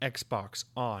Xbox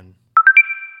On.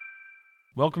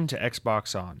 Welcome to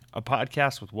Xbox On, a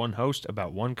podcast with one host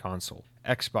about one console,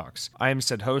 Xbox. I am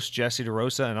said host, Jesse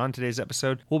DeRosa, and on today's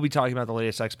episode, we'll be talking about the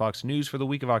latest Xbox news for the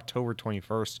week of October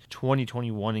 21st,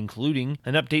 2021, including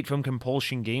an update from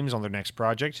Compulsion Games on their next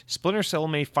project, Splinter Cell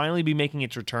may finally be making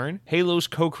its return, Halo's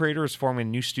co-creator is forming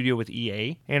a new studio with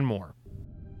EA, and more.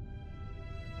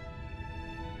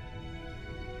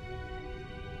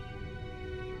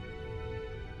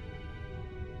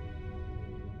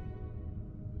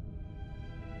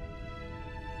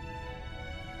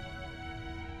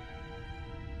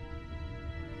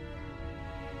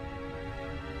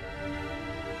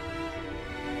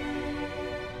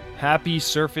 Happy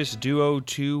Surface Duo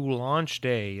 2 launch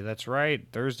day. That's right.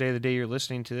 Thursday, the day you're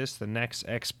listening to this, the next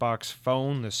Xbox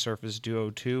phone, the Surface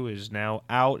Duo 2, is now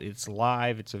out. It's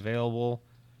live. It's available.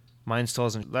 Mine still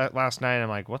hasn't. Last night, I'm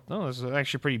like, what? No, this is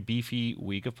actually a pretty beefy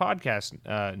week of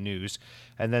podcast news.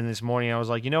 And then this morning, I was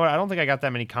like, you know what? I don't think I got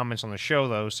that many comments on the show,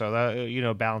 though, so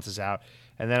that, balances out.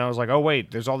 And then I was like, oh, wait,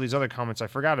 there's all these other comments I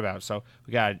forgot about. So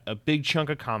we got a big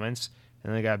chunk of comments.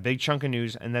 And they got a big chunk of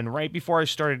news. And then right before I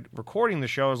started recording the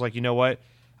show, I was like, you know what?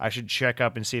 I should check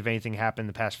up and see if anything happened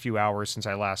the past few hours since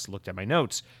I last looked at my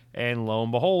notes. And lo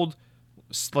and behold,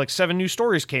 like 7 new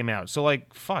stories came out. So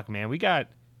like, fuck, man, this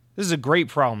is a great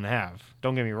problem to have.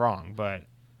 Don't get me wrong, but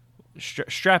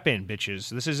strap in, bitches.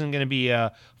 This isn't going to be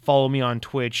a follow me on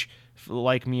Twitch,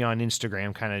 like me on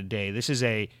Instagram kind of day. This is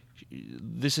a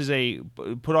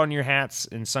put on your hats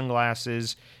and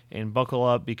sunglasses and buckle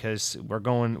up because we're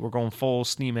going full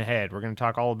steam ahead. We're going to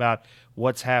talk all about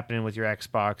what's happening with your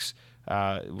Xbox.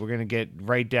 We're going to get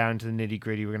right down to the nitty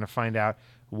gritty. We're going to find out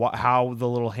how the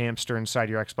little hamster inside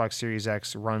your Xbox Series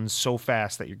X runs so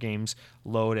fast that your games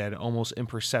load at an almost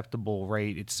imperceptible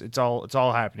rate. It's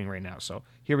all happening right now. So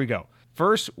here we go.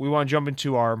 First, we want to jump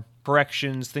into our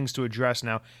corrections, things to address.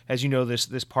 Now, as you know,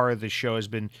 this part of the show has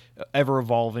been ever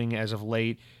evolving as of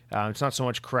late. It's not so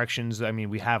much corrections. I mean,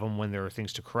 we have them when there are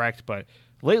things to correct, but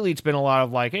lately it's been a lot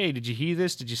of like, hey, did you hear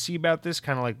this? Did you see about this?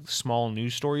 Kind of like small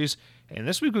news stories. And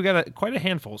this week we got quite a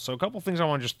handful. So a couple things I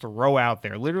want to just throw out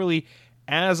there. Literally,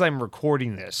 as I'm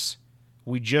recording this,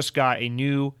 we just got a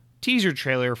new teaser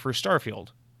trailer for Starfield.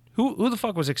 Who the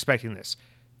fuck was expecting this?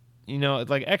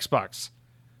 Like Xbox.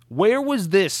 Where was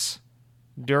this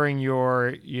during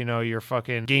your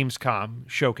fucking Gamescom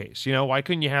showcase? Why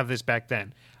couldn't you have this back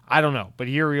then? I don't know, but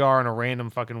here we are on a random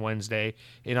fucking Wednesday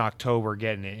in October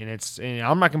getting it, and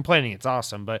I'm not complaining. It's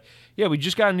awesome, but yeah, we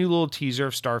just got a new little teaser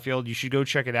of Starfield. You should go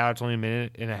check it out. It's only a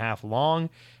minute and a half long.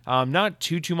 Not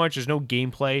too much. There's no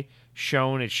gameplay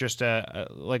shown. It's just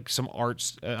like some art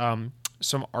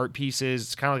pieces.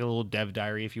 It's kind of like a little dev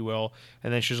diary, if you will.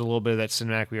 And then it's just a little bit of that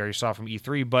cinematic we already saw from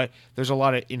E3, but there's a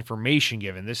lot of information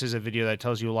given. This is a video that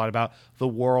tells you a lot about the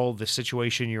world, the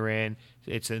situation you're in.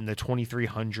 It's in the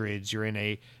 2300s. You're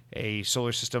in a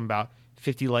solar system about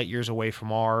 50 light years away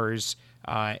from ours.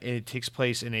 It takes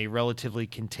place in a relatively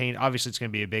contained, obviously it's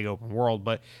going to be a big open world,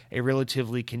 but a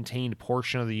relatively contained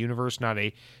portion of the universe, not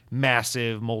a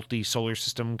massive multi-solar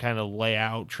system kind of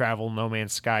layout, travel, no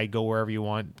man's sky, go wherever you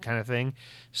want kind of thing.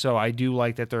 So I do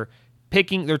like that they're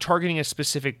targeting a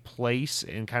specific place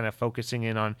and kind of focusing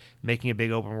in on making a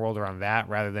big open world around that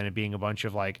rather than it being a bunch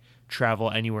of like travel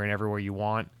anywhere and everywhere you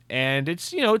want. And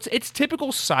it's, it's typical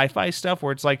sci-fi stuff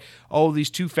where it's like, oh, these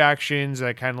two factions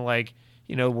that kind of like,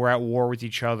 we're at war with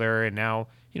each other, and now,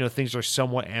 things are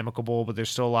somewhat amicable, but there's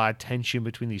still a lot of tension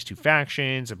between these two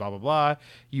factions, and blah, blah, blah.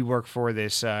 You work for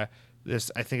this, I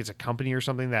think it's a company or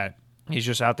something that is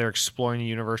just out there exploring the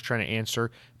universe, trying to answer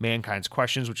mankind's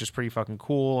questions, which is pretty fucking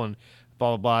cool, and blah,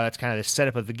 blah, blah. That's kind of the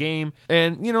setup of the game.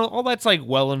 And, all that's, like,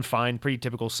 well and fine, pretty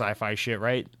typical sci-fi shit,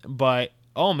 right? But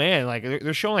oh man, like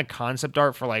they're showing like concept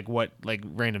art for like what like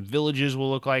random villages will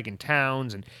look like and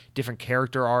towns and different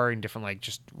character art and different like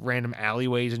just random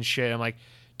alleyways and shit. I'm like,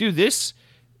 dude, this,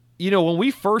 when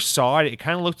we first saw it, it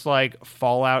kind of looked like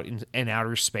Fallout in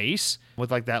outer space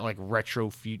with like that like retro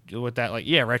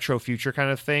future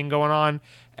kind of thing going on.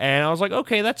 And I was like,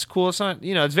 okay, that's cool. It's not,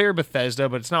 it's very Bethesda,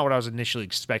 but it's not what I was initially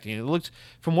expecting. It looked,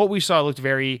 from what we saw, it looked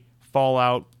very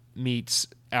Fallout meets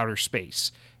outer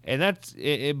space. And that's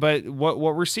it, but what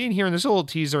we're seeing here in this little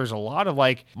teaser is a lot of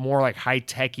like more like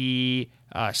high-techy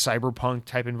cyberpunk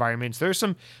type environments.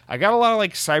 I got a lot of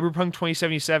like Cyberpunk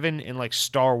 2077 and like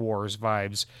Star Wars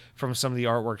vibes from some of the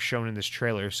artwork shown in this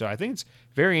trailer. So I think it's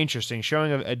very interesting,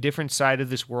 showing a different side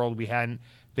of this world we hadn't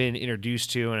been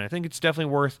introduced to, and I think it's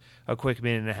definitely worth a quick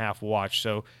minute and a half watch.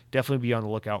 So definitely be on the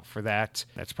lookout for that.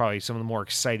 That's probably some of the more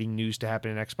exciting news to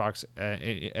happen in Xbox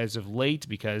as of late,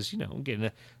 because, I'm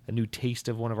getting a new taste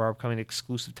of one of our upcoming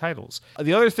exclusive titles.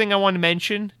 The other thing I want to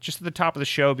mention, just at the top of the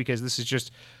show, because this is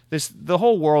just the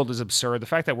whole world is absurd. The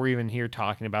fact that we're even here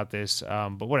talking about this,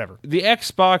 but whatever. The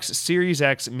Xbox Series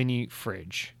X mini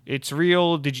fridge. It's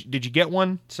real. Did you get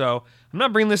one? So I'm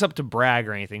not bringing this up to brag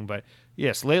or anything, but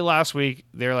yes, late last week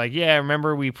they're like, yeah,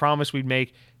 remember we promised we'd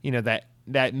make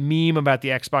that meme about the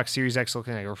Xbox Series X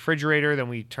looking like a refrigerator. Then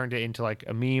we turned it into like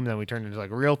a meme. Then we turned it into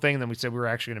like a real thing. Then we said we were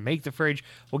actually going to make the fridge.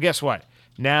 Well, guess what?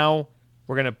 Now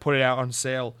we're going to put it out on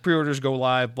sale. Pre-orders go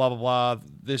live, blah, blah, blah,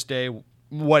 this day,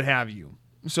 what have you.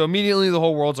 So immediately the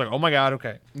whole world's like, oh my God,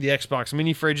 okay. The Xbox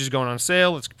mini fridge is going on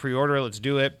sale. Let's pre-order it. Let's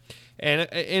do it.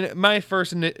 And my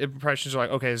first impressions are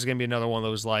like, okay, this is going to be another one of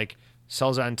those like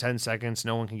sells out in 10 seconds.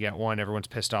 No one can get one. Everyone's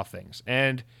pissed off things.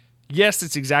 And yes,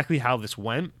 it's exactly how this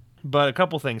went. But a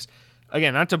couple things.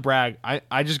 Again, not to brag,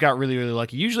 I just got really, really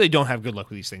lucky. Usually I don't have good luck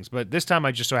with these things, but this time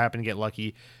I just so happened to get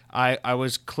lucky. I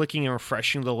was clicking and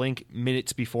refreshing the link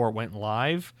minutes before it went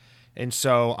live. And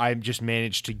so I just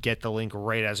managed to get the link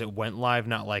right as it went live,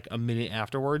 not like a minute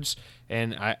afterwards.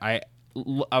 And I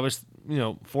was,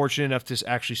 fortunate enough to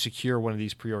actually secure one of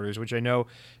these pre-orders, which I know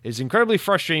is incredibly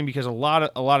frustrating because a lot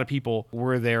of people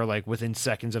were there like within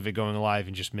seconds of it going live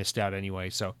and just missed out anyway.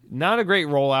 So not a great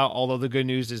rollout, although the good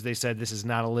news is they said this is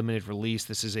not a limited release.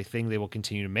 This is a thing they will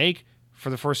continue to make for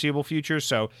the foreseeable future.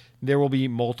 So there will be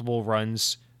multiple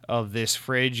runs of this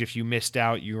fridge. If you missed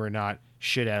out, you are not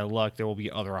shit out of luck. There will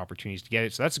be other opportunities to get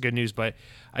it. So that's good news. But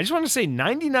I just want to say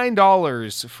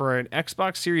 $99 for an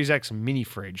Xbox Series X mini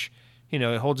fridge.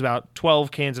 It holds about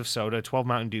 12 cans of soda, 12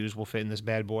 Mountain Dews will fit in this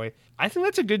bad boy. I think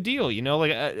that's a good deal.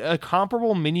 Like a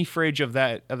comparable mini fridge of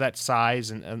that size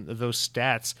and those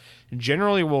stats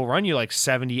generally will run you like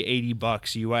 $70,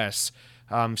 $80 US.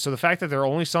 So the fact that they're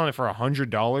only selling it for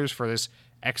 $100 for this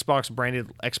Xbox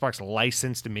branded, Xbox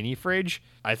licensed mini fridge,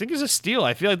 I think is a steal.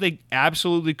 I feel like they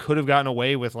absolutely could have gotten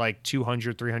away with like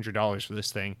 $200, $300 for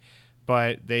this thing.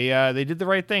 But they did the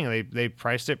right thing. They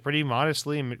priced it pretty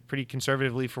modestly and pretty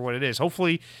conservatively for what it is.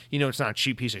 Hopefully, it's not a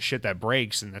cheap piece of shit that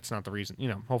breaks, and that's not the reason.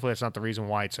 Hopefully that's not the reason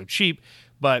why it's so cheap.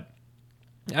 But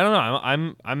I don't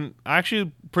know. I'm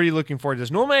actually pretty looking forward to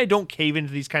this. Normally, I don't cave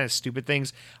into these kind of stupid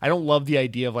things. I don't love the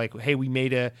idea of like, hey, we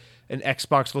made an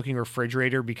Xbox looking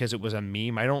refrigerator because it was a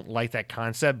meme. I don't like that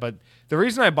concept. But the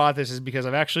reason I bought this is because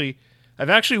I've actually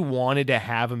wanted to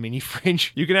have a mini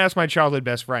fridge. You can ask my childhood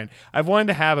best friend. I've wanted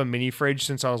to have a mini fridge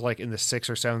since I was like in the 6th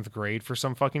or 7th grade for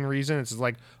some fucking reason. It's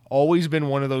like always been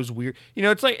one of those weird,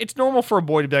 it's like, it's normal for a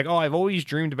boy to be like, oh, I've always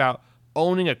dreamed about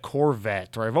owning a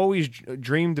Corvette, or I've always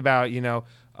dreamed about,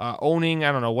 owning,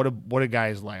 I don't know, what a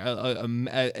guy's like, a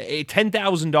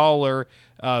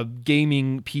 $10,000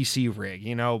 gaming PC rig,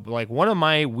 like one of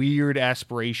my weird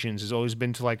aspirations has always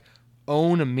been to like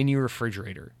own a mini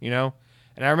refrigerator,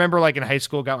 And I remember like in high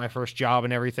school, got my first job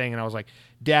and everything. And I was like,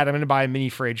 Dad, I'm going to buy a mini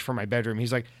fridge for my bedroom.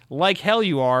 He's like hell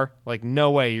you are. Like,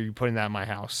 no way you're putting that in my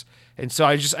house. And so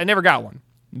I never got one.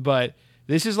 But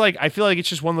this is like, I feel like it's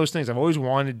just one of those things. I've always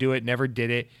wanted to do it, never did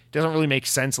it. It doesn't really make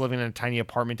sense living in a tiny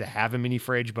apartment to have a mini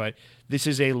fridge, but this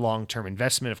is a long-term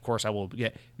investment. Of course, I will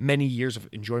get many years of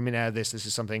enjoyment out of this. This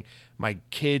is something my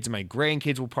kids, my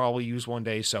grandkids will probably use one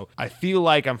day. So I feel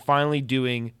like I'm finally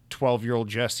doing 12-year-old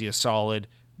Jesse a solid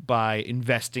by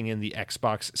investing in the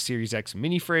Xbox Series X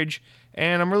mini fridge,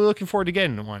 and I'm really looking forward to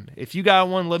getting one. If you got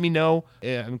one, let me know.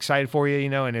 I'm excited for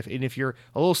you, and if you're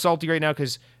a little salty right now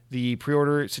because the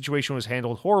pre-order situation was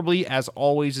handled horribly, as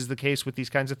always is the case with these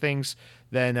kinds of things,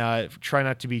 then try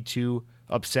not to be too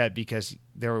upset because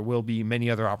there will be many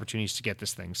other opportunities to get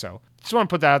this thing. So just want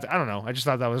to put that out there. I don't know. I just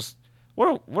thought that was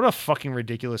what a fucking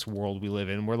ridiculous world we live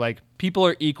in, where like people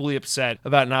are equally upset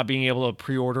about not being able to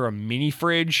pre-order a mini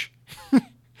fridge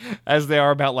as they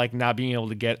are about like not being able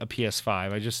to get a PS5.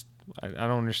 I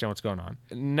don't understand what's going on.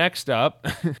 Next up,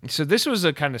 so this was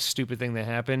a kind of stupid thing that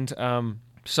happened.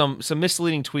 Some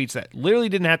misleading tweets that literally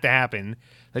didn't have to happen,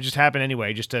 that just happened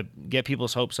anyway, just to get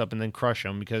people's hopes up and then crush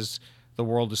them because the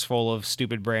world is full of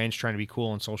stupid brands trying to be cool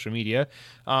on social media.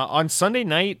 On Sunday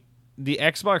night, the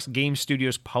Xbox Game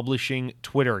Studios publishing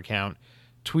Twitter account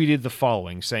tweeted the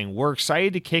following, saying, "We're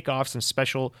excited to kick off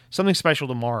something special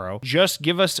tomorrow. Just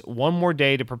give us one more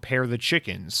day to prepare the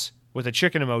chickens," with a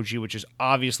chicken emoji, which is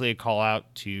obviously a call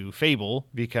out to Fable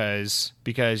because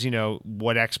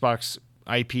what Xbox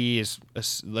IP is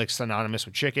like synonymous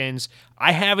with chickens.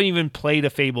 I haven't even played a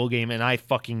Fable game and I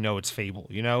fucking know it's Fable,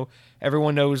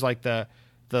 Everyone knows like the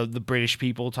the British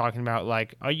people talking about,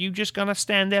 like, are you just gonna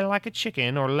stand there like a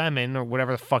chicken or lemon or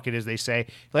whatever the fuck it is they say.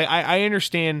 Like, I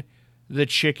understand the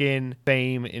chicken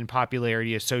fame and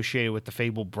popularity associated with the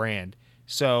Fable brand.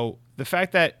 So the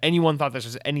fact that anyone thought this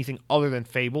was anything other than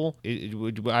Fable, I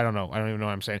don't know. I don't even know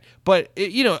what I'm saying. But,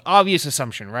 obvious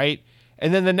assumption, right?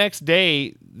 And then the next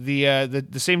day, the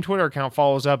same Twitter account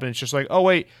follows up, and it's just like, oh,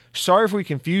 wait, sorry if we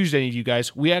confused any of you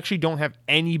guys. We actually don't have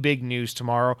any big news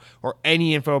tomorrow or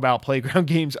any info about Playground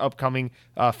Games' upcoming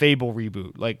Fable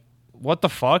reboot. Like, what the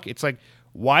fuck? It's like,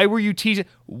 why were you teasing?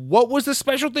 What was the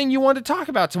special thing you wanted to talk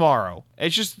about tomorrow?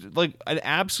 It's just like an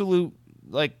absolute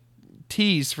like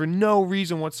tease for no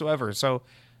reason whatsoever. So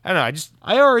I don't know.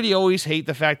 I already always hate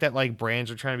the fact that like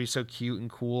brands are trying to be so cute and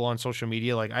cool on social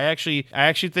media. Like I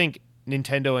actually think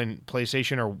Nintendo and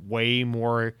PlayStation are way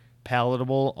more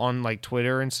palatable on like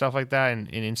Twitter and stuff like that and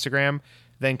Instagram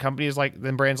than brands like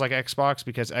Xbox,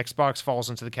 because Xbox falls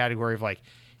into the category of like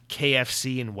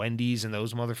KFC and Wendy's and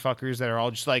those motherfuckers that are all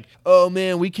just like, oh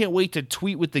man, we can't wait to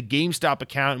tweet with the GameStop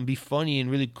account and be funny and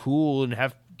really cool and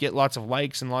get lots of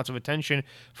likes and lots of attention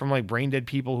from like brain dead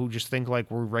people who just think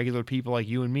like we're regular people like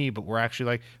you and me, but we're actually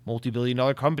like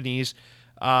multi-billion-dollar companies.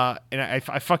 And I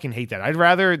fucking hate that. I'd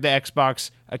rather the Xbox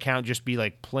account just be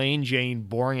like plain Jane,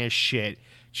 boring as shit.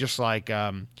 Just like,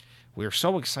 we're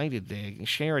so excited to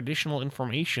share additional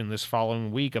information this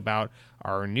following week about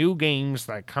our new games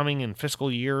that are coming in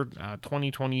fiscal year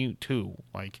 2022.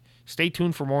 Like, stay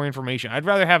tuned for more information. I'd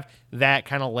rather have that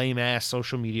kind of lame-ass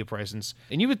social media presence.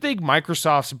 And you would think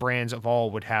Microsoft's brands of all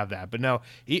would have that. But no,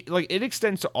 it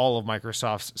extends to all of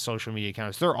Microsoft's social media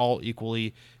accounts. They're all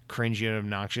equally cringy and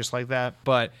obnoxious like that.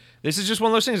 But this is just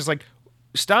one of those things. It's like,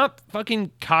 stop fucking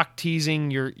cock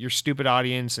teasing your stupid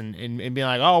audience and being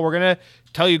like, oh, we're going to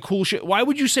tell you cool shit. Why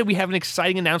would you say we have an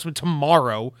exciting announcement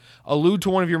tomorrow, allude to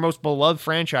one of your most beloved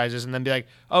franchises, and then be like,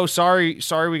 oh, sorry,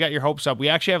 we got your hopes up. We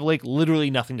actually have like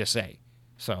literally nothing to say.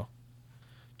 So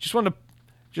just wanted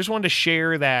to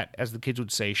share that, as the kids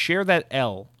would say, share that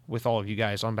L with all of you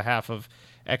guys on behalf of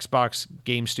Xbox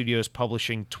Game Studios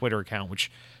Publishing Twitter account, which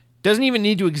doesn't even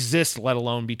need to exist, let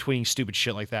alone be tweeting stupid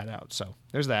shit like that out. So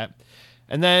there's that.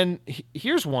 And then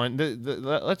here's one.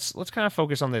 Let's kind of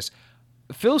focus on this.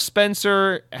 Phil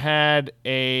Spencer had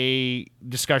a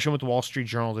discussion with the Wall Street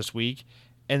Journal this week,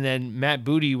 and then Matt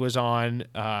Booty was on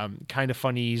Kind of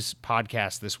Funny's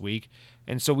podcast this week.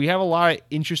 And so we have a lot of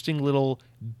interesting little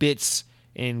bits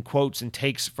and quotes and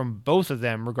takes from both of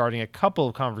them regarding a couple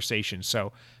of conversations.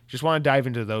 So just want to dive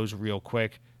into those real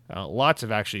quick. Lots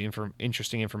of actually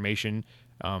interesting information.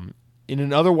 In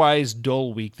an otherwise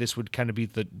dull week, this would kind of be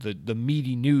the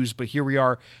meaty news, but here we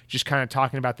are just kind of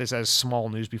talking about this as small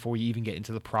news before we even get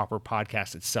into the proper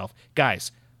podcast itself.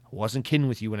 Guys, I wasn't kidding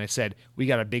with you when I said we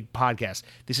got a big podcast.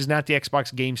 This is not the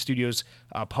Xbox Game Studios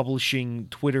publishing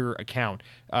Twitter account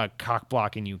cock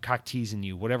blocking you, cock teasing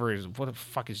you, whatever it is. What the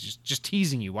fuck is just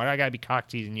teasing you? Why do I gotta be cock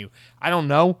teasing you? I don't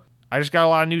know. I just got a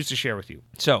lot of news to share with you.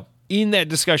 So, in that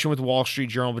discussion with Wall Street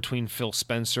Journal between Phil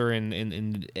Spencer and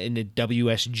the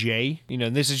WSJ,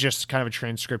 and this is just kind of a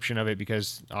transcription of it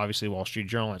because obviously Wall Street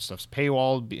Journal, that stuff's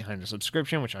paywalled behind a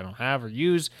subscription, which I don't have or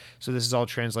use. So this is all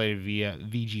translated via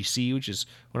VGC, which is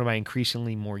one of my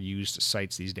increasingly more used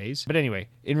sites these days. But anyway,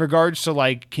 in regards to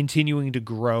like continuing to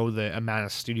grow the amount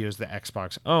of studios that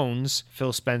Xbox owns,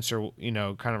 Phil Spencer,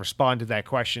 kind of responded to that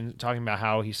question, talking about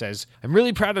how he says, I'm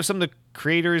really proud of some of the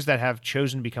creators that have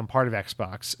chosen to become part of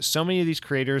Xbox. So many of these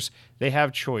creators, they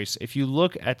have choice. If you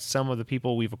look at some of the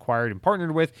people we've acquired and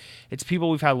partnered with, it's people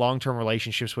we've had long-term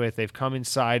relationships with. They've come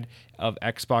inside of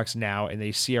Xbox now and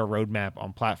they see our roadmap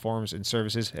on platforms and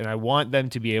services, and I want them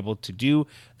to be able to do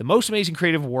the most amazing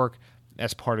creative work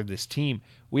as part of this team.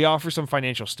 We offer some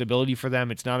financial stability for them.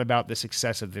 It's not about the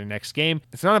success of their next game.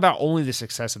 It's not about only the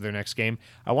success of their next game.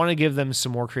 I want to give them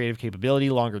some more creative capability,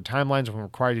 longer timelines when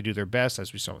required to do their best,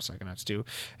 as we saw with Psychonauts 2.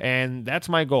 And that's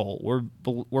my goal.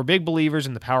 We're big believers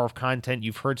in the power of content.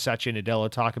 You've heard Satya Nadella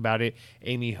talk about it,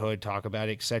 Amy Hood talk about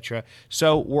it, etc.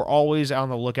 So we're always on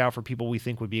the lookout for people we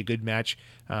think would be a good match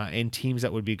and teams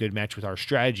that would be a good match with our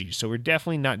strategy. So we're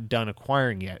definitely not done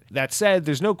acquiring yet. That said,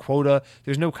 there's no quota.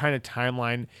 There's no kind of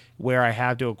timeline where I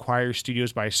have to acquire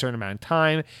studios by a certain amount of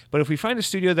time. But if we find a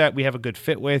studio that we have a good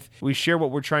fit with, we share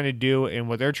what we're trying to do and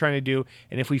what they're trying to do,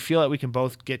 and if we feel that we can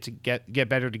both get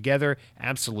better together,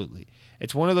 absolutely.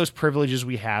 It's one of those privileges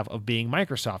we have of being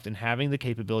Microsoft, and having the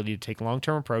capability to take a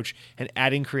long-term approach and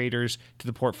adding creators to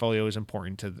the portfolio is an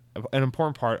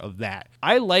important part of that.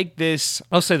 I like this.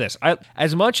 I'll say this.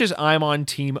 As much as I'm on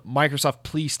team Microsoft,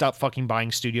 please stop fucking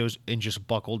buying studios and just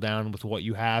buckle down with what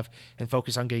you have and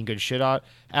focus on getting good shit out.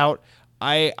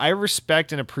 I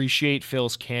respect and appreciate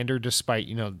Phil's candor despite,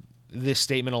 this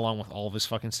statement, along with all of his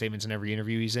fucking statements in every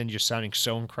interview he's in, just sounding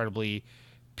so incredibly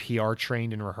PR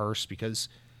trained and rehearsed, because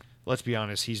let's be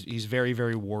honest, he's very,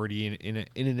 very wordy in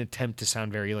an attempt to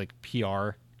sound very like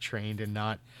PR trained and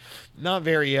not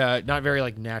very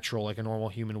like natural like a normal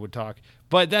human would talk.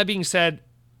 But that being said,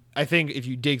 I think if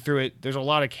you dig through it, there's a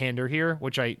lot of candor here,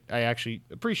 which I actually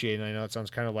appreciate. And I know it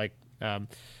sounds kind of like it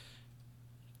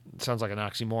sounds like an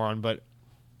oxymoron, but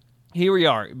here we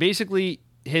are. Basically,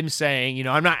 him saying, you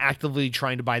know, I'm not actively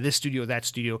trying to buy this studio or that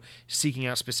studio, seeking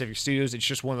out specific studios. It's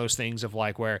just one of those things of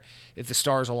like where if the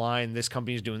stars align, this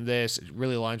company's doing this, it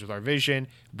really aligns with our vision.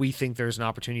 We think there's an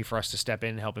opportunity for us to step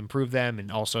in and help improve them,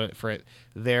 and also for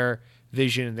their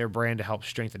vision and their brand to help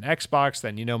strengthen Xbox.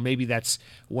 Then, you know, maybe that's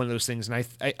one of those things. And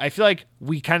I feel like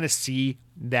we kind of see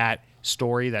that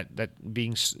story that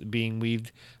being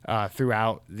weaved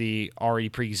throughout the already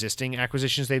pre-existing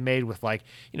acquisitions they've made with, like,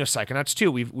 you know, Psychonauts 2.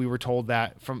 We were told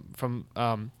that from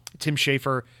Tim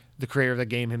Schafer, the creator of the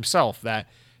game himself, that,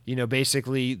 you know,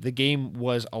 basically the game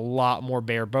was a lot more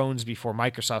bare bones before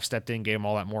Microsoft stepped in and gave them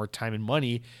all that more time and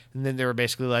money. And then they were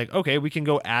basically like, okay, we can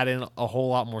go add in a whole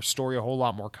lot more story, a whole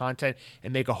lot more content,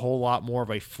 and make a whole lot more of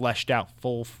a fleshed out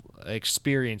full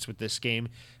experience with this game,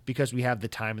 because we have the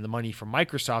time and the money from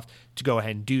Microsoft to go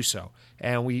ahead and do so.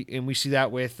 And we see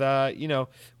that with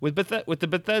with the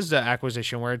Bethesda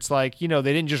acquisition, where it's like, you know,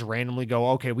 they didn't just randomly go,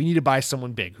 okay, we need to buy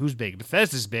someone big. Who's big?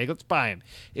 Bethesda's big. Let's buy him.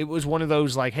 It was one of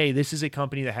those like, hey, this is a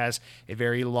company that has a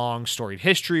very long storied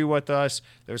history with us.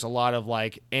 There's a lot of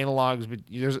like analogs, but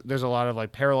there's a lot of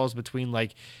like parallels between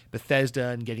like Bethesda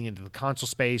and getting into the console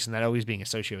space, and that always being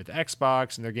associated with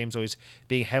Xbox, and their games always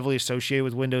being heavily associated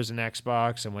with Windows and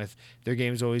Xbox, and with their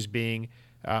games always being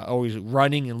always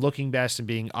running and looking best and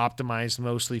being optimized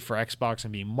mostly for Xbox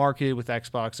and being marketed with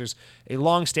Xbox. There's a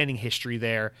long-standing history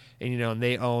there, and, you know, and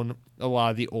they own a lot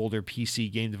of the older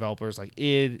PC game developers like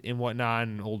id and whatnot,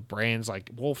 and old brands like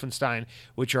Wolfenstein,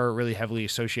 which are really heavily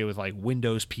associated with like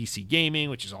Windows PC gaming,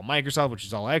 which is all Microsoft, which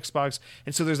is all Xbox.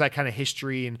 And so there's that kind of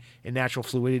history and natural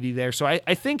fluidity there. So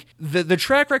I think the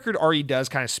track record already does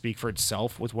kind of speak for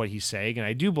itself with what he's saying, and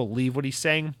I do believe what he's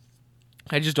saying.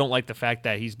 I just don't like the fact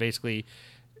that he's basically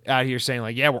out here saying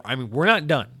like, yeah, we're not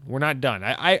done. We're not done.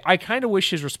 I kind of wish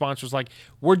his response was like,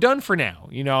 we're done for now.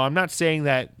 You know, I'm not saying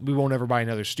that we won't ever buy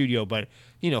another studio, but,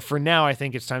 you know, for now, I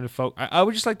think it's time to focus. I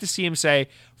would just like to see him say,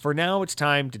 for now, it's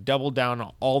time to double down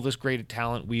on all this great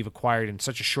talent we've acquired in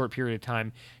such a short period of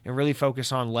time, and really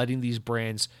focus on letting these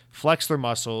brands flex their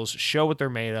muscles, show what they're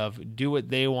made of, do what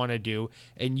they want to do,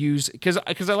 and use, because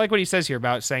I like what he says here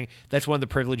about saying that's one of the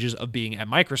privileges of being at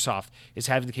Microsoft, is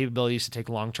having the capabilities to take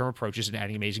long-term approaches and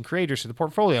adding amazing creators to the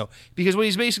portfolio. Because what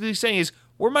he's basically saying is,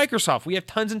 we're Microsoft. We have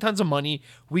tons and tons of money.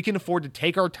 We can afford to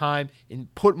take our time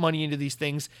and put money into these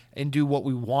things and do what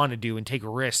we want to do and take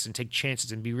risks and take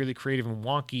chances and be really creative and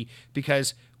wonky,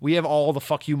 because we have all the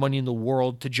fuck you money in the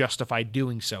world to justify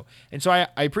doing so. And so I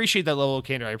appreciate that level of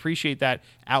candor. I appreciate that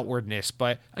outwardness.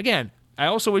 But again, I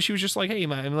also wish he was just like, hey,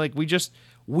 man, like we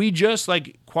just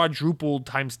like quadrupled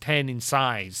times 10 in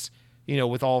size, you know,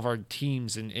 with all of our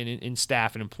teams and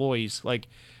staff and employees. Like,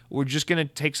 we're just going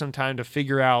to take some time to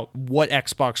figure out what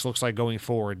Xbox looks like going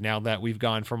forward, now that we've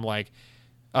gone from like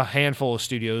a handful of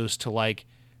studios to like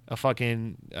a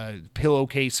fucking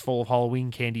pillowcase full of Halloween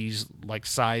candies, like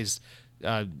size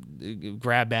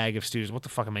grab bag of studios. What the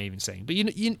fuck am I even saying? But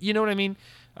you know what I mean?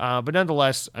 But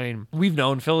nonetheless, I mean, we've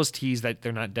known, Phil has teased that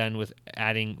they're not done with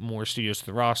adding more studios to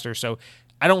the roster. So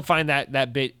I don't find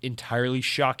that bit entirely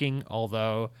shocking,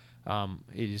 although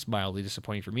it is mildly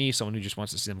disappointing for me, someone who just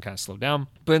wants to see them kind of slow down.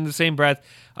 But in the same breath,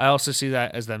 I also see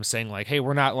that as them saying like, hey,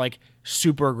 we're not like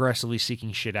super aggressively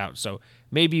seeking shit out. So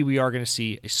maybe we are going to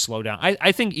see a slowdown.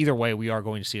 I think either way, we are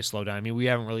going to see a slowdown. I mean, we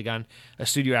haven't really gotten a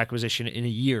studio acquisition in a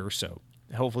year or so.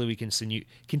 Hopefully we can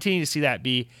continue to see that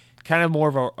be kind of more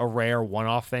of a rare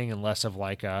one-off thing, and less of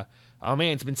like a, oh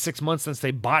man, it's been 6 months since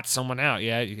they bought someone out.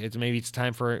 Yeah, maybe it's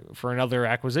time for another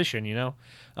acquisition, you know?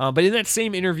 But in that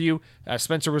same interview,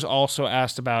 Spencer was also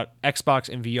asked about Xbox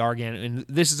and VR again. And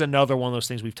this is another one of those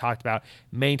things we've talked about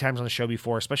many times on the show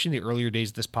before, especially in the earlier days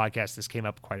of this podcast. This came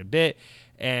up quite a bit.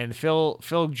 And Phil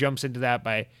jumps into that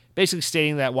by basically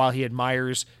stating that while he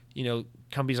admires, you know,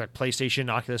 companies like PlayStation,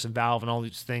 Oculus, and Valve, and all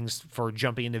these things for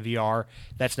jumping into VR,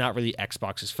 that's not really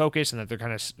Xbox's focus, and that they're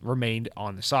kind of remained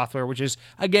on the software, which is,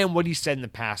 again, what he said in the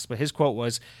past. But his quote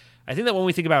was, I think that when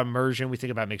we think about immersion, we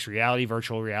think about mixed reality,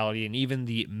 virtual reality, and even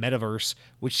the metaverse,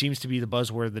 which seems to be the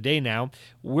buzzword of the day now.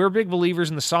 We're big believers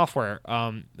in the software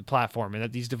platform and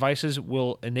that these devices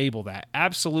will enable that.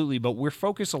 Absolutely, but we're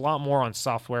focused a lot more on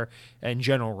software in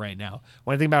general right now.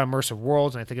 When I think about immersive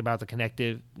worlds and I think about the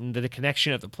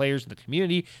connection of the players and the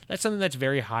community, that's something that's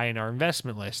very high in our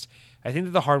investment list. I think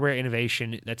that the hardware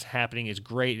innovation that's happening is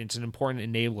great. It's an important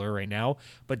enabler right now,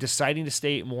 but deciding to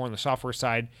stay more on the software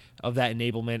side of that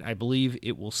enablement, I believe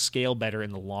it will scale better in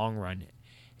the long run.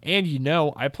 And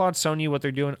I applaud Sony, what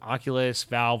they're doing, Oculus,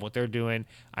 Valve, what they're doing.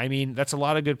 I mean, that's a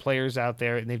lot of good players out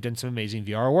there, and they've done some amazing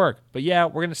VR work. But yeah,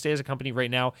 we're going to stay as a company right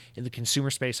now in the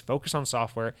consumer space, focus on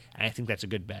software, and I think that's a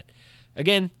good bet.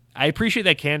 Again, I appreciate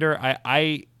that candor.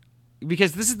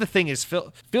 Because this is the thing is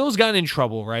Phil's gotten in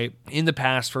trouble, right, in the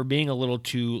past for being a little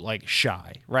too like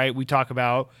shy, right? We talk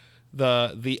about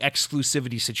the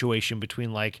exclusivity situation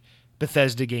between like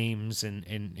Bethesda games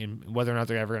and whether or not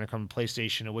they're ever going to come to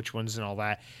PlayStation and which ones and all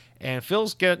that. And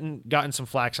Phil's gotten some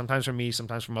flack, sometimes from me,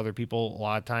 sometimes from other people, a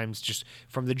lot of times just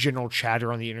from the general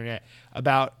chatter on the internet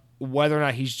about whether or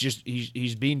not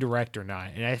he's being direct or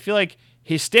not. And I feel like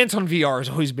his stance on VR has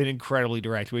always been incredibly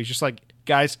direct, where he's just like,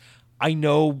 guys, I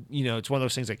know, it's one of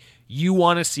those things like you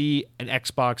want to see an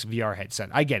Xbox VR headset.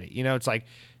 I get it. It's like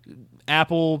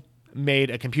Apple made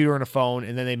a computer and a phone,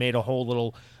 and then they made a whole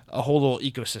little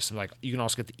ecosystem. Like you can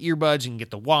also get the earbuds, you can get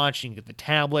the watch, you can get the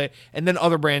tablet, and then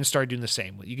other brands started doing the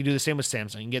same. You can do the same with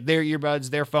Samsung. You can get their earbuds,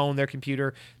 their phone, their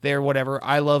computer, their whatever.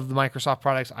 I love the Microsoft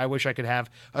products. I wish I could have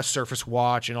a Surface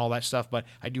watch and all that stuff, but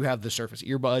I do have the Surface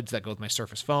earbuds that go with my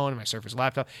Surface phone and my Surface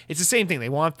laptop. It's the same thing. They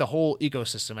want the whole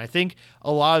ecosystem. I think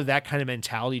a lot of that kind of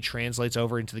mentality translates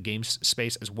over into the game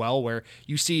space as well, where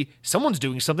you see someone's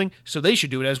doing something, so they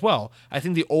should do it as well. I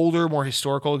think the older, more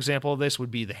historical example of this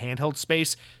would be the handheld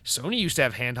space. Sony used to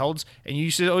have handhelds, and you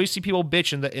used to always see people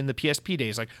bitch in the PSP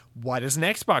days, like, why doesn't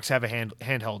Xbox have a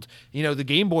handheld? The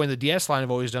Game Boy and the DS line have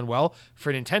always done well.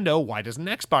 For Nintendo, why doesn't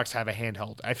Xbox have a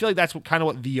handheld? I feel like that's kind of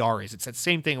what VR is. It's that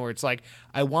same thing where it's like,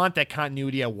 I want that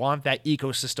continuity, I want that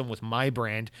ecosystem with my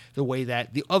brand the way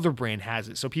that the other brand has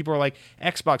it. So people are like,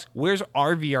 Xbox, where's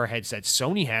our VR headset?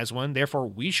 Sony has one, therefore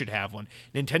we should have one.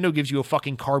 Nintendo gives you a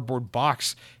fucking cardboard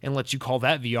box and lets you call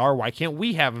that VR. Why can't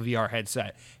we have a VR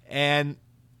headset? And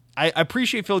I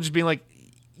appreciate Phil just being like,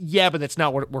 yeah, but that's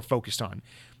not what we're focused on.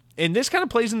 And this kind of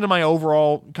plays into my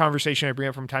overall conversation I bring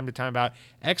up from time to time about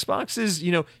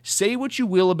Xboxes. Say what you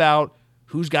will about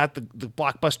who's got the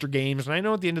blockbuster games. And I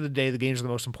know at the end of the day, the games are the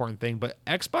most important thing, but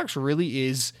Xbox really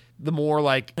is the more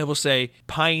like, I will say,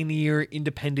 pioneer,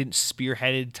 independent,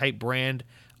 spearheaded type brand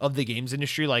of the games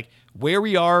industry. Like where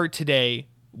we are today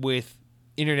with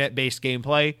internet-based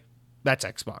gameplay, that's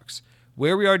Xbox.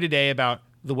 Where we are today about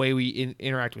the way we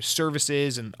interact with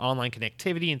services and online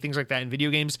connectivity and things like that in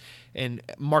video games and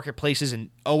marketplaces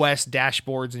and OS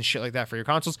dashboards and shit like that for your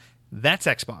consoles, that's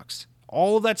Xbox.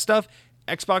 All of that stuff,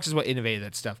 Xbox is what innovated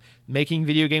that stuff. Making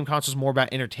video game consoles more about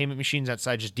entertainment machines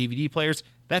outside just DVD players,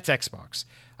 that's Xbox.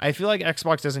 I feel like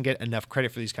Xbox doesn't get enough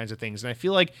credit for these kinds of things, and I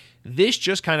feel like this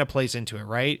just kind of plays into it,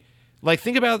 right? Like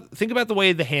think about the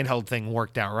way the handheld thing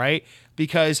worked out, right?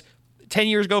 Because 10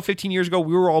 years ago, 15 years ago,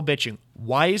 we were all bitching.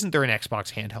 Why isn't there an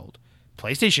Xbox handheld?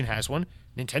 PlayStation has one.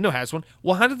 Nintendo has one.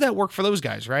 Well, how did that work for those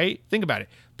guys, right? Think about it.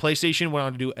 PlayStation went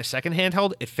on to do a second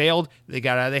handheld. It failed. They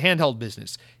got out of the handheld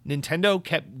business. Nintendo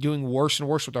kept doing worse and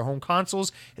worse with their home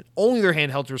consoles, and only their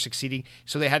handhelds were succeeding,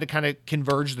 so they had to kind of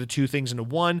converge the two things into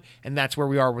one, and that's where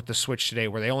we are with the Switch today,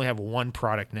 where they only have one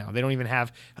product now. They don't even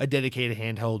have a dedicated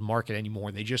handheld market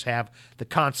anymore. They just have the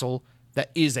console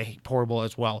that is a portable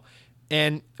as well.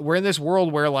 And we're in this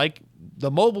world where like the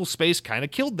mobile space kind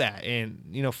of killed that, and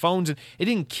phones, and it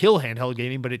didn't kill handheld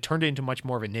gaming, but it turned it into much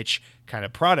more of a niche kind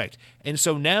of product. And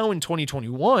so now in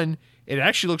 2021, it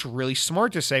actually looks really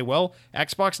smart to say, well,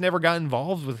 Xbox never got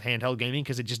involved with handheld gaming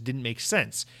because it just didn't make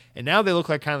sense. And now they look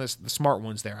like kind of the smart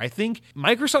ones there. I think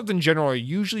Microsoft in general are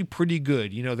usually pretty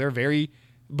good. They're very,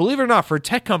 believe it or not, for a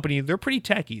tech company, they're pretty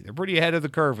techy. They're pretty ahead of the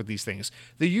curve with these things.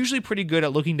 They're usually pretty good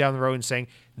at looking down the road and saying,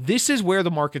 this is where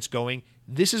the market's going.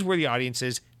 This is where the audience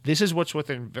is. This is what's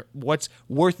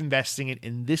worth investing in,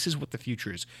 and this is what the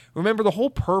future is. Remember, the whole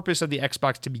purpose of the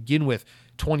Xbox to begin with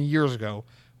 20 years ago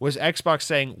was Xbox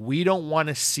saying, we don't want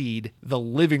to cede the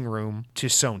living room to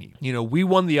Sony. We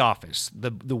won the Office.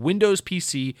 The Windows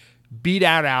PC beat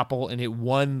out Apple, and it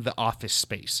won the office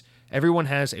space. Everyone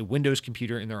has a Windows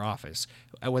computer in their office,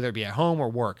 whether it be at home or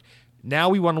work. Now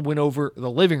we want to win over the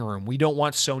living room. We don't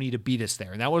want Sony to beat us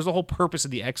there. And that was the whole purpose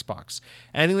of the Xbox.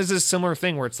 And I think this is a similar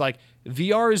thing where it's like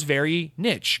VR is very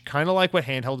niche, kind of like what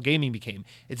handheld gaming became.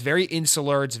 It's very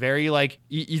insular. It's very like,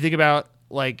 you think about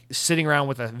like sitting around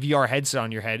with a VR headset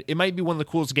on your head. It might be one of the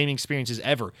coolest gaming experiences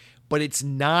ever, but it's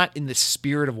not in the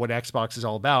spirit of what Xbox is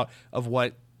all about, of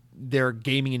what their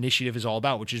gaming initiative is all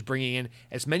about, which is bringing in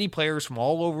as many players from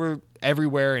all over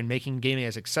everywhere and making gaming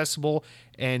as accessible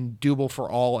and doable for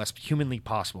all as humanly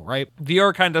possible, right?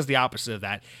 VR kind of does the opposite of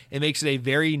that. It makes it a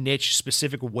very niche,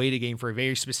 specific way to game for a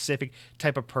very specific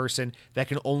type of person that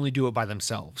can only do it by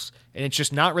themselves. And it's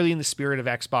just not really in the spirit of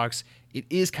Xbox. It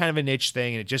is kind of a niche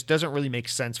thing, and it just doesn't really make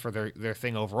sense for their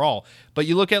thing overall. But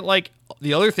you look at like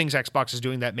the other things Xbox is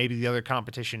doing that maybe the other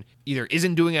competition either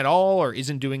isn't doing at all or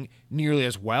isn't doing nearly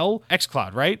as well.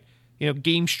 xCloud, right?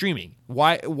 Game streaming.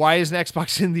 Why isn't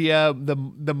Xbox in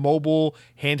the mobile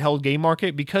handheld game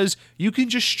market? Because you can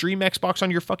just stream Xbox on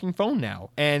your fucking phone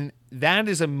now. And that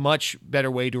is a much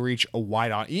better way to reach a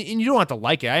wide audience. And you don't have to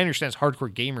like it. I understand as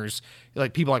hardcore gamers,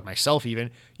 like people like myself even,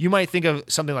 you might think of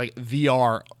something like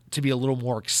VR to be a little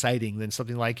more exciting than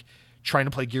something like trying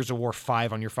to play Gears of War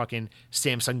 5 on your fucking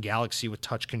Samsung Galaxy with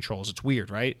touch controls. It's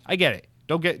weird, right? I get it.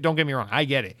 Don't get me wrong. I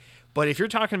get it. But if you're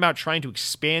talking about trying to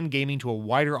expand gaming to a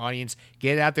wider audience,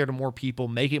 get it out there to more people,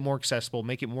 make it more accessible,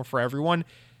 make it more for everyone,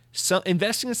 so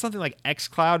investing in something like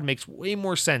xCloud makes way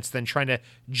more sense than trying to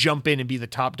jump in and be the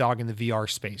top dog in the VR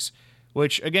space.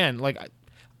 Which again, like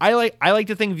I like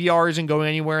to think VR isn't going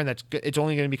anywhere and it's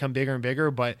only going to become bigger and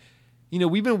bigger. But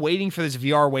we've been waiting for this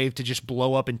VR wave to just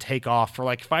blow up and take off for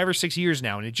like 5 or 6 years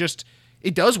now, and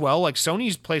it does well. Like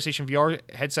Sony's PlayStation VR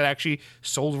headset actually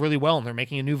sold really well, and they're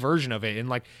making a new version of it. And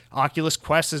like Oculus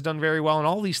Quest has done very well and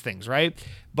all these things, right?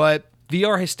 But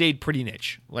VR has stayed pretty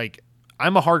niche. Like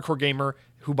I'm a hardcore gamer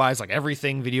who buys like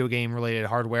everything video game related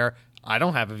hardware. I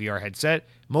don't have a VR headset.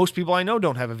 Most people I know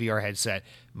don't have a VR headset.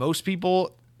 Most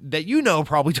people that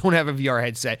probably don't have a VR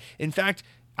headset. In fact,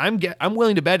 I'm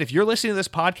willing to bet if you're listening to this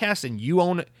podcast and you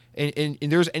own and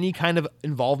there's any kind of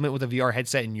involvement with a VR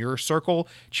headset in your circle,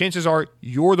 chances are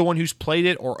you're the one who's played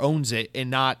it or owns it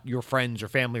and not your friends or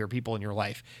family or people in your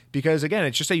life. Because again,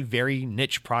 it's just a very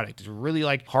niche product. It's a really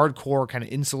like hardcore kind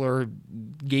of insular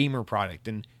gamer product.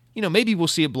 And maybe we'll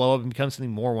see it blow up and become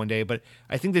something more one day, but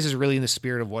I think this is really in the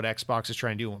spirit of what Xbox is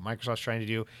trying to do, what Microsoft's trying to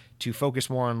do, to focus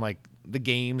more on like the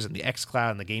games and the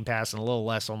xCloud and the Game Pass and a little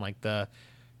less on like the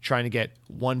trying to get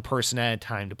one person at a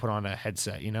time to put on a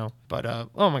headset, But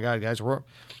oh my god, guys, I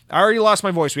already lost my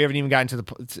voice. We haven't even gotten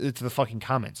to the fucking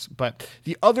comments. But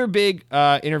the other big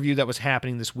interview that was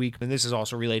happening this week, and this is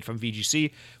also relayed from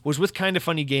VGC, was with Kinda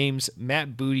Funny Games.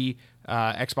 Matt Booty,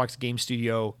 Xbox Game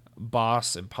Studio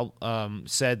boss, and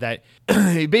said that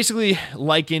he basically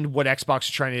likened what Xbox is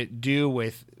trying to do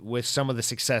with some of the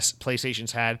success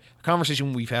PlayStation's had. A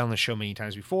conversation we've had on the show many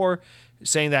times before,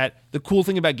 saying that the cool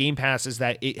thing about Game Pass is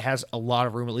that it has a lot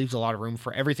of room. It leaves a lot of room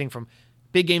for everything from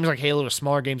big games like Halo to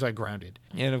smaller games like Grounded.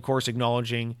 And of course,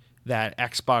 acknowledging that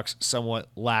Xbox somewhat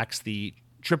lacks the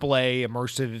AAA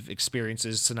immersive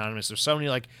experiences synonymous with Sony,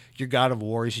 like your God of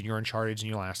Wars and your Uncharted and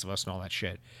your Last of Us and all that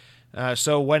shit.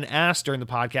 So when asked during the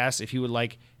podcast if he would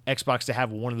like Xbox to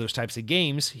have one of those types of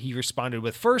games, he responded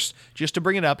with, first, just to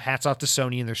bring it up, hats off to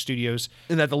Sony and their studios,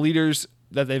 and that the leaders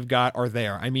that they've got are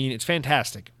there. I mean, it's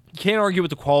fantastic. You can't argue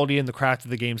with the quality and the craft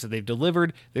of the games that they've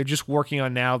delivered. They're just working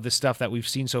on now the stuff that we've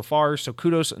seen so far, so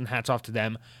kudos and hats off to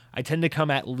them. I tend to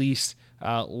come at least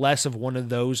less of one of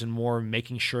those and more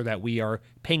making sure that we are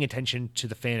paying attention to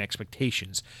the fan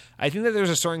expectations. I think that there's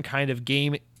a certain kind of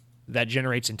game that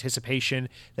generates anticipation,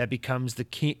 that becomes the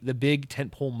big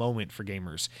tentpole moment for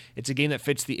gamers. It's a game that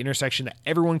fits the intersection that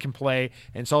everyone can play,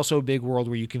 and it's also a big world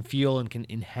where you can feel and can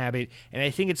inhabit, and I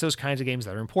think it's those kinds of games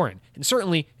that are important. And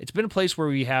certainly, it's been a place where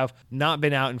we have not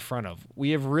been out in front of.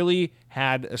 We have really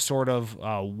had a sort of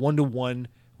one-to-one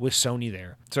with Sony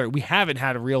there. Sorry, we haven't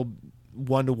had a real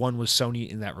one-to-one with Sony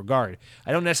in that regard.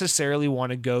 I don't necessarily want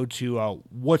to go to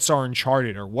what's our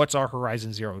Uncharted or what's our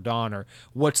Horizon Zero Dawn or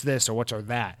what's this or what's our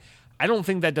that. I don't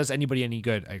think that does anybody any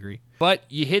good. I agree. But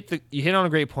you hit on a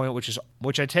great point,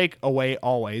 which I take away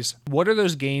always. What are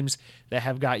those games that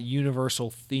have got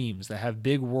universal themes, that have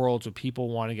big worlds that people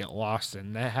want to get lost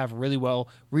in, that have really well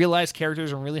realized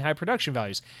characters and really high production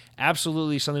values?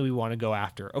 Absolutely something we want to go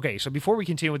after. Okay, so before we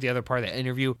continue with the other part of the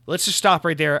interview, let's just stop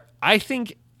right there. I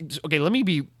think, okay, let me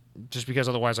be, just because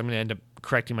otherwise I'm going to end up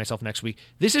correcting myself next week.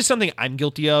 This is something I'm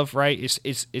guilty of, right?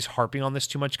 Is harping on this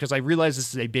too much, because I realize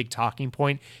this is a big talking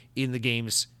point in the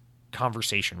game's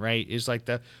conversation, right? Is like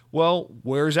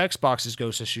where's Xbox's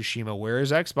Ghost of Tsushima? Where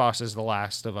is Xbox's The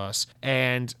Last of Us?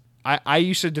 And I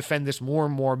used to defend this more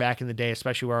and more back in the day,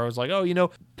 especially where I was like,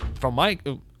 from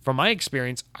my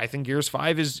experience, I think Gears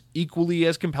 5 is equally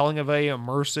as compelling of a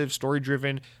immersive,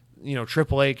 story-driven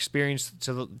AAA experience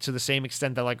to the same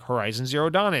extent that like Horizon Zero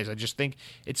Dawn is. I just think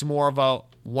it's more of a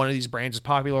one of these brands is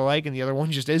popular like, and the other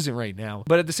one just isn't right now.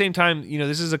 But at the same time,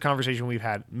 this is a conversation we've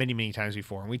had many, many times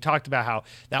before, and we talked about how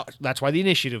that's why the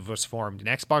initiative was formed, and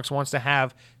Xbox wants to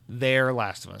have their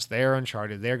Last of Us, their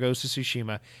Uncharted, their Ghost of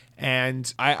Tsushima,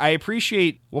 and I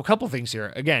appreciate a couple things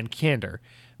here. Again, candor.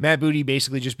 Matt Booty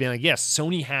basically just being like, yes,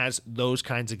 Sony has those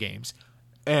kinds of games,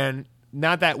 and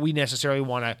not that we necessarily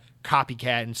want to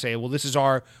copycat and say, well, this is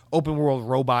our open world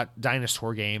robot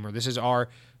dinosaur game, or this is our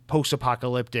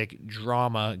post-apocalyptic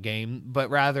drama game, but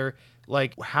rather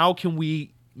like, how can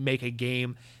we make a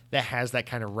game that has that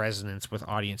kind of resonance with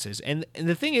audiences? And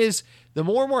the thing is, the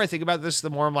more and more I think about this, the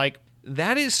more I'm like,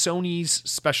 that is Sony's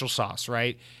special sauce,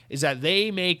 right? Is that they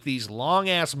make these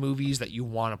long-ass movies that you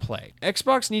want to play.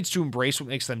 Xbox needs to embrace what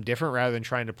makes them different rather than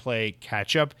trying to play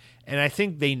catch-up, and I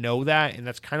think they know that, and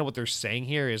that's kind of what they're saying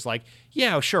here is like,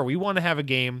 yeah, sure, we want to have a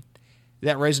game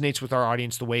that resonates with our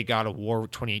audience the way God of War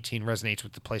 2018 resonates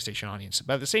with the PlayStation audience.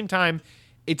 But at the same time,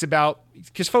 it's about,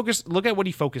 because look at what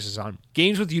he focuses on.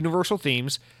 Games with universal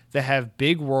themes that have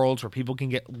big worlds where people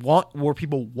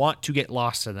want to get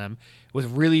lost in them, with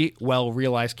really well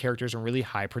realized characters and really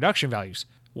high production values.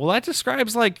 Well, that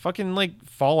describes like fucking like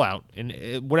Fallout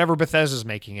and whatever Bethesda's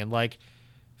making, and like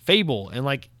Fable and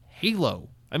like Halo.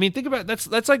 I mean, think about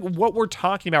that's like what we're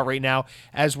talking about right now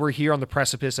as we're here on the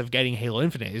precipice of getting Halo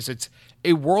Infinite. It's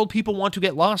a world people want to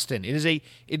get lost in. It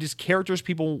is characters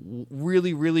people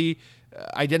really, really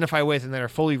identify with and that are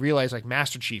fully realized, like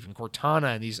Master Chief and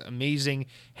Cortana and these amazing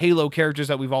Halo characters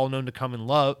that we've all known to come and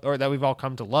love, or that we've all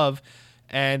come to love.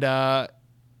 And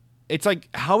it's like,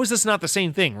 how is this not the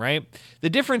same thing, right? The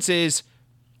difference is,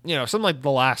 something like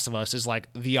The Last of Us is like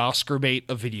the Oscar bait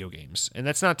of video games. And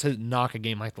that's not to knock a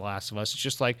game like The Last of Us. It's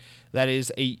just like, it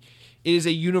is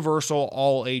a universal,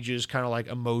 all ages, kind of like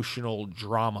emotional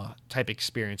drama type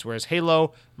experience. Whereas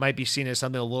Halo might be seen as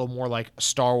something a little more like a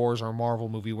Star Wars or a Marvel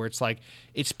movie, where it's like,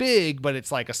 it's big, but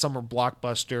it's like a summer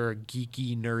blockbuster,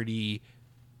 geeky, nerdy,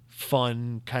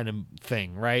 fun kind of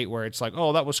thing, right? Where it's like,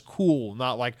 oh, that was cool,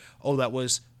 not like, oh, that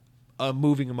was a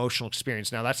moving emotional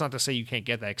experience. Now, that's not to say you can't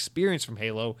get that experience from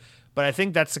Halo, but I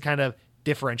think that's the kind of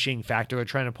differentiating factor they're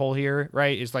trying to pull here,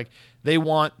 right? Is like, they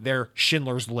want their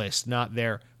Schindler's List, not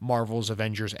their Marvel's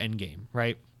Avengers Endgame,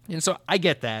 right? And so I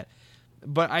get that,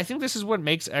 but I think this is what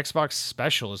makes Xbox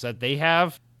special, is that they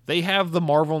have the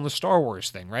Marvel and the Star Wars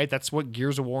thing, right? That's what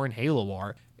Gears of War and Halo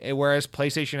are, whereas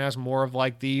PlayStation has more of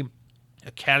like the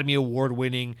Academy Award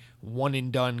winning one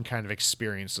and done kind of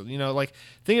experience. So, like,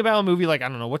 think about a movie like, I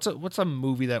don't know, what's a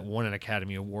movie that won an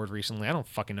Academy Award recently? I don't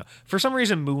fucking know. For some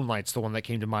reason, Moonlight's the one that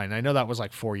came to mind. I know that was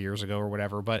like 4 years ago or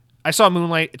whatever, but I saw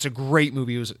Moonlight. It's a great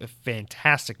movie. It was a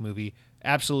fantastic movie.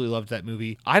 Absolutely loved that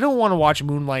movie. I don't want to watch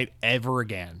Moonlight ever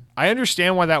again. I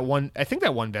understand why I think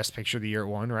that won Best Picture the year it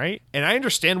won, right? And I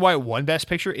understand why it won Best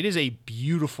Picture. It is a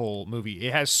beautiful movie.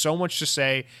 It has so much to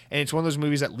say, and it's one of those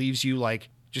movies that leaves you like,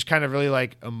 just kind of really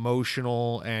like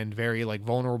emotional and very like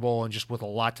vulnerable and just with a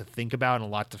lot to think about and a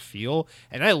lot to feel.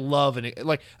 And I love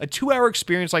like a 2-hour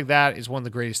experience like that is one of the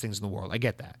greatest things in the world. I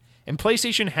get that. And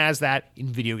PlayStation has that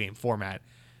in video game format.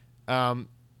 I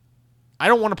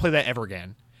don't want to play that ever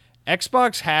again.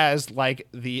 Xbox has like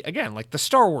the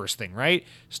Star Wars thing, right?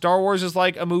 Star Wars is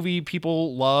like a movie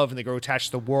people love and they grow attached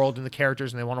to the world and the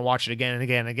characters and they want to watch it again and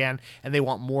again and again. And they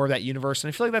want more of that universe. And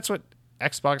I feel like that's what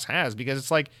Xbox has, because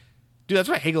it's like, dude, that's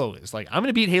what Halo is. Like, I'm going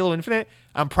to beat Halo Infinite.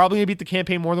 I'm probably going to beat the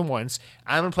campaign more than once.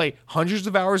 I'm going to play hundreds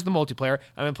of hours of the multiplayer.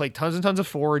 I'm going to play tons and tons of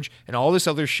Forge and all this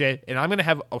other shit. And I'm going to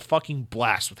have a fucking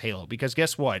blast with Halo. Because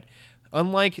guess what?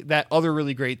 Unlike that other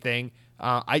really great thing,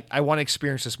 I want to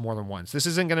experience this more than once. This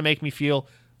isn't going to make me feel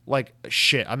like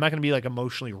shit. I'm not going to be like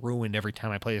emotionally ruined every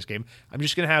time I play this game. I'm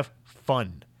just going to have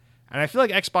fun. And I feel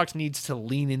like Xbox needs to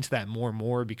lean into that more and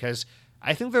more, because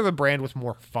I think they're the brand with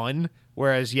more fun,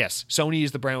 whereas yes, Sony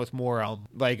is the brand with more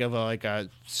like a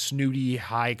snooty,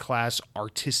 high class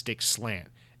artistic slant.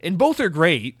 And both are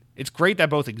great. It's great that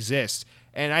both exist,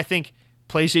 and I think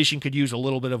PlayStation could use a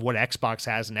little bit of what Xbox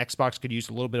has, and Xbox could use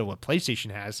a little bit of what PlayStation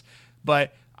has.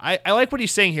 But I like what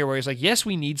he's saying here, where he's like, yes,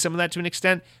 we need some of that to an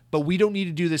extent, but we don't need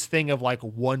to do this thing of like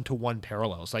one-to-one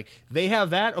parallels. Like, they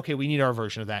have that, okay, we need our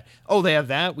version of that. Oh, they have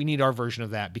that, we need our version of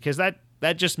that, because that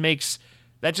just makes.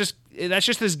 That's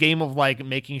just this game of like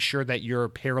making sure that you're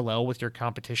parallel with your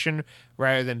competition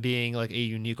rather than being like a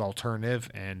unique alternative.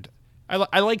 And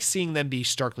I like seeing them be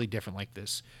starkly different like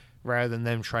this, rather than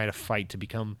them trying to fight to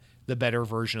become the better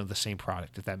version of the same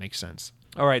product, if that makes sense.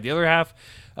 All right, the other half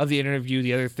of the interview,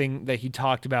 the other thing that he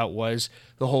talked about was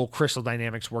the whole Crystal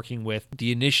Dynamics working with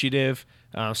the initiative.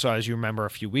 So as you remember, a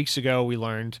few weeks ago, we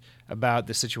learned about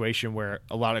the situation where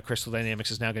a lot of Crystal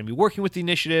Dynamics is now going to be working with the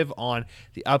initiative on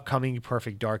the upcoming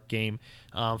Perfect Dark game.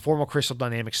 Former Crystal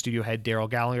Dynamics studio head Daryl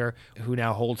Gallagher, who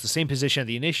now holds the same position at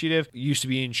the initiative, used to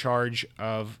be in charge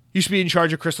of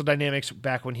Crystal Dynamics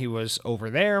back when he was over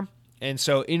there. And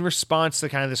so in response to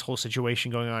kind of this whole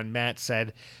situation going on, Matt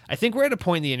said, I think we're at a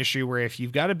point in the industry where if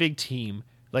you've got a big team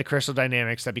like Crystal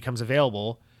Dynamics that becomes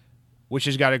available, which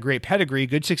has got a great pedigree,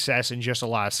 good success, and just a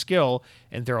lot of skill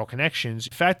and thorough connections,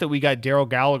 the fact that we got Daryl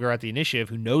Gallagher at the initiative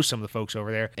who knows some of the folks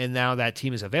over there, and now that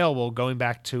team is available, going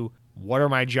back to what are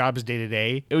my jobs day to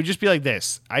day, it would just be like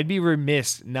this. I'd be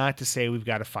remiss not to say we've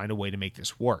got to find a way to make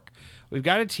this work. We've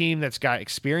got a team that's got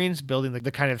experience building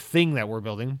the kind of thing that we're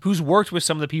building, who's worked with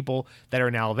some of the people that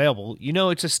are now available. You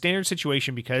know, it's a standard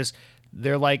situation because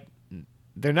they're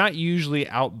not usually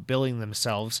out billing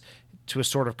themselves to a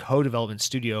sort of co-development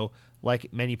studio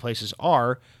like many places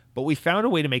are, but we found a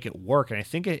way to make it work, and I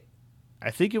think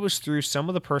it was through some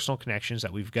of the personal connections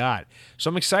that we've got. So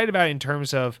I'm excited about it in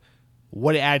terms of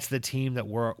what it adds to the team that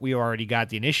we already got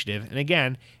the initiative. And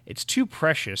again, it's too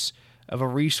precious of a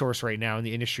resource right now in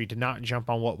the industry to not jump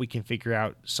on what we can figure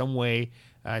out some way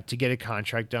to get a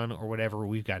contract done or whatever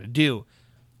we've got to do.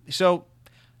 So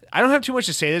I don't have too much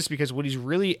to say this because what he's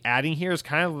really adding here is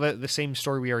kind of the same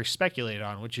story we already speculated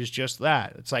on, which is just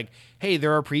that. It's like, hey,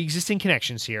 there are pre-existing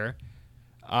connections here.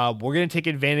 We're going to take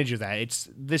advantage of that. It's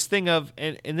this thing of,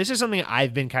 and this is something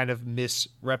I've been kind of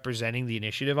misrepresenting the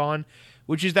initiative on,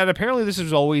 which is that apparently this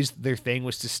was always their thing,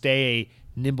 was to stay a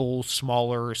nimble,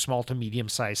 small to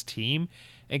medium-sized team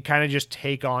and kind of just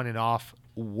take on and off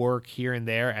work here and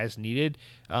there as needed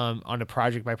on a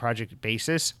project-by-project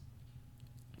basis.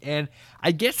 And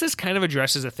I guess this kind of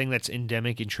addresses a thing that's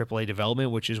endemic in AAA development,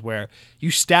 which is where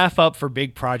you staff up for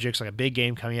big projects, like a big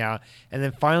game coming out, and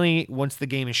then finally, once the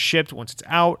game is shipped, once it's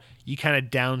out, you kind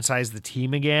of downsize the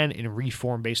team again and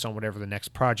reform based on whatever the next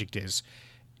project is.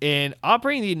 And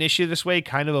operating the initiative this way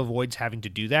kind of avoids having to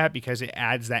do that because it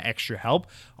adds that extra help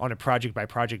on a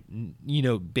project-by-project,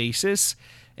 basis.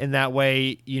 And that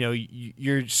way,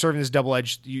 you're serving this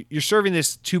double-edged, you're serving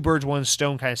this two birds, one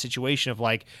stone kind of situation of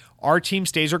like, our team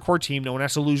stays our core team. No one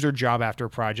has to lose their job after a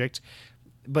project,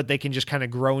 but they can just kind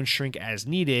of grow and shrink as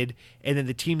needed. And then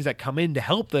the teams that come in to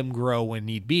help them grow when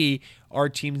need be are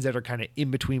teams that are kind of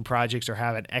in between projects or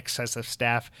have an excess of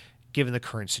staff given the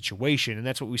current situation. And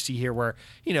that's what we see here where,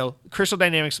 Crystal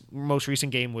Dynamics' most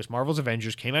recent game was Marvel's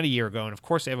Avengers, came out a year ago. And of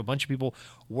course, they have a bunch of people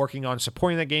working on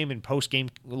supporting that game and post-game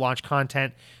launch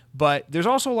content. But there's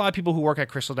also a lot of people who work at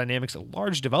Crystal Dynamics, a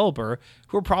large developer,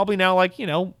 who are probably now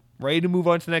ready to move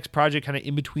on to the next project kind of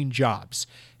in between jobs.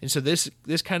 And so this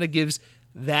kind of gives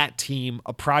that team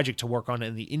a project to work on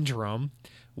in the interim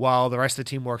while the rest of the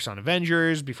team works on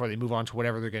Avengers before they move on to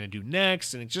whatever they're going to do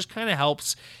next. And it just kind of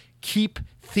helps keep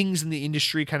things in the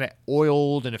industry kind of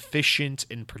oiled and efficient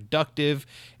and productive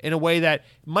in a way that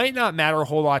might not matter a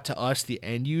whole lot to us, the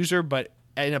end user, but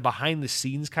in a behind the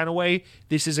scenes kind of way,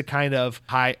 this is a kind of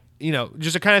high,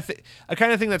 just a kind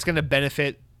of thing that's going to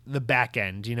benefit the back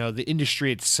end, the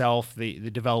industry itself,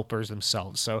 the developers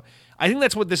themselves. So I think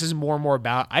that's what this is more and more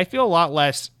about. I feel a lot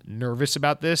less nervous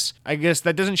about this. I guess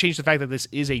that doesn't change the fact that this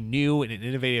is a new and an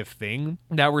innovative thing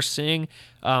that we're seeing,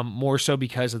 more so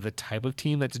because of the type of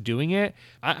team that's doing it.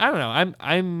 I don't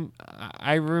know.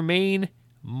 I remain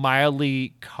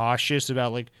mildly cautious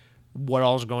about what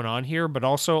all's going on here, but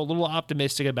also a little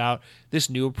optimistic about this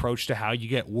new approach to how you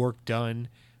get work done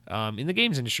in the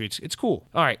games industry. It's cool.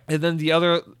 All right. And then the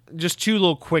other, just two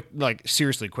little quick,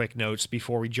 seriously quick notes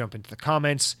before we jump into the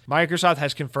comments. Microsoft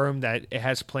has confirmed that it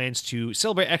has plans to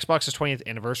celebrate Xbox's 20th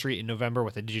anniversary in November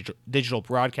with a digital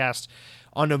broadcast.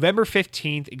 On November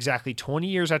 15th, exactly 20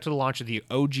 years after the launch of the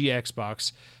OG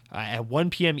Xbox, at 1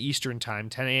 p.m. Eastern Time,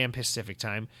 10 a.m. Pacific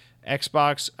Time,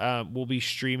 Xbox will be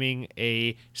streaming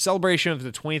a celebration of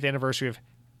the 20th anniversary of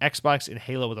Xbox and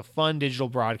Halo with a fun digital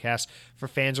broadcast for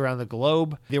fans around the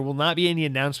globe. There will not be any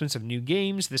announcements of new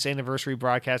games. This anniversary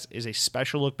broadcast is a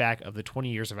special look back of the 20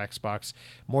 years of Xbox.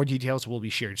 More details will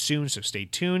be shared soon, so stay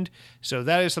tuned. So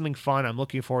that is something fun. I'm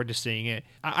looking forward to seeing it.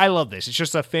 I love this. It's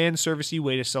just a fan servicey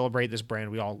way to celebrate this brand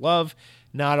we all love.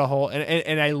 Not a whole,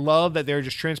 and I love that they're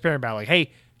just transparent about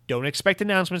hey, don't expect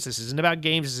announcements. This isn't about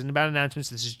games. This isn't about announcements.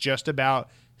 This is just about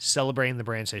celebrating the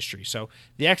brand's history. So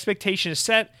the expectation is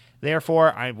set.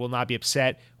 Therefore, I will not be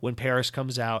upset when Paris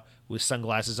comes out with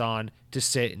sunglasses on to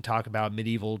sit and talk about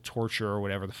medieval torture or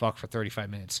whatever the fuck for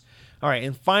 35 minutes. All right,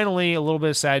 and finally, a little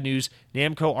bit of sad news.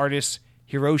 Namco artist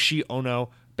Hiroshi Ono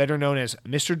better known as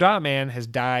Mr. Dotman, has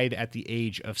died at the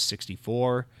age of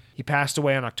 64. He passed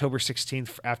away on October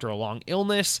 16th after a long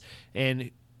illness, and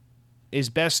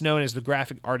is best known as the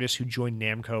graphic artist who joined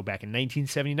Namco back in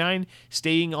 1979,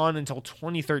 staying on until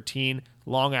 2013,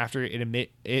 long after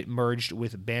it merged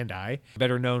with Bandai.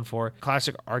 Better known for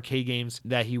classic arcade games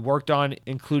that he worked on,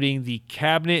 including the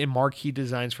cabinet and marquee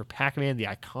designs for Pac-Man, the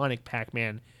iconic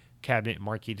Pac-Man cabinet and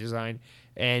marquee design,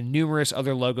 and numerous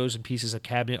other logos and pieces of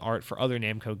cabinet art for other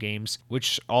Namco games,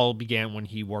 which all began when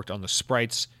he worked on the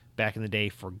sprites back in the day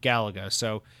for Galaga.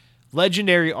 So,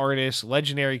 legendary artist,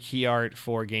 legendary key art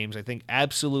for games. I think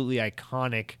absolutely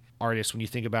iconic artist when you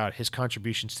think about his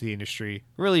contributions to the industry.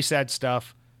 Really sad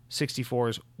stuff. 64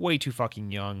 is way too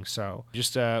fucking young. So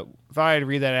just thought I'd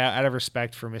read that out of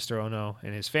respect for Mr. Ono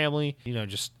and his family.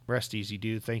 Just rest easy,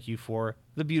 dude. Thank you for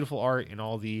the beautiful art and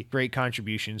all the great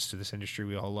contributions to this industry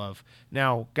we all love.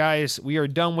 Now, guys, we are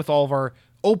done with all of our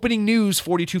opening news,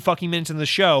 42 fucking minutes in the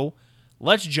show.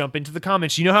 Let's jump into the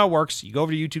comments. You know how it works. You go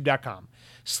over to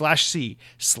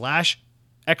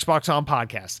youtube.com/C/Xbox On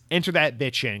Podcast. Enter that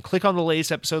bitch in. Click on the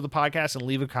latest episode of the podcast and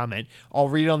leave a comment. I'll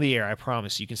read it on the air, I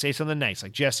promise. You can say something nice,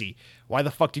 like, Jesse, why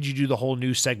the fuck did you do the whole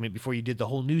news segment before you did the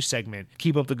whole news segment?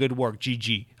 Keep up the good work,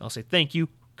 GG. I'll say, thank you,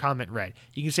 comment read.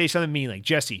 You can say something mean, like,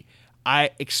 Jesse,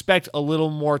 I expect a little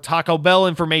more Taco Bell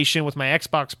information with my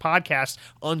Xbox podcast.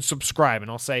 Unsubscribe. And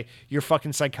I'll say, you're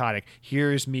fucking psychotic.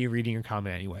 Here's me reading your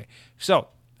comment anyway. So,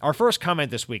 our first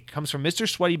comment this week comes from Mr.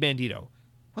 Sweaty Bandito.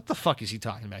 What the fuck is he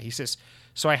talking about? He says,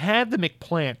 so I had the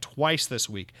McPlant twice this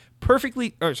week.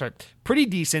 Pretty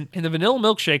decent, and the vanilla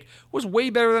milkshake was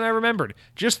way better than I remembered.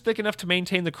 Just thick enough to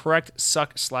maintain the correct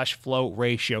suck/flow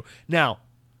ratio. Now,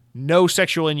 no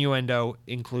sexual innuendo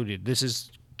included. This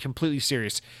is completely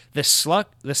serious. The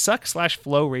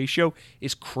suck/flow ratio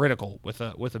is critical with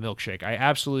a milkshake. I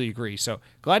absolutely agree. So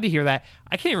glad to hear that.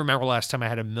 I can't even remember last time I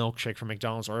had a milkshake from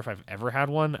McDonald's or if I've ever had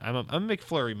one. I'm a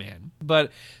McFlurry man.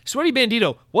 But Sweaty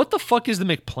Bandito, what the fuck is the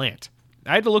McPlant?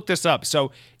 I had to look this up.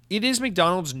 So it is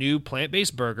McDonald's new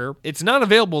plant-based burger. It's not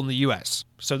available in the US.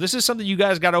 So this is something you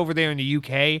guys got over there in the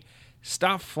UK.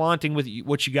 Stop flaunting with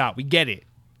what you got. We get it.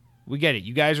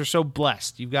 You guys are so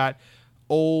blessed. You've got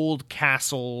old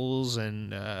castles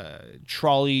and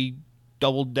trolley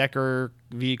double-decker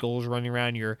vehicles running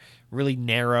around your really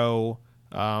narrow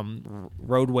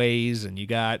roadways, and you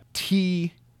got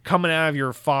tea coming out of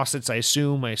your faucets. I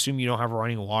assume you don't have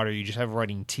running water, you just have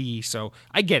running tea. So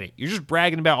I get it. You're just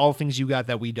bragging about all the things you got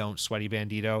that we don't, Sweaty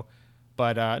Bandito.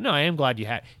 But no, I am glad you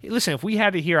had. Hey, listen, if we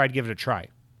had it here, I'd give it a try.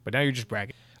 But now you're just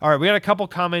bragging. All right, we got a couple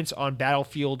comments on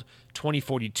Battlefield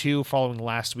 2042 following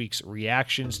last week's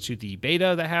reactions to the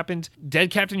beta that happened.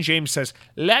 Dead Captain James says,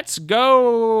 let's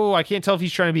go. I can't tell if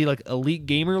he's trying to be like elite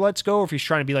gamer, let's go, or if he's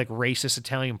trying to be like racist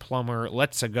Italian plumber,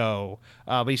 let's go.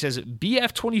 But he says,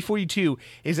 BF 2042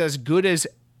 is as good as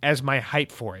my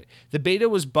hype for it. The beta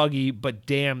was buggy, but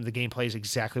damn, the gameplay is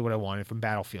exactly what I wanted from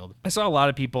Battlefield. I saw a lot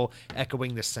of people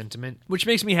echoing this sentiment, which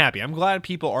makes me happy. I'm glad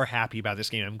people are happy about this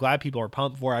game. I'm glad people are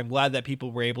pumped for it. I'm glad that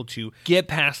people were able to get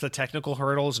past the technical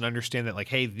hurdles and understand that, like,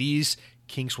 hey, these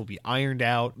kinks will be ironed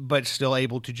out, but still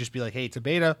able to just be like, hey, it's a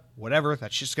beta, whatever,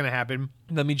 that's just going to happen.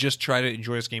 Let me just try to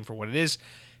enjoy this game for what it is.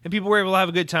 And people were able to have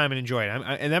a good time and enjoy it.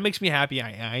 And that makes me happy.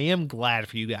 I am glad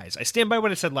for you guys. I stand by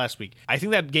what I said last week. I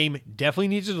think that game definitely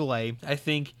needs a delay. I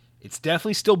think it's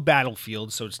definitely still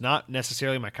Battlefield, so it's not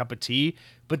necessarily my cup of tea.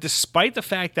 But despite the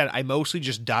fact that I mostly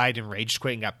just died and rage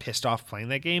quit and got pissed off playing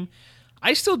that game,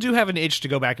 I still do have an itch to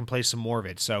go back and play some more of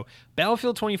it. So,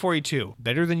 Battlefield 2042,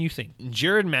 better than you think.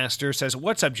 Jared Master says,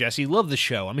 what's up, Jesse? Love the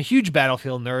show. I'm a huge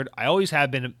Battlefield nerd. I always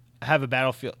have a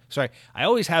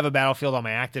Battlefield on my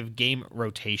active game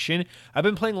rotation. I've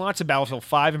been playing lots of Battlefield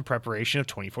 5 in preparation of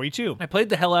 2042. I played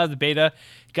the hell out of the beta,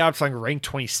 got up to like rank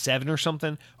 27 or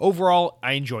something. Overall,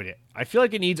 I enjoyed it. I feel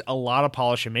like it needs a lot of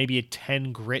polish and maybe a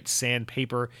 10 grit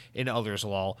sandpaper in others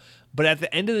lol. But at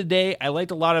the end of the day, I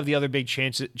liked a lot of the other big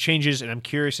changes, and I'm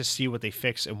curious to see what they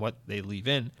fix and what they leave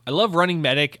in. I love running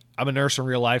medic. I'm a nurse in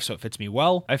real life, so it fits me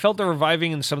well. I felt the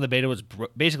reviving in some of the beta was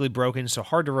basically broken, so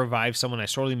hard to revive someone. I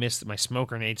sorely missed my smoke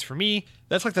grenades. For me,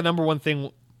 that's like the number one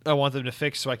thing I want them to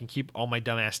fix so I can keep all my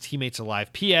dumbass teammates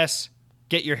alive. P.S.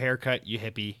 Get your haircut, you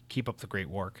hippie. Keep up the great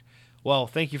work. Well,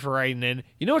 thank you for writing in.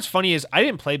 You know what's funny is I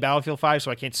didn't play Battlefield 5, so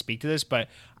I can't speak to this, but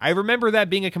I remember that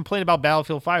being a complaint about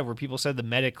Battlefield 5 where people said the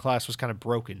medic class was kind of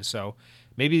broken. So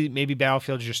maybe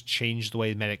Battlefield just changed the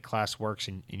way the medic class works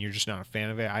and you're just not a fan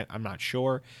of it. I'm not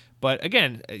sure. But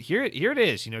again, here it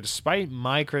is. You know, despite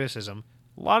my criticism,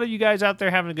 a lot of you guys out there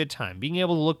having a good time. Being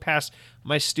able to look past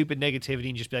my stupid negativity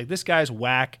and just be like, this guy's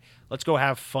whack. Let's go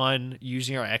have fun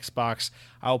using our Xbox.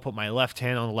 I will put my left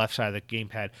hand on the left side of the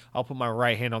gamepad. I'll put my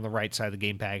right hand on the right side of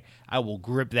the gamepad. I will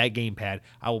grip that gamepad.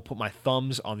 I will put my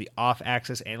thumbs on the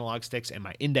off-axis analog sticks and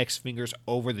my index fingers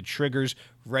over the triggers,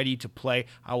 ready to play.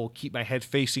 I will keep my head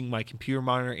facing my computer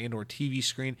monitor and or TV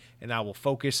screen, and I will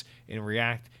focus and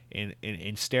react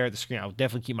and stare at the screen. I'll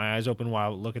definitely keep my eyes open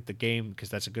while I look at the game because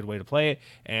that's a good way to play it.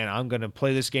 And I'm going to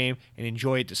play this game and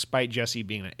enjoy it despite Jesse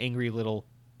being an angry little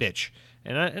bitch.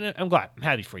 And I'm glad. I'm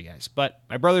happy for you guys. But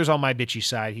my brother's on my bitchy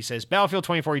side. He says, Battlefield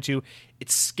 2042,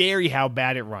 it's scary how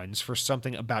bad it runs for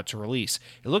something about to release.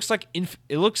 It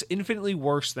looks infinitely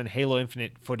worse than Halo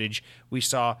Infinite footage we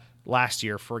saw last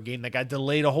year for a game that got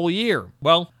delayed a whole year.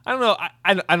 Well, I don't know.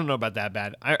 I don't know about that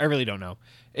bad. I really don't know.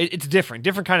 It's different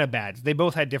kind of bad. They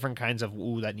both had different kinds of,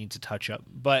 that needs a touch up.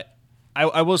 But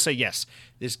I will say, yes,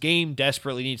 this game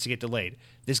desperately needs to get delayed.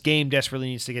 This game desperately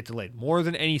needs to get delayed. More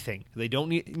than anything, they don't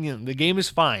need, the game is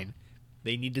fine.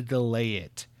 They need to delay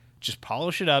it. Just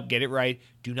polish it up, get it right.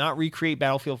 Do not recreate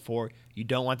Battlefield 4. You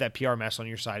don't want that PR mess on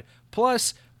your side.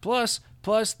 Plus,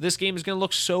 this game is going to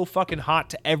look so fucking hot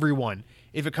to everyone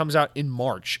if it comes out in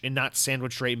March and not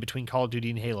sandwiched right in between Call of Duty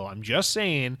and Halo. I'm just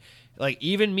saying, like,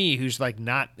 even me, who's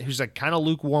kind of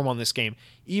lukewarm on this game,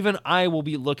 even I will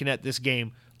be looking at this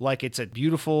game like it's a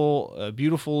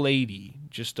beautiful lady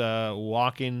just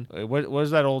walking. What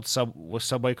was that old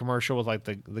Subway commercial with like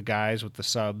the guys with the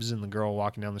subs and the girl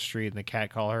walking down the street and the cat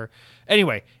call her?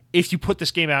 Anyway, if you put this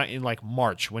game out in like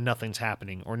March when nothing's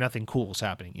happening or nothing cool is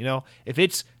happening, if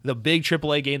it's the big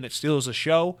AAA game that steals the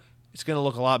show, it's going to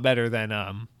look a lot better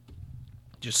than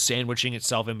just sandwiching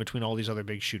itself in between all these other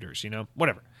big shooters,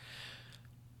 whatever.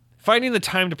 Finding the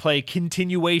time to play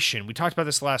continuation. We talked about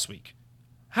this last week.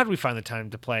 How do we find the time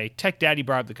to play? Tech Daddy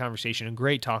brought up the conversation, a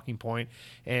great talking point.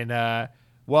 And,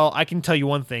 well, I can tell you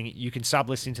one thing. You can stop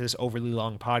listening to this overly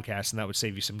long podcast, and that would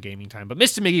save you some gaming time. But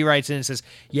Mr. Miggy writes in and says,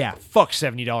 yeah, fuck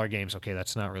 $70 games. Okay,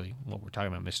 that's not really what we're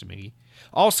talking about, Mr. Miggy.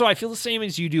 Also, I feel the same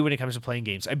as you do when it comes to playing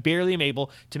games. I barely am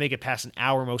able to make it past an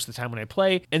hour most of the time when I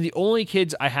play, and the only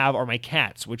kids I have are my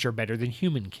cats, which are better than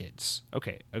human kids.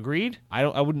 Okay, agreed?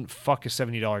 I wouldn't fuck a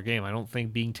 $70 game. I don't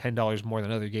think being $10 more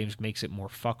than other games makes it more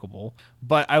fuckable.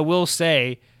 But I will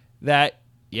say that,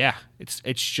 yeah, it's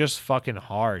just fucking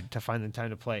hard to find the time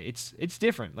to play. It's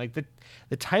different. Like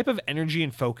the type of energy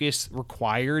and focus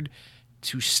required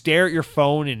to stare at your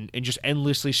phone and just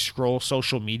endlessly scroll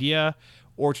social media,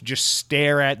 or to just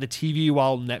stare at the TV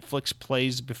while Netflix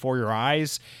plays before your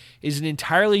eyes, is an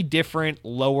entirely different,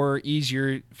 lower,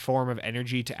 easier form of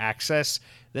energy to access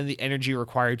than the energy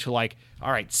required to, like,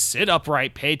 all right, sit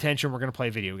upright, pay attention, we're going to play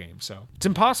video games. So it's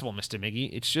impossible, Mr. Miggy.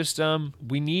 It's just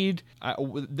we need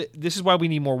this is why we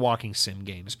need more walking sim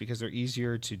games, because they're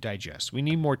easier to digest. We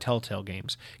need more Telltale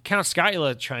games. Count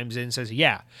Skyla chimes in and says,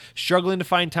 yeah, struggling to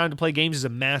find time to play games is a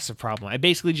massive problem. I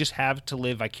basically just have to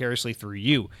live vicariously through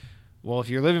you. Well, if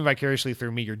you're living vicariously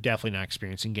through me, you're definitely not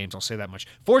experiencing games. I'll say that much.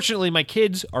 Fortunately, my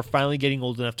kids are finally getting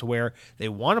old enough to where they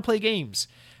want to play games.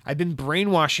 I've been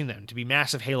brainwashing them to be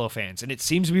massive Halo fans, and it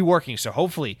seems to be working, so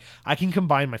hopefully I can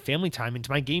combine my family time into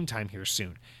my game time here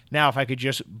soon. Now, if I could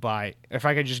just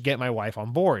get my wife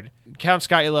on board. Count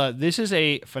Skyla, this is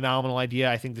a phenomenal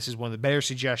idea. I think this is one of the better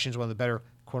suggestions, one of the better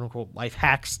quote-unquote life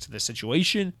hacks to the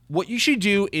situation. What you should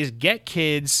do is get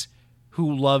kids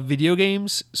who love video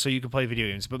games so you can play video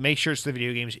games, but make sure it's the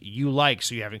video games you like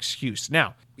so you have an excuse.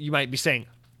 Now, you might be saying,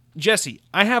 Jesse,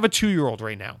 I have a 2-year-old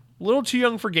right now. A little too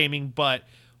young for gaming, but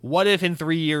what if in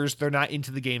 3 years they're not into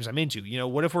the games I'm into?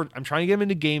 What if I'm trying to get them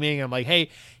into gaming and I'm like, hey,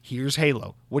 here's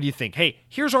Halo. What do you think? Hey,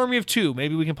 here's Army of Two.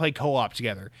 Maybe we can play co-op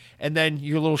together. And then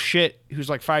your little shit who's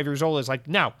like 5 years old is like,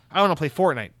 no, I want to play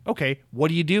Fortnite. Okay, what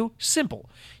do? Simple.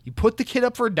 You put the kid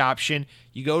up for adoption.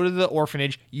 You go to the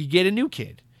orphanage. You get a new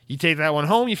kid. You take that one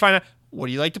home, you find out, what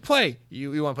do you like to play?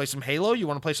 You want to play some Halo? You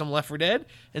want to play some Left 4 Dead?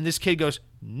 And this kid goes,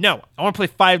 no, I want to play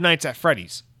Five Nights at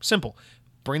Freddy's. Simple.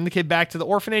 Bring the kid back to the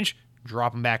orphanage,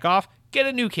 drop him back off, get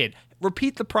a new kid.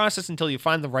 Repeat the process until you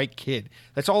find the right kid.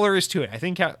 That's all there is to it. I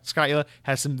think Skyla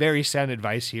has some very sound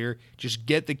advice here. Just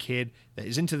get the kid that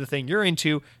is into the thing you're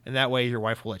into, and that way your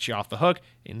wife will let you off the hook,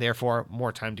 and therefore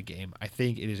more time to game. I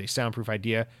think it is a soundproof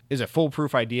idea, is a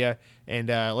foolproof idea, and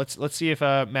let's see if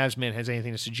Mavsman has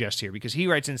anything to suggest here, because he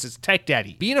writes in and says, Tech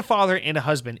Daddy, being a father and a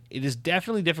husband, it is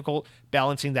definitely difficult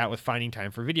balancing that with finding time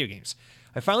for video games.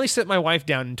 I finally set my wife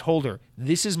down and told her,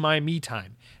 this is my me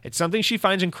time. It's something she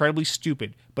finds incredibly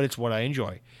stupid, but it's what I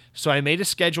enjoy. So I made a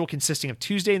schedule consisting of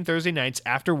Tuesday and Thursday nights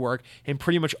after work and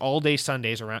pretty much all day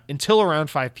Sundays until around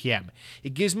 5 p.m.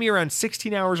 It gives me around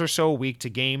 16 hours or so a week to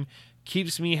game,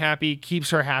 keeps me happy,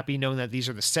 keeps her happy, knowing that these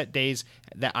are the set days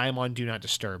that I'm on Do Not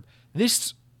Disturb.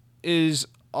 This is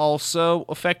also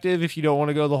effective if you don't want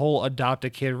to go the whole adopt a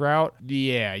kid route.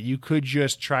 Yeah, you could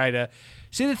just try to...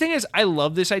 See, the thing is, I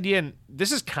love this idea, and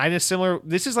this is kind of similar.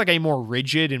 This is like a more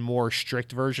rigid and more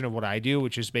strict version of what I do,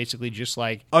 which is basically just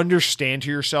like understand to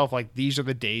yourself, like, these are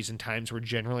the days and times where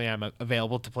generally I'm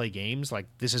available to play games. Like,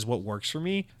 this is what works for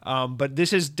me. But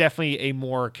this is definitely a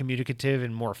more communicative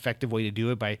and more effective way to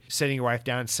do it by setting your wife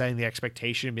down, setting the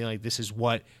expectation, and being like, this is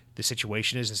what the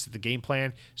situation is, this is the game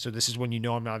plan, so this is when you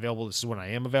know I'm not available, this is when I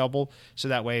am available, so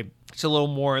that way it's a little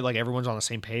more like everyone's on the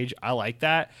same page. I like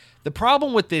that. The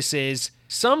problem with this is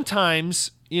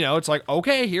sometimes, it's like,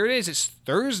 okay, here it is, it's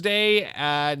Thursday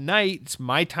at night, it's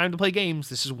my time to play games,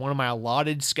 this is one of my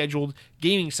allotted scheduled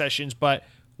gaming sessions, but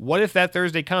what if that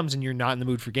Thursday comes and you're not in the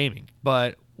mood for gaming?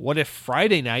 But what if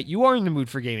Friday night you are in the mood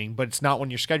for gaming, but it's not one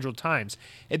of your scheduled times?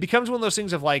 It becomes one of those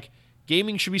things of like,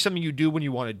 gaming should be something you do when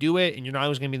you want to do it, and you're not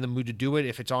always going to be in the mood to do it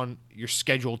if it's on your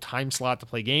scheduled time slot to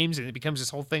play games. And it becomes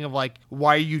this whole thing of like,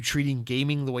 why are you treating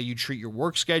gaming the way you treat your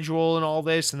work schedule and all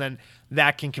this? And then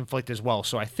that can conflict as well.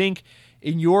 So I think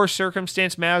in your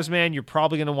circumstance, Mavs man, you're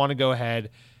probably going to want to go ahead,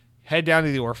 head down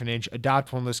to the orphanage,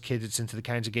 adopt one of those kids that's into the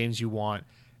kinds of games you want.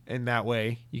 And that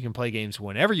way you can play games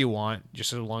whenever you want,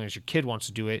 just as long as your kid wants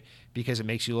to do it, because it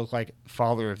makes you look like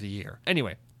Father of the Year.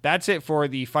 Anyway, that's it for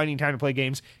the finding time to play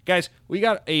games. Guys, we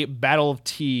got a battle of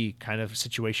tea kind of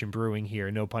situation brewing here.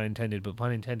 No pun intended, but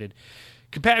pun intended.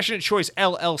 Compassionate Choice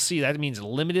LLC, that means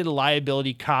limited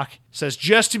liability cock, says,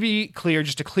 just to be clear,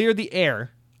 just to clear the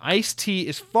air, iced tea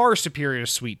is far superior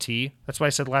to sweet tea. That's what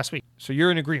I said last week. So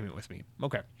you're in agreement with me.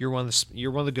 Okay. You're one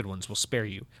of the good ones. We'll spare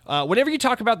you. Whenever you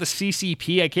talk about the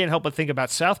CCP, I can't help but think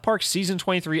about South Park Season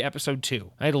 23, Episode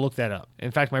 2. I had to look that up. In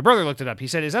fact, my brother looked it up. He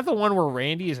said, is that the one where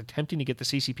Randy is attempting to get the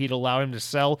CCP to allow him to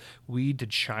sell weed to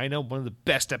China? One of the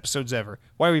best episodes ever.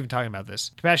 Why are we even talking about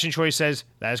this? Compassion Choice says,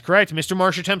 that is correct. Mr.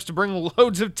 Marsh attempts to bring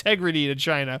loads of integrity to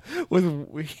China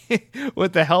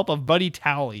with the help of Buddy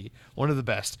Towley. One of the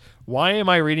best. Why am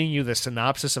I reading you the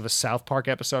synopsis of a South Park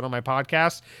episode on my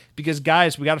podcast? Because,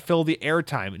 guys, we got to fill the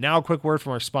airtime. Now, a quick word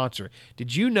from our sponsor.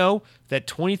 Did you know that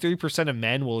 23% of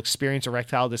men will experience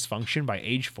erectile dysfunction by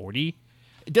age 40?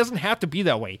 It doesn't have to be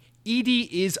that way. ED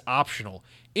is optional.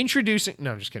 Introducing...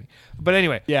 No, I'm just kidding. But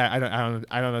anyway, yeah, I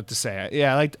don't know what to say.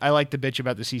 Yeah, I like to bitch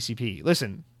about the CCP.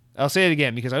 Listen, I'll say it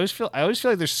again because I always feel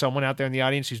like there's someone out there in the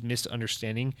audience who's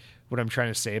misunderstanding what I'm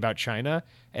trying to say about China,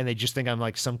 and they just think I'm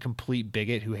like some complete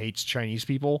bigot who hates Chinese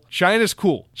people. China's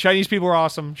cool. Chinese people are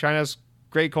awesome. China's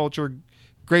great culture,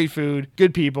 great food,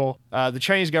 good people. The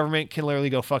Chinese government can literally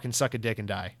go fucking suck a dick and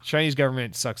die. Chinese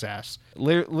government sucks ass.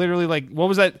 Literally, like, what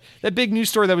was that big news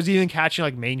story that was even catching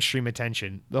like mainstream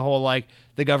attention? The whole like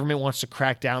the government wants to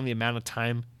crack down the amount of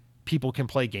time people can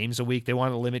play games a week. They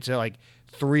want to limit to like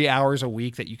 3 hours a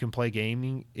week that you can play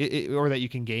gaming, or that you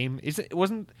can game.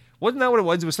 Wasn't that what it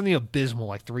was? It was something abysmal,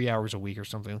 like 3 hours a week or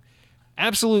something.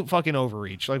 Absolute fucking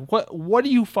overreach. Like, what are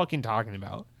you fucking talking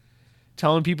about?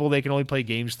 Telling people they can only play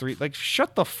games like,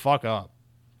 shut the fuck up.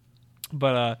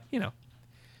 But,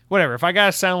 whatever. If I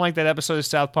gotta sound like that episode of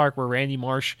South Park where Randy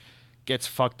Marsh gets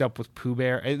fucked up with Pooh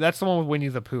Bear, that's the one with Winnie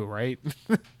the Pooh, right?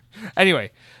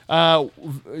 Anyway,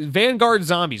 Vanguard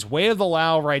Zombies, Way of the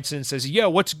Lao writes in and says, yo,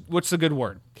 what's the good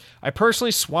word? I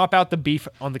personally swap out the beef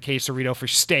on the quesarito for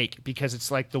steak because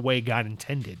it's like the way God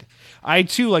intended. I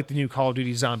too like the new Call of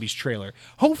Duty Zombies trailer.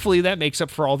 Hopefully that makes up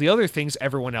for all the other things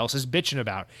everyone else is bitching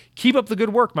about. Keep up the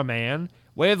good work, my man.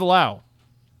 Way of the Lao.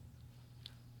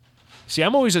 See,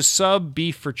 I'm always a sub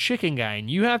beef for chicken guy, and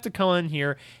you have to come in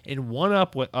here and one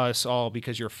up with us all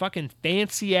because you're a fucking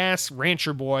fancy ass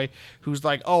rancher boy who's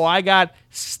like, oh, I got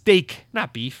steak,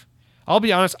 not beef. I'll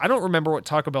be honest, I don't remember what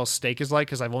Taco Bell steak is like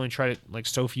because I've only tried it like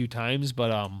so few times,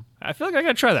 but I feel like I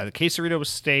gotta try that. The quesarito was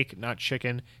steak, not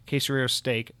chicken. Quesarito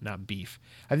steak, not beef.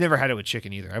 I've never had it with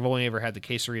chicken either. I've only ever had the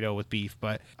quesarito with beef,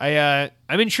 but I'm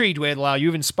intrigued, Way of the Lao.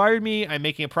 You've inspired me. I'm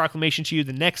making a proclamation to you.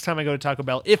 The next time I go to Taco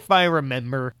Bell, if I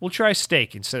remember, we'll try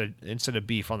steak instead of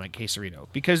beef on that quesarito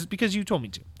because you told me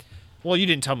to. Well, you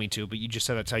didn't tell me to, but you just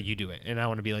said that's how you do it, and I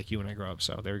want to be like you when I grow up,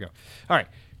 so there we go. All right.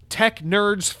 Tech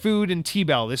Nerds, Food, and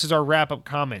T-Bell. This is our wrap-up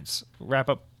comments. We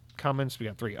got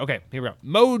 3. Okay, here we go.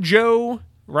 Mojo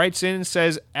writes in and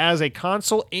says, as a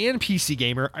console and PC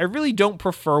gamer, I really don't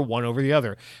prefer one over the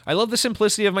other. I love the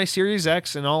simplicity of my Series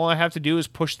X, and all I have to do is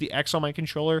push the X on my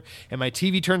controller, and my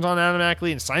TV turns on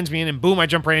automatically and signs me in, and boom, I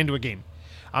jump right into a game.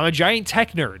 I'm a giant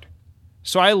tech nerd.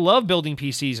 So I love building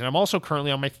PCs, and I'm also currently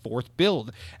on my 4th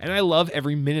build, and I love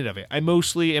every minute of it. I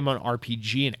mostly am an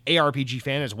RPG and ARPG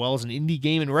fan as well as an indie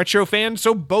game and retro fan,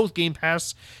 so both Game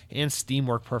Pass and Steam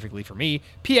work perfectly for me.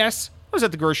 P.S. was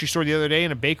at the grocery store the other day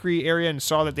in a bakery area and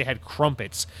saw that they had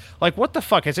crumpets. Like, what the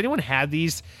fuck? Has anyone had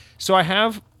these? So I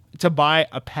have to buy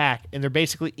a pack, and they're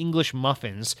basically English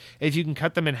muffins. If you can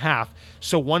cut them in half,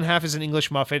 so one half is an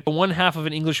English muffin, one half of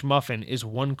an English muffin is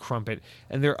one crumpet,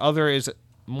 and their other is a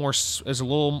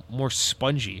little more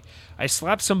spongy. I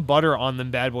slapped some butter on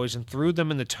them bad boys and threw them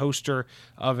in the toaster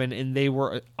oven, and they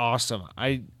were awesome.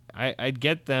 I'd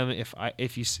get them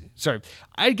if you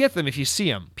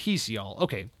see them. Peace, y'all.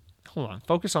 Okay, hold on.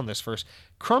 Focus on this first.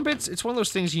 Crumpets, it's one of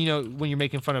those things, when you're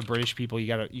making fun of British people, you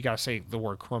gotta say the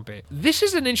word crumpet. This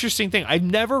is an interesting thing. I've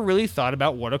never really thought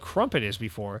about what a crumpet is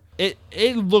before. It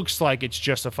looks like it's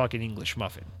just a fucking English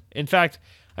muffin. In fact,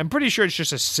 I'm pretty sure it's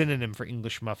just a synonym for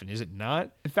English muffin, is it not?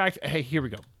 In fact, hey, here we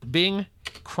go. Bing,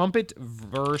 crumpet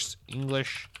versus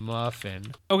English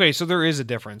muffin. Okay, so there is a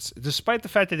difference. Despite the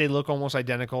fact that they look almost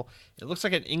identical, it looks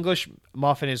like an English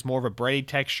muffin is more of a bready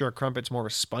texture, a crumpet's more of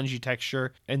a spongy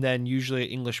texture, and then usually an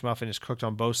English muffin is cooked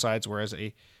on both sides, whereas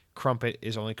a crumpet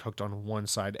is only cooked on one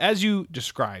side, as you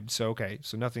described. So, okay,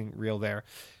 so nothing real there.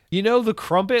 The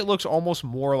crumpet looks almost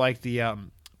more like the,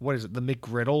 the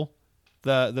McGriddle?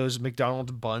 Those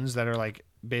McDonald's buns that are like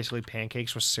basically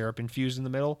pancakes with syrup infused in the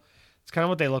middle. It's kind of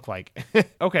what they look like.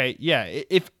 Okay, yeah.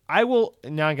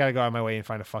 Now I gotta go out of my way and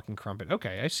find a fucking crumpet.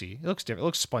 Okay, I see. It looks different. It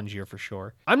looks spongier for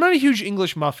sure. I'm not a huge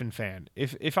English muffin fan.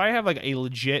 If I have like a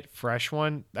legit fresh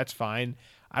one, that's fine.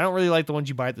 I don't really like the ones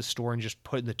you buy at the store and just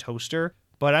put in the toaster.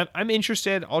 But I'm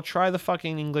interested. I'll try the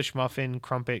fucking English muffin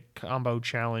crumpet combo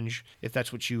challenge if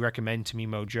that's what you recommend to me,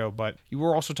 Mojo. But you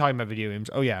were also talking about video games.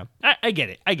 Oh yeah, I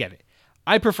get it.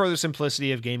 I prefer the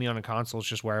simplicity of gaming on a console. It's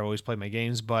just where I always play my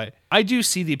games, but I do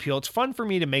see the appeal. It's fun for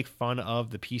me to make fun of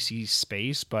the PC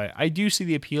space, but I do see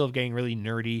the appeal of getting really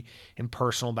nerdy and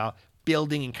personal about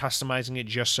building and customizing it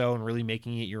just so and really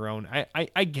making it your own.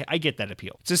 I get that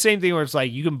appeal. It's the same thing where it's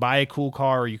like you can buy a cool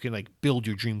car or you can like build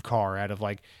your dream car out of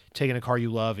like taking a car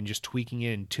you love and just tweaking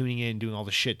it and tuning it and doing all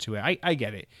the shit to it. I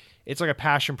get it. It's like a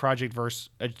passion project versus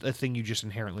a thing you just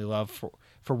inherently love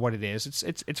for what it is.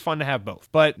 It's fun to have both.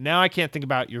 But now I can't think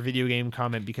about your video game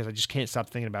comment because I just can't stop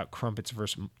thinking about crumpets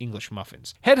versus English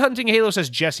muffins. Headhunting Halo says,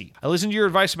 Jesse, I listened to your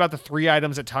advice about the 3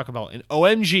 items at Taco Bell, and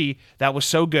OMG, that was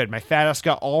so good. My fat ass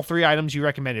got all 3 items you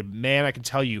recommended. Man, I can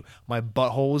tell you, my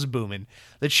butthole was booming.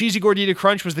 The cheesy gordita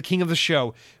crunch was the king of the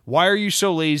show. Why are you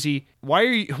so lazy? Why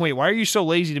are you so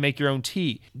lazy to make your own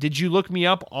tea? Did you look me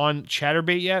up on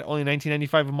Chatterbait yet? Only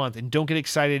 $19.95 a month. And don't get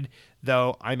excited,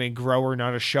 though. I'm a grower,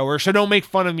 not a shower. So don't make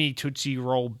fun of me, Tootsie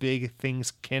Roll. Big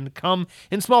things can come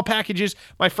in small packages.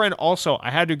 My friend, also,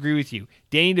 I had to agree with you.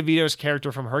 Danny DeVito's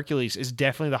character from Hercules is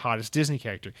definitely the hottest Disney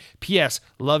character. P.S.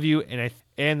 Love you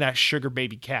and that sugar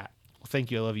baby cat. Well,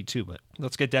 thank you. I love you too, but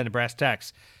let's get down to brass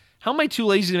tacks. How am I too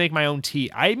lazy to make my own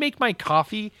tea? I make my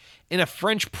coffee in a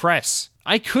French press.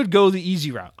 I could go the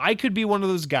easy route. I could be one of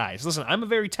those guys. Listen, I'm a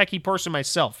very techie person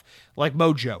myself, like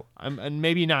Mojo. I'm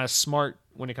maybe not as smart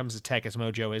when it comes to tech as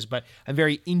Mojo is, but I'm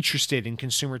very interested in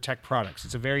consumer tech products.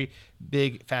 It's a very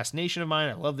big fascination of mine.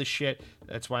 I love this shit.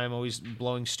 That's why I'm always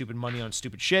blowing stupid money on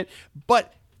stupid shit.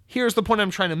 But here's the point I'm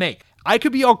trying to make. I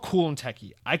could be all cool and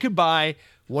techie. I could buy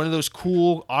one of those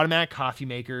cool automatic coffee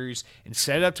makers and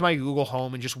set it up to my Google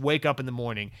Home and just wake up in the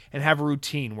morning and have a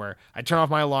routine where I turn off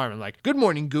my alarm and like, good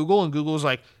morning, Google. And Google's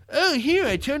like, oh, here,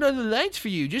 I turned on the lights for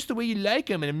you just the way you like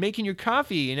them. And I'm making your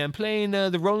coffee and I'm playing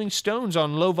the Rolling Stones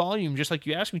on low volume just like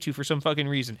you asked me to for some fucking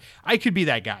reason. I could be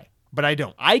that guy. But I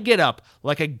don't. I get up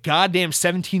like a goddamn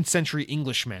 17th century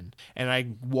Englishman, and I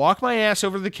walk my ass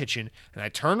over to the kitchen, and I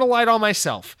turn the light on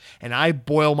myself, and I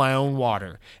boil my own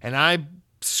water, and I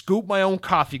scoop my own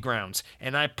coffee grounds,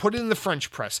 and I put it in the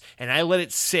French press, and I let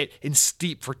it sit and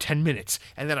steep for 10 minutes,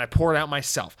 and then I pour it out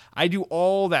myself. I do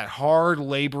all that hard,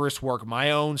 laborious work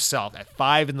my own self at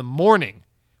 5 in the morning.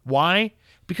 Why?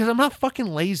 Because I'm not fucking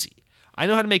lazy. I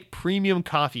know how to make premium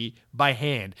coffee by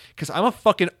hand, because I'm a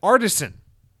fucking artisan.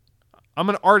 I'm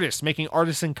an artist making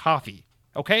artisan coffee,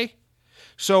 okay?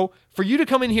 So for you to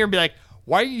come in here and be like,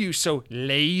 why are you so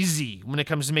lazy when it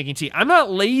comes to making tea? I'm not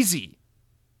lazy.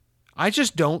 I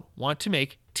just don't want to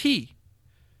make tea.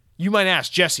 You might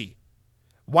ask, Jesse,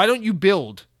 why don't you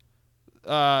build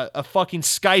a fucking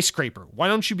skyscraper? Why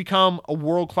don't you become a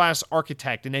world-class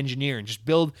architect and engineer and just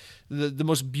build the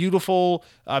most beautiful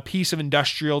piece of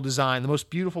industrial design, the most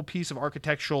beautiful piece of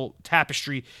architectural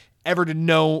tapestry ever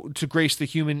to grace the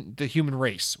human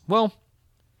race? Well,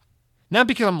 not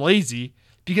because I'm lazy,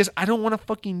 because I don't want to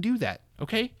fucking do that,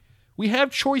 okay? We have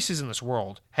choices in this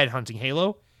world, Headhunting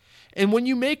Halo. And when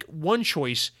you make one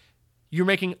choice, you're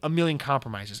making a million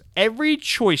compromises. Every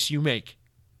choice you make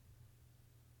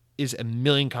is a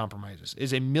million compromises,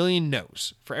 is a million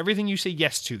no's. For everything you say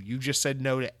yes to, you just said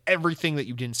no to everything that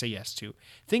you didn't say yes to.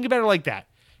 Think about it like that.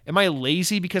 Am I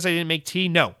lazy because I didn't make tea?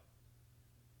 No.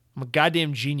 I'm a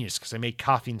goddamn genius because I made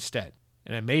coffee instead.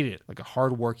 And I made it like a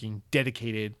hardworking,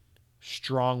 dedicated,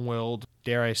 strong-willed,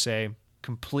 dare I say,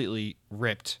 completely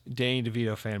ripped Danny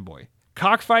DeVito fanboy.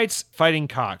 Cockfights fighting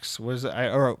cocks.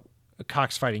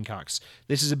 Cocks fighting cocks.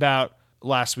 This is about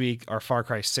last week, our Far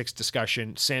Cry 6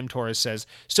 discussion. Sam Torres says,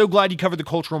 "So glad you covered the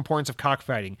cultural importance of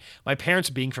cockfighting. My parents,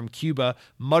 being from Cuba,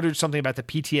 muttered something about the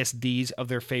PTSDs of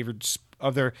their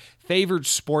favored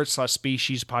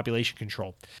sport/species population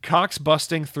control. Cocks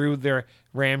busting through their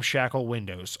ramshackle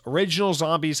windows. Original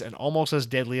zombies and almost as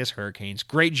deadly as hurricanes.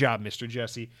 Great job, Mr.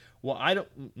 Jesse." Well, I don't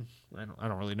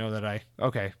really know that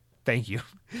okay. Thank you.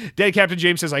 Dead Captain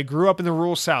James says, "I grew up in the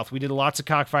rural South. We did lots of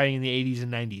cockfighting in the 80s and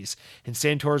 90s. And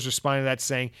Santor's responded to that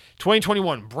saying,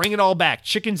 2021, bring it all back.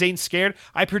 Chickens ain't scared.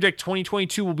 I predict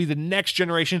 2022 will be the next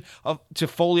generation to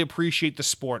fully appreciate the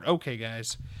sport." Okay,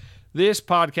 guys. This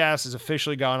podcast has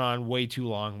officially gone on way too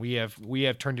long. We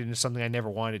have turned it into something I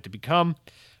never wanted it to become.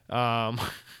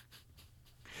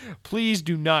 Please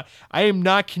do not. I am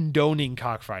not condoning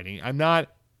cockfighting. I'm not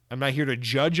here to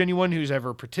judge anyone who's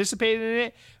ever participated in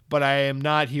it, but I am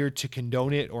not here to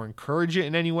condone it or encourage it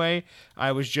in any way.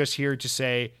 I was just here to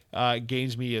say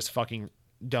games media is fucking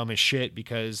dumb as shit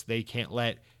because they can't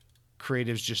let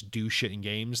creatives just do shit in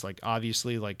games. Like,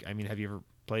 obviously, like, I mean, have you ever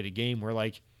played a game where,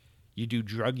 like, you do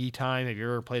druggy time? Have you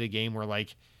ever played a game where,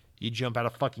 like, you jump out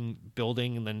of a fucking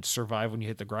building and then survive when you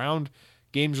hit the ground?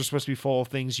 Games are supposed to be full of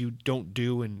things you don't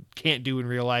do and can't do in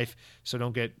real life, so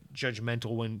don't get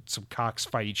judgmental when some cocks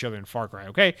fight each other in Far Cry,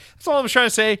 okay? That's all I'm trying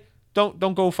to say. Don't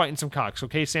go fighting some cocks,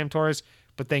 okay, Sam Torres?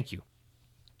 But thank you.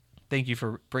 Thank you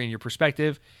for bringing your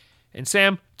perspective. And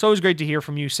Sam, it's always great to hear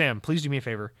from you. Sam, please do me a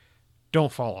favor.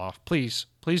 Don't fall off. Please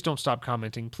don't stop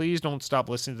commenting. Please don't stop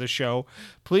listening to the show.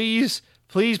 Please,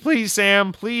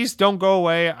 Sam, please don't go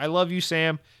away. I love you,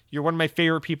 Sam. You're one of my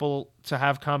favorite people to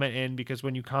have comment in because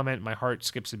when you comment, my heart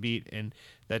skips a beat, and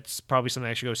that's probably something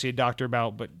I should go see a doctor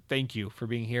about, but thank you for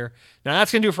being here. Now,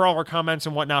 that's going to do it for all our comments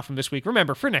and whatnot from this week.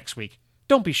 Remember, for next week,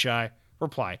 don't be shy.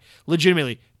 Reply.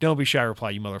 Legitimately, don't be shy.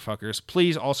 Reply, you motherfuckers.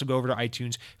 Please also go over to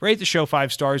iTunes. Rate the show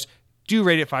 5 stars. Do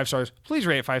rate it 5 stars. Please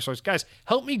rate it 5 stars. Guys,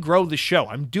 help me grow the show.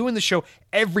 I'm doing the show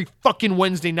every fucking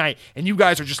Wednesday night, and you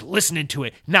guys are just listening to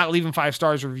it, not leaving 5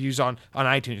 stars reviews on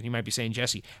iTunes. And you might be saying,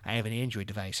 "Jesse, I have an Android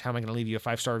device. How am I going to leave you a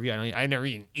 5-star review? I never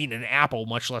even eaten an Apple,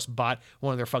 much less bought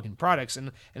one of their fucking products."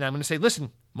 And I'm going to say,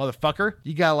 listen, motherfucker,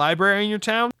 you got a library in your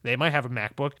town? They might have a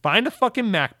MacBook. Find a fucking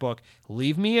MacBook.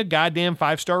 Leave me a goddamn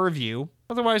 5-star review.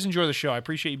 Otherwise, enjoy the show. I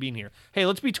appreciate you being here. Hey,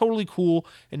 let's be totally cool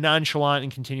and nonchalant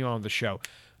and continue on with the show.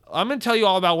 I'm going to tell you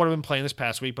all about what I've been playing this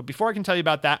past week, but before I can tell you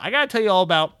about that, I got to tell you all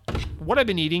about what I've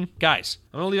been eating. Guys,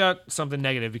 I'm going to leave out something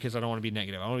negative because I don't want to be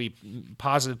negative. I want to be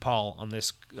positive Paul on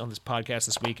this podcast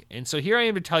this week. And so here I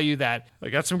am to tell you that I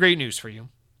got some great news for you.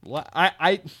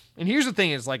 And here's the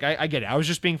thing is, like, I get it. I was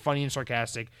just being funny and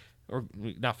sarcastic, or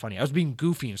not funny. I was being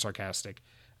goofy and sarcastic.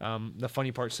 The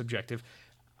funny part's subjective.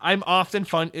 I'm often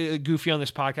goofy on this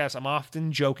podcast. I'm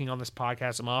often joking on this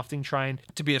podcast. I'm often trying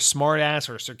to be a smart ass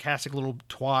or a sarcastic little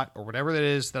twat or whatever that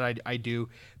is that I do.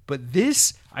 But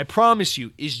this, I promise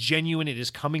you, is genuine. It is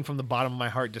coming from the bottom of my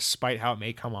heart, despite how it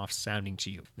may come off sounding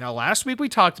to you. Now, last week we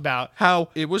talked about how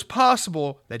it was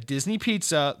possible that Disney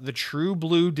Pizza, the true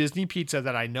blue Disney Pizza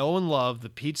that I know and love, the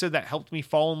pizza that helped me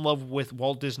fall in love with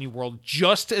Walt Disney World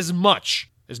just as much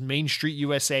as Main Street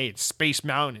USA and Space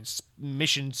Mountain and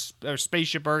Missions or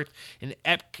Spaceship Earth and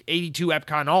 82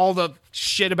 Epcot and all the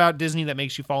shit about Disney that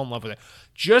makes you fall in love with it.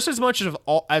 Just as much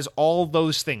as all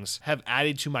those things have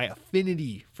added to my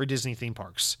affinity for Disney theme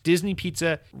parks, Disney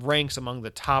Pizza ranks among the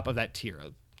top of that tier.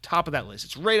 Top of that list.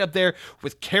 It's right up there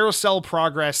with Carousel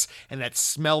Progress and that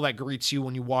smell that greets you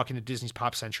when you walk into Disney's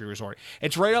Pop Century Resort.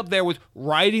 It's right up there with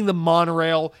riding the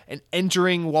monorail and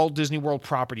entering Walt Disney World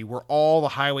property where all the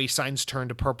highway signs turn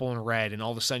to purple and red and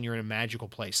all of a sudden you're in a magical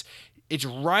place. It's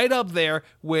right up there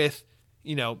with,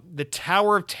 you know, the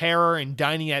Tower of Terror and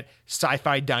dining at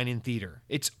Sci-Fi Dine-In Theater.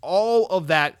 It's all of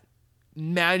that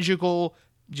magical,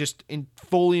 just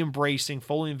fully embracing,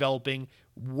 fully enveloping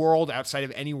world outside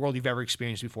of any world you've ever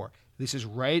experienced before. This is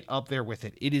right up there with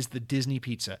it. It is the Disney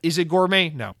pizza. Is it gourmet?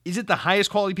 No. Is it the highest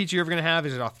quality pizza you're ever going to have?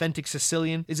 Is it authentic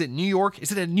Sicilian? Is it New York?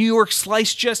 Is it a New York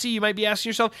slice, Jesse? You might be asking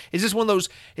yourself. Is this one of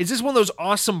those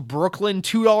awesome Brooklyn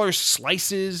 $2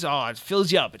 slices? Oh, it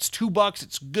fills you up. It's $2.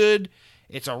 It's good.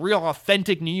 It's a real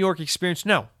authentic New York experience.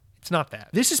 No, it's not that.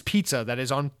 This is pizza that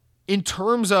is in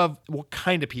terms of what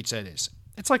kind of pizza it is.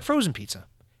 It's like frozen pizza.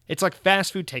 It's like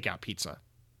fast food takeout pizza.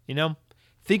 You know?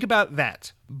 Think about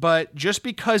that. But just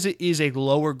because it is a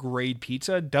lower grade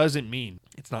pizza doesn't mean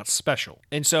it's not special.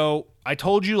 And so I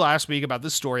told you last week about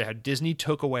this story, how Disney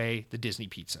took away the Disney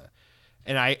pizza.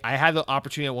 And I had the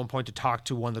opportunity at one point to talk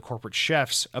to one of the corporate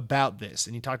chefs about this.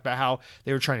 And he talked about how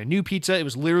they were trying a new pizza. It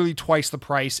was literally twice the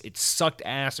price. It sucked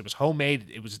ass. It was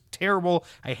homemade. It was terrible.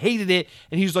 I hated it.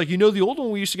 And he was like, the old one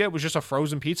we used to get was just a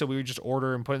frozen pizza. We would just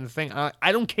order and put in the thing.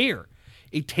 I don't care.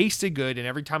 It tasted good. And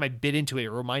every time I bit into it, it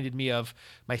reminded me of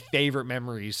my favorite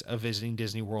memories of visiting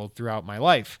Disney World throughout my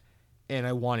life. And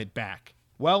I want it back.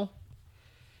 Well,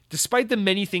 despite the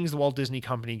many things the Walt Disney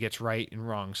Company gets right and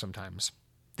wrong sometimes,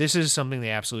 this is something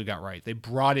they absolutely got right. They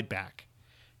brought it back.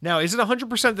 Now, is it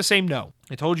 100% the same? No.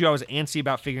 I told you I was antsy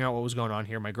about figuring out what was going on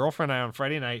here. My girlfriend and I on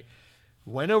Friday night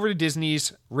went over to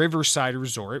Disney's Riverside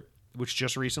Resort, which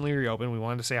just recently reopened. We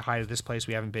wanted to say hi to this place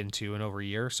we haven't been to in over a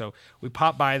year. So we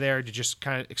popped by there to just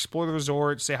kind of explore the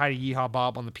resort, say hi to Yeehaw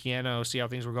Bob on the piano, see how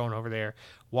things were going over there,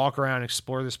 walk around,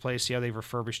 explore this place, see how they've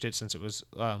refurbished it since it was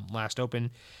last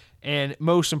open. And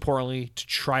most importantly, to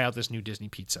try out this new Disney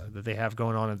pizza that they have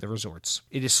going on at the resorts.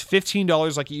 It is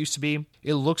 $15 like it used to be.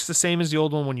 It looks the same as the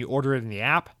old one when you order it in the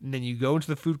app. And then you go into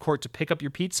the food court to pick up your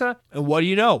pizza. And what do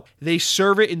you know? They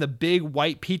serve it in the big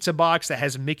white pizza box that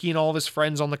has Mickey and all of his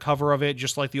friends on the cover of it,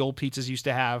 just like the old pizzas used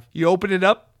to have. You open it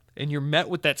up and you're met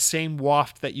with that same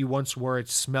waft that you once were. It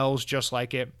smells just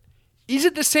like it. Is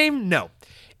it the same? No.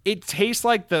 It tastes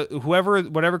like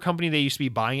whatever company they used to be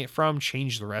buying it from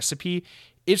changed the recipe.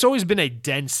 It's always been a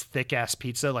dense, thick-ass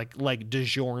pizza, like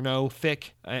DiGiorno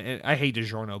thick. I hate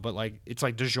DiGiorno, but it's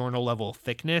like DiGiorno level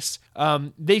thickness.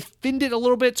 They thinned it a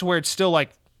little bit to where it's still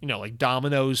like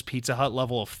Domino's, Pizza Hut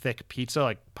level of thick pizza,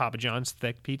 like Papa John's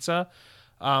thick pizza.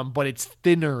 But it's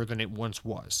thinner than it once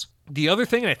was. The other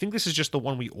thing, and I think this is just the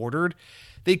one we ordered,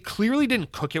 they clearly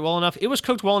didn't cook it well enough. It was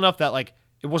cooked well enough that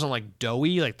it wasn't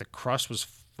doughy, the crust was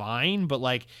fine, but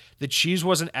the cheese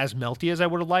wasn't as melty as I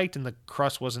would have liked, and the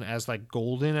crust wasn't as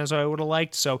golden as I would have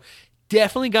liked. So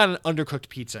definitely got an undercooked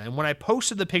pizza. And when I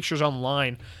posted the pictures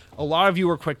online, a lot of you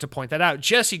were quick to point that out.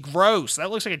 Jesse, gross.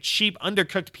 That looks like a cheap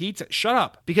undercooked pizza. Shut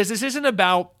up. Because this isn't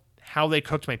about how they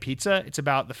cooked my pizza. It's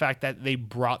about the fact that they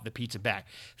brought the pizza back.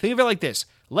 Think of it like this.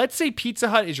 Let's say Pizza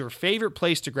Hut is your favorite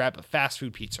place to grab a fast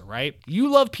food pizza, right?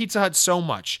 You love Pizza Hut so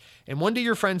much. And one day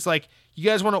your friend's like, you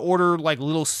guys want to order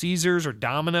Little Caesars or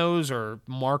Domino's or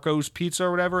Marco's Pizza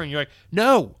or whatever? And you're like,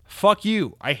 no, fuck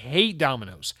you. I hate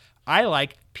Domino's. I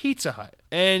like Pizza Hut.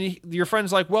 And your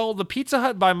friend's like, well, the Pizza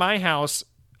Hut by my house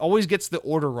always gets the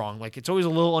order wrong. It's always a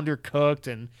little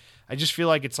undercooked, and I just feel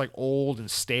like it's old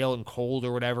and stale and cold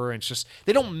or whatever. And it's just,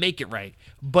 they don't make it right.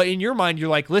 But in your mind, you're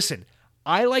like, listen,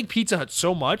 I like Pizza Hut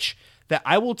so much that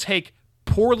I will take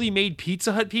poorly made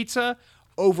Pizza Hut pizza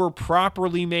over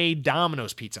properly made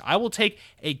Domino's pizza. I will take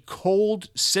a cold,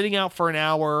 sitting out for an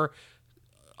hour,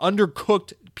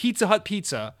 undercooked Pizza Hut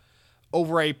pizza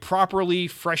over a properly,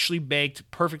 freshly baked,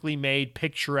 perfectly made,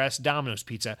 picturesque Domino's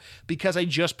pizza because I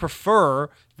just prefer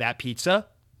that pizza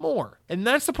more. And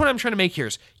that's the point I'm trying to make here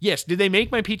is, yes, did they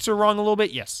make my pizza wrong a little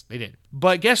bit? Yes, they did.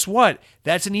 But guess what?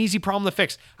 That's an easy problem to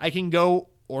fix. I can go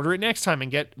order it next time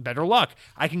and get better luck.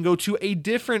 I can go to a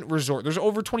different resort. There's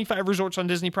over 25 resorts on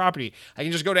Disney property. I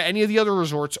can just go to any of the other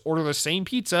resorts, order the same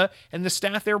pizza, and the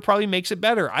staff there probably makes it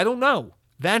better. I don't know.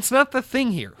 That's not the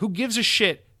thing here. Who gives a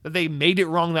shit that they made it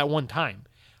wrong that one time?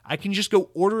 I can just go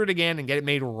order it again and get it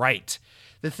made right.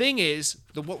 The thing is,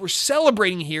 what we're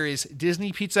celebrating here is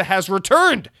Disney Pizza has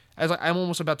returned. I'm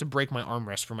almost about to break my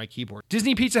armrest for my keyboard.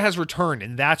 Disney Pizza has returned,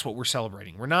 and that's what we're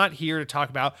celebrating. We're not here to talk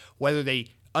about whether they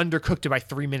undercooked it by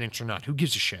 3 minutes or not. Who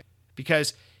gives a shit?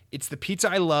 Because it's the pizza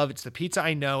I love. It's the pizza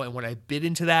I know. And when I bit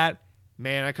into that,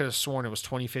 man, I could have sworn it was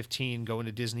 2015 going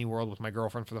to Disney World with my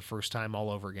girlfriend for the first time all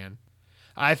over again.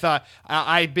 I thought,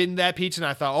 I bit into that pizza and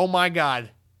I thought, oh my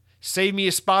God, save me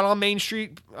a spot on Main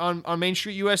Street, on Main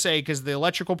Street, USA, because the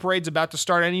electrical parade's about to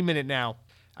start any minute now.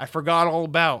 I forgot all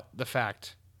about the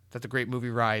fact that the Great Movie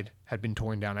Ride had been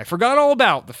torn down. I forgot all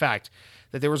about the fact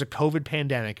that there was a COVID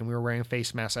pandemic and we were wearing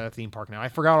face masks at a theme park now. I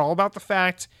forgot all about the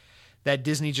fact that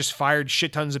Disney just fired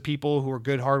shit tons of people who were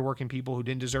good, hardworking people who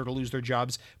didn't deserve to lose their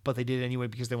jobs, but they did anyway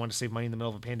because they wanted to save money in the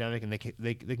middle of a pandemic and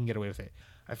they can get away with it.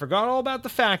 I forgot all about the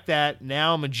fact that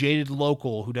now I'm a jaded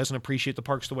local who doesn't appreciate the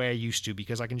parks the way I used to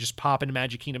because I can just pop into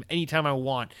Magic Kingdom anytime I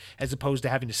want as opposed to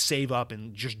having to save up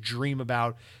and just dream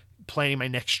about planning my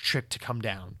next trip to come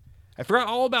down. I forgot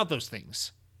all about those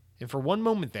things. And for one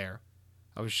moment there,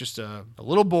 I was just a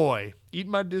little boy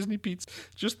eating my Disney pizza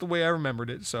just the way I remembered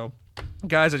it. So,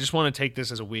 guys, I just want to take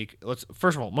this as a week.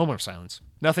 First of all, moment of silence.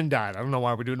 Nothing died. I don't know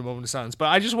why we're doing a moment of silence, but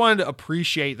I just wanted to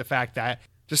appreciate the fact that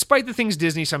Despite the things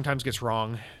Disney sometimes gets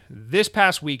wrong, this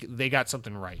past week they got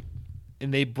something right.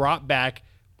 And they brought back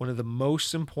one of the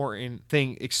most important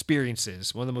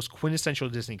experiences, one of the most quintessential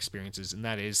Disney experiences, and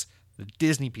that is the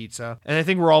Disney pizza. And I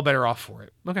think we're all better off for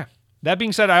it. Okay. That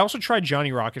being said, I also tried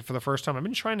Johnny Rocket for the first time. I've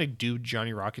been trying to do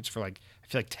Johnny Rockets for I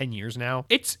feel like 10 years now.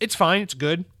 It's fine. It's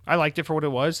good. I liked it for what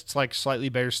it was. It's like slightly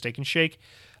better Steak and Shake.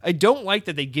 I don't like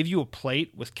that they give you a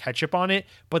plate with ketchup on it,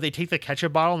 but they take the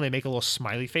ketchup bottle and they make a little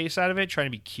smiley face out of it, trying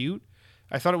to be cute.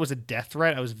 I thought it was a death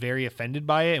threat. I was very offended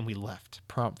by it, and we left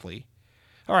promptly.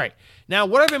 All right, now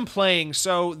what I've been playing.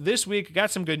 So this week, I got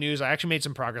some good news. I actually made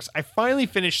some progress. I finally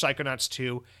finished Psychonauts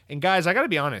 2, and guys, I got to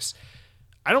be honest.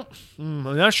 I'm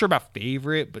not sure about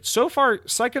favorite, but so far,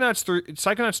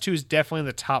 Psychonauts 2 is definitely in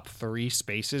the top 3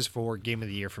 spaces for Game of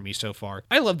the Year for me so far.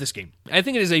 I love this game. I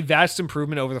think it is a vast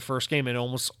improvement over the first game in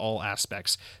almost all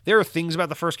aspects. There are things about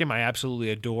the first game I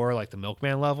absolutely adore, like the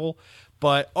Milkman level,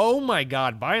 but oh my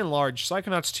god, by and large,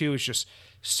 Psychonauts 2 is just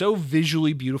so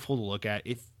visually beautiful to look at.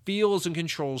 It feels and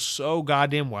controls so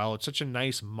goddamn well. It's such a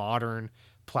nice, modern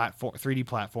 3D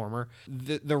platformer.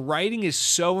 The writing is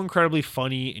so incredibly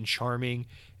funny and charming,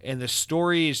 and the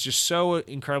story is just so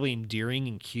incredibly endearing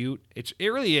and cute. It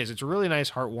really is. It's a really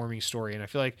nice, heartwarming story, and I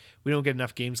feel like we don't get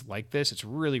enough games like this. It's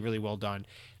really, really well done.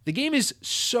 The game is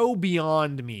so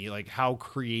beyond me, like how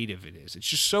creative it is. It's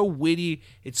just so witty.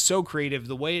 It's so creative.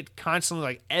 The way it constantly,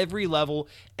 like every level,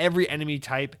 every enemy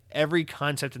type, every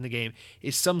concept in the game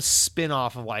is some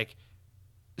spin-off of like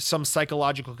some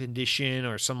psychological condition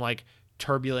or some like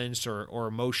turbulence or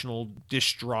emotional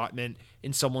distraughtment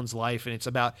in someone's life, and it's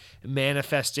about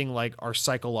manifesting like our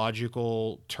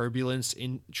psychological turbulence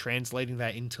in translating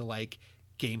that into like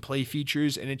gameplay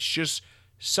features, and it's just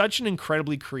such an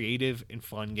incredibly creative and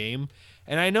fun game.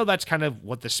 And I know that's kind of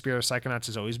what the spirit of Psychonauts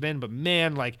has always been, but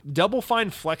man, like Double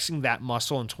Fine flexing that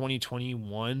muscle in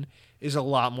 2021 is a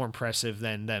lot more impressive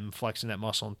than them flexing that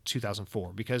muscle in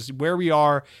 2004, because where we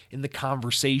are in the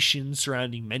conversation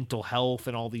surrounding mental health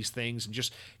and all these things, and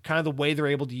just kind of the way they're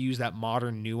able to use that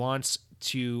modern nuance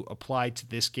to apply to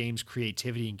this game's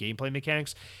creativity and gameplay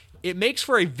mechanics, it makes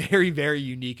for a very, very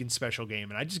unique and special game.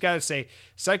 And I just got to say,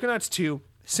 Psychonauts 2,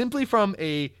 simply from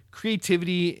a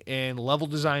creativity and level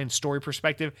design story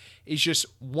perspective, is just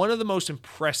one of the most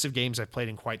impressive games I've played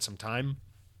in quite some time.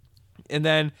 And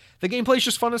then the gameplay is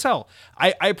just fun as hell.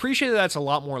 I appreciate that that's a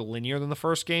lot more linear than the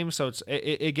first game, so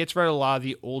it gets rid of a lot of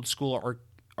the old school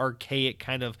archaic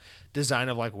kind of design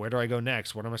of like, where do I go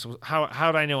next? What am I supposed?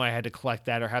 How do I know I had to collect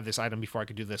that or have this item before I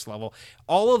could do this level?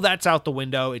 All of that's out the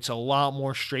window. It's a lot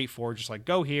more straightforward. Just like,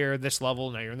 go here, this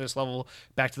level. Now you're in this level.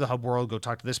 Back to the hub world. Go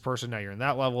talk to this person. Now you're in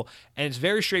that level. And it's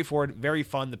very straightforward, very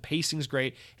fun. The pacing's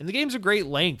great, and the game's a great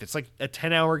length. It's like a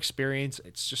 10-hour experience.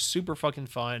 It's just super fucking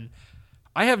fun.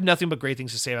 I have nothing but great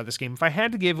things to say about this game. If I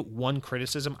had to give one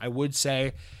criticism, I would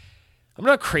say I'm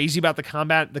not crazy about the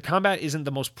combat. The combat isn't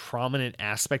the most prominent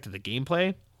aspect of the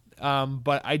gameplay,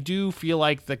 but I do feel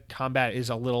like the combat is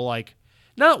a little like,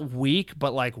 not weak,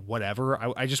 but like whatever.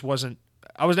 I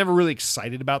was never really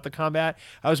excited about the combat.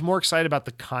 I was more excited about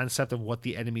the concept of what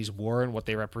the enemies were and what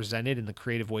they represented and the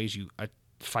creative ways you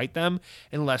fight them,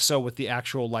 and less so with the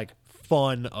actual like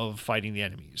fun of fighting the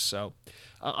enemies. So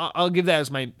I'll give that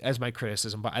as my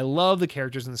criticism. But I love the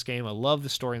characters in this game. I love the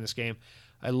story in this game.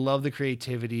 I love the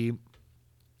creativity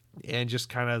and just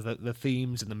kind of the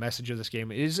themes and the message of this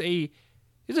game. It is a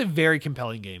very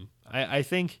compelling game. I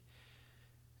think,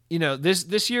 you know,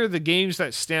 this year the games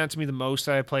that stand out to me the most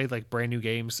that I played, like brand new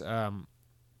games,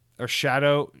 or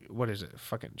Shadow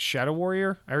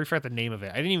Warrior? I already forgot the name of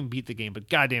it. I didn't even beat the game, but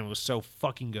goddamn, it was so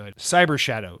fucking good. Cyber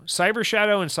Shadow and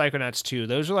Psychonauts 2.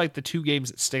 Those are like the two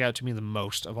games that stick out to me the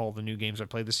most of all the new games I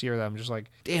played this year, that I'm just like,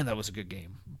 damn, that was a good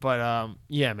game. But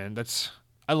yeah, man,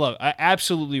 I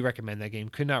absolutely recommend that game.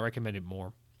 Could not recommend it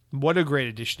more. What a great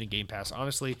addition to Game Pass.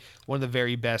 Honestly, one of the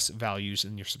very best values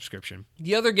in your subscription.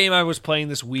 The other game I was playing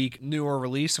this week, newer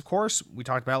release, of course, we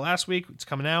talked about last week. It's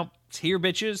coming out. It's here,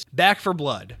 bitches. Back 4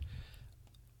 Blood.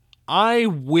 I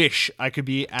wish I could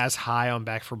be as high on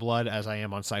Back 4 Blood as I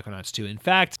am on Psychonauts 2. In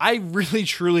fact, I really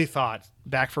truly thought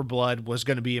Back 4 Blood was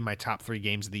going to be in my top 3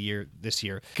 games of the year this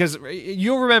year. Because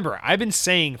you'll remember, I've been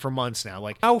saying for months now,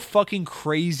 like, how fucking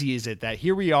crazy is it that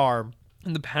here we are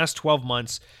in the past 12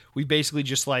 months, we basically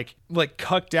just like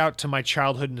cucked out to my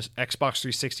childhood Xbox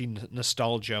 360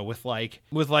 nostalgia with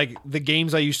the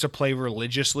games I used to play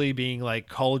religiously, being like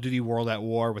Call of Duty World at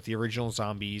War with the original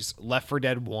zombies, Left 4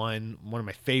 Dead 1, one of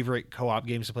my favorite co-op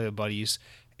games to play with buddies,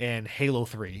 and Halo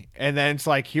 3. And then it's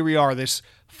like, here we are, this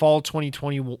fall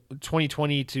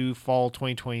 2020 to fall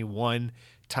 2021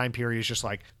 time period is just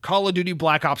like Call of Duty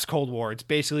Black Ops Cold War. It's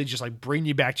basically just like bring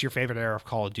you back to your favorite era of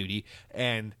Call of Duty.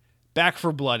 And Back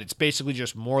 4 Blood, it's basically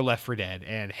just more Left 4 Dead.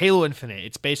 And Halo Infinite,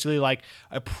 it's basically like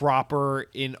a proper,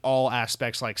 in all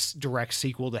aspects, like direct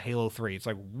sequel to Halo 3. It's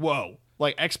like, whoa.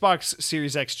 Like Xbox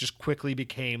Series X just quickly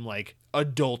became like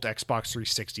adult Xbox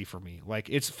 360 for me. Like,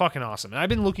 it's fucking awesome. And I've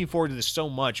been looking forward to this so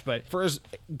much, but for as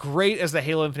great as the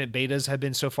Halo Infinite betas have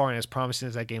been so far and as promising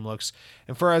as that game looks,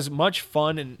 and for as much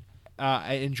fun and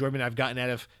enjoyment I've gotten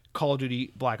out of Call of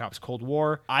Duty Black Ops Cold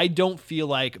War, I don't feel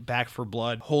like Back 4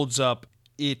 Blood holds up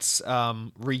its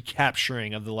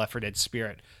recapturing of the Left 4 Dead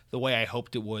spirit the way I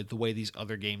hoped it would, the way these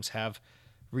other games have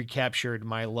recaptured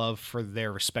my love for their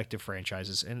respective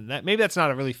franchises. And that maybe that's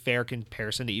not a really fair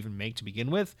comparison to even make to begin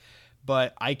with,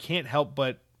 but I can't help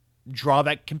but draw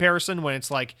that comparison when it's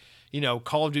like, you know,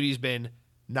 Call of Duty's been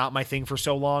not my thing for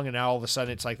so long, and now all of a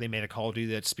sudden it's like they made a Call of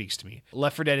Duty that speaks to me.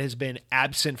 Left 4 Dead has been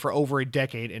absent for over a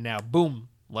decade, and now, boom,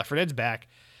 Left 4 Dead's back.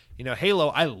 You know, Halo,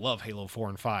 I love Halo 4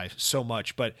 and 5 so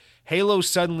much, but Halo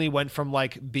suddenly went from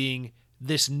like being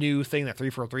this new thing that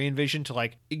 343 envisioned to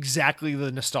like exactly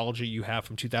the nostalgia you have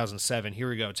from 2007. Here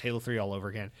we go. It's Halo 3 all over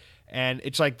again. And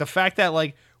it's like the fact that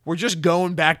like we're just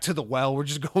going back to the well. We're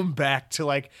just going back to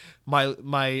like my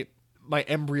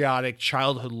embryonic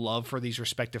childhood love for these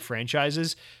respective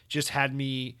franchises just had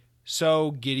me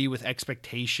so giddy with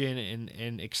expectation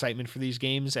and excitement for these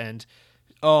games. And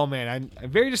oh man,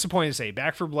 I'm very disappointed to say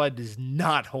Back 4 Blood does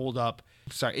not hold up.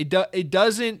 Sorry, it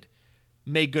doesn't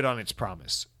make good on its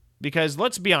promise. Because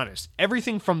let's be honest,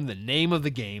 everything from the name of the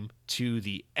game to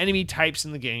the enemy types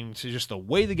in the game to just the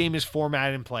way the game is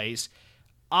formatted and plays,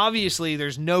 obviously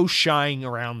there's no shying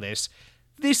around this.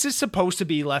 This is supposed to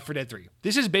be Left 4 Dead 3.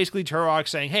 This is basically Turok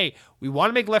saying, hey, we want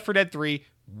to make Left 4 Dead 3.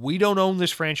 We don't own this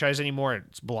franchise anymore.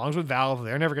 It belongs with Valve.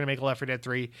 They're never going to make Left 4 Dead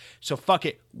 3. So fuck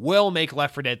it. We'll make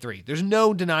Left 4 Dead 3. There's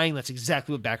no denying that's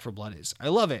exactly what Back 4 Blood is. I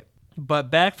love it.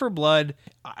 But Back 4 Blood,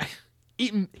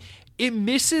 it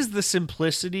misses the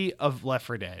simplicity of Left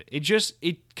 4 Dead.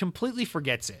 It completely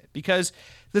forgets it. Because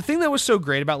the thing that was so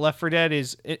great about Left 4 Dead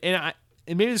is, and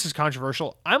maybe this is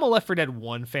controversial, I'm a Left 4 Dead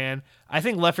 1 fan. I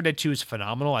think Left 4 Dead 2 is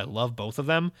phenomenal. I love both of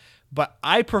them. But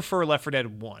I prefer Left 4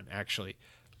 Dead 1, actually.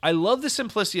 I love the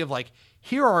simplicity of like,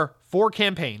 here are 4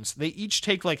 campaigns. They each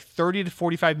take like 30 to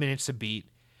 45 minutes to beat.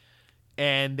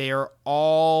 And they are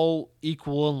all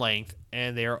equal in length.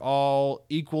 And they are all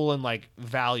equal in like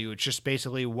value. It's just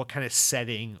basically what kind of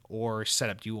setting or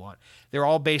setup do you want. They're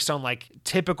all based on like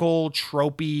typical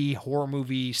tropey horror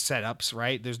movie setups,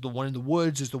 right? There's the one in the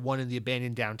woods. There's the one in the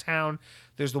abandoned downtown.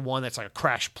 There's the one that's like a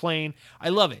crashed plane. I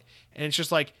love it. And it's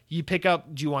just like you pick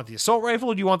up, do you want the assault rifle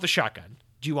or do you want the shotgun?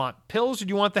 Do you want pills or do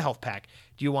you want the health pack?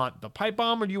 Do you want the pipe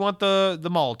bomb or do you want the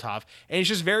Molotov? And it's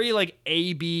just very like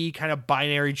A-B kind of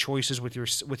binary choices with your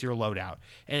loadout.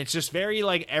 And it's just very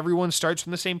like everyone starts from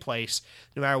the same place.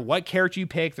 No matter what character you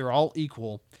pick, they're all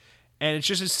equal. And it's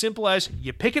just as simple as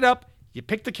you pick it up, you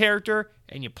pick the character,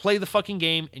 and you play the fucking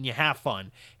game, and you have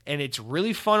fun. And it's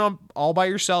really fun all by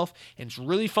yourself, and it's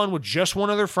really fun with just one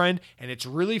other friend, and it's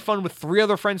really fun with 3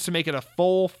 other friends to make it a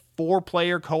full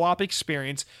 4-player co-op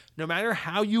experience, no matter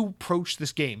how you approach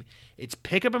this game. It's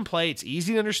pick up and play, it's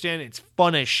easy to understand, it's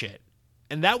fun as shit.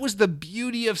 And that was the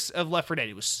beauty of Left 4 Dead.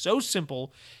 It was so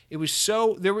simple. It was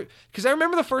so... Because I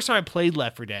remember the first time I played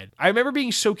Left 4 Dead, I remember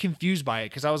being so confused by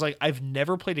it, because I was like, I've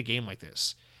never played a game like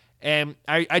this. And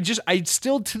I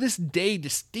still to this day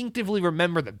distinctively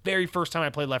remember the very first time I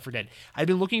played Left 4 Dead. I'd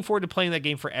been looking forward to playing that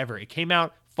game forever. It came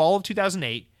out fall of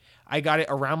 2008. I got it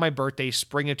around my birthday,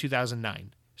 spring of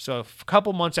 2009. So a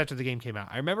couple months after the game came out.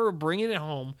 I remember bringing it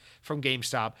home from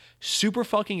GameStop, super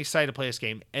fucking excited to play this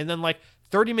game. And then like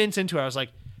 30 minutes into it, I was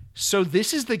like, so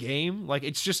this is the game? Like,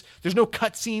 it's just, there's no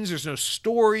cutscenes, there's no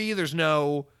story,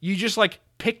 you just like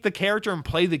pick the character and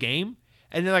play the game.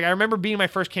 And then, like, I remember being my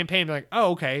first campaign, like,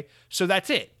 oh, okay, so that's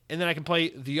it. And then I can play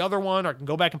the other one, or I can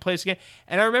go back and play this again.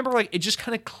 And I remember, like, it just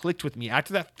kind of clicked with me.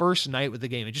 After that first night with the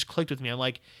game, it just clicked with me. I'm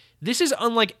like, this is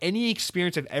unlike any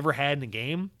experience I've ever had in a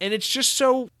game. And it's just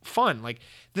so fun. Like,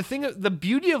 the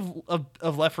beauty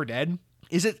of Left 4 Dead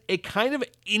is it kind of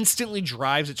instantly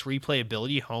drives its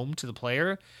replayability home to the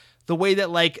player the way that,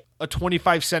 like, a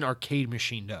 25-cent arcade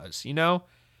machine does, you know?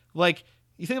 Like...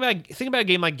 You think about a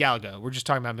game like Galaga. We're just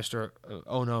talking about Mr.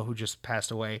 Ono, who just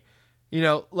passed away. You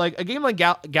know, like a game like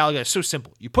Galaga is so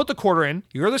simple. You put the quarter in,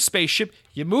 you're the spaceship,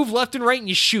 you move left and right, and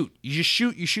you shoot. You just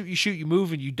shoot, you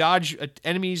move, and you dodge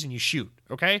enemies, and you shoot,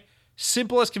 okay?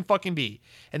 Simple as can fucking be.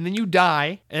 And then you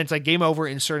die, and it's like game over,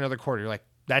 insert another quarter. You're like,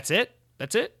 that's it?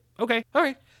 That's it? Okay, all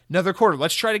right. Another quarter.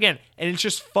 Let's try it again. And it's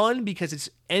just fun because it's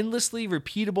endlessly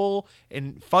repeatable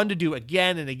and fun to do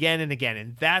again and again and again.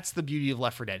 And that's the beauty of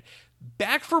Left 4 Dead.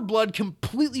 Back 4 Blood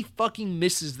completely fucking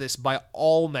misses this by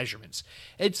all measurements.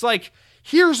 It's like,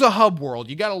 here's a hub world.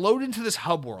 You got to load into this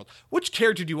hub world. Which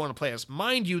character do you want to play as?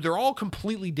 Mind you, they're all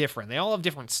completely different. They all have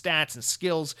different stats and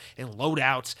skills and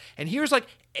loadouts. And here's like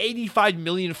 85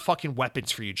 million fucking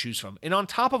weapons for you to choose from. And on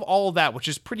top of all of that, which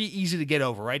is pretty easy to get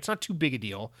over, right? It's not too big a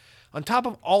deal. On top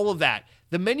of all of that,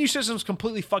 the menu system is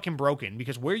completely fucking broken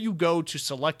because where you go to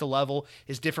select a level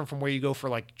is different from where you go for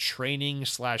like training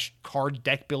 / card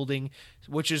deck building,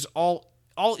 which is all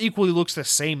equally looks the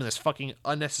same in this fucking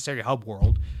unnecessary hub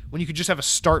world when you could just have a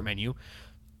start menu.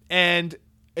 And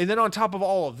then on top of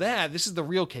all of that, this is the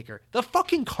real kicker. The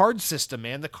fucking card system,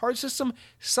 man. The card system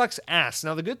sucks ass.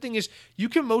 Now, the good thing is you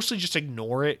can mostly just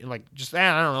ignore it and like just,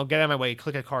 I don't know, get out of my way,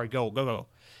 click a card, go.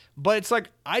 But it's like,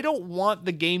 I don't want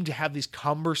the game to have these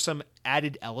cumbersome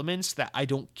added elements that I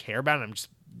don't care about and I'm just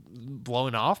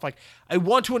blowing off. Like, I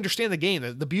want to understand the game.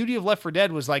 The beauty of Left 4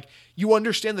 Dead was like, you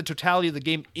understand the totality of the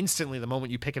game instantly the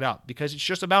moment you pick it up because it's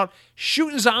just about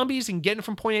shooting zombies and getting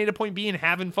from point A to point B and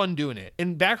having fun doing it.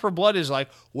 And Back 4 Blood is like,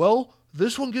 well,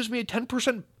 this one gives me a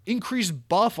 10% increased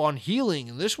buff on healing.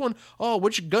 And this one,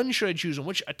 which gun should I choose and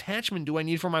which attachment do I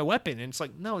need for my weapon? And it's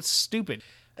like, no, it's stupid.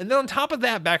 And then on top of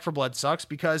that, Back 4 Blood sucks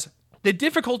because the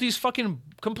difficulty is fucking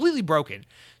completely broken.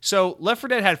 So Left 4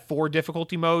 Dead had 4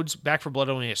 difficulty modes. Back 4 Blood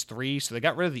only has 3. So they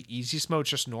got rid of the easiest mode,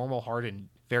 just normal, hard, and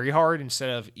very hard instead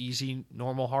of easy,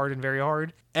 normal, hard, and very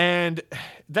hard. And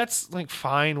that's like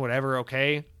fine, whatever,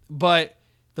 okay. But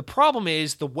the problem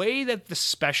is the way that the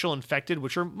special infected,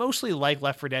 which are mostly like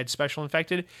Left 4 Dead special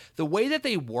infected, the way that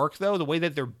they work though, the way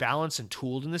that they're balanced and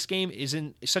tooled in this game is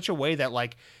in such a way that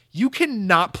like you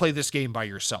cannot play this game by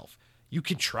yourself. You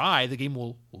can try. The game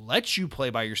will let you play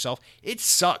by yourself. It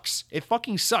sucks. It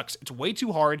fucking sucks. It's way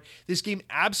too hard. This game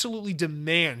absolutely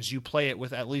demands you play it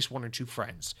with at least 1 or 2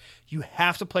 friends. You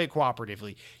have to play it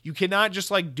cooperatively. You cannot just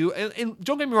like do, and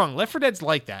don't get me wrong, Left 4 Dead's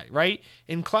like that, right?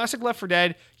 In classic Left 4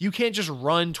 Dead, you can't just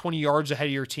run 20 yards ahead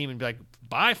of your team and be like,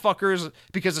 bye fuckers,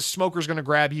 because a smoker's going to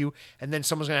grab you and then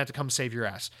someone's going to have to come save your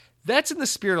ass. That's in the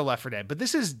spirit of Left 4 Dead, but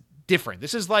this is different.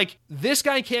 This is like, this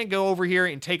guy can't go over here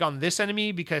and take on this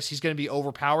enemy because he's going to be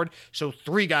overpowered. So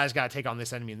 3 guys got to take on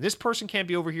this enemy. And this person can't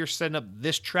be over here setting up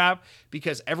this trap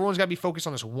because everyone's got to be focused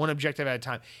on this one objective at a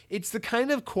time. It's the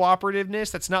kind of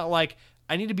cooperativeness that's not like,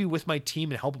 I need to be with my team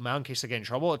and help them out in case I get in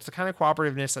trouble. It's the kind of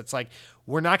cooperativeness that's like,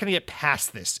 we're not going to get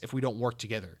past this if we don't work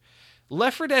together.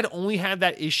 Left 4 Dead only had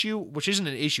that issue, which isn't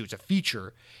an issue, it's a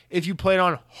feature, if you played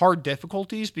on hard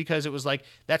difficulties, because it was like,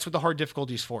 that's what the hard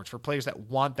difficulty is for. It's for players that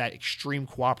want that extreme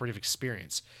cooperative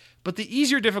experience. But the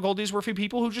easier difficulties were for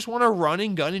people who just want to run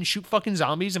and gun and shoot fucking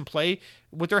zombies and play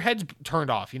with their heads turned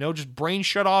off, just brain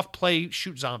shut off, play,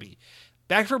 shoot zombie.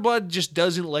 Back 4 Blood just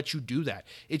doesn't let you do that.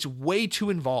 It's way too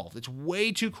involved. It's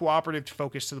way too cooperative to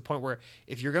focus to the point where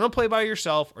if you're going to play by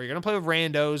yourself or you're going to play with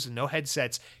randos and no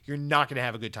headsets, you're not going to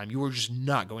have a good time. You are just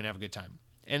not going to have a good time.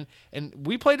 And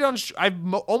we played it on, I've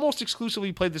almost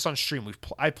exclusively played this on stream.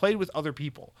 I played with other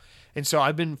people. And so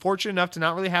I've been fortunate enough to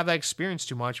not really have that experience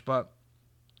too much, but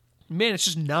man, it's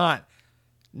just not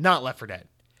Left 4 Dead.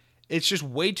 It's just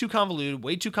way too convoluted,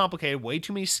 way too complicated, way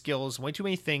too many skills, way too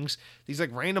many things. These like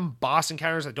random boss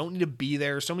encounters that don't need to be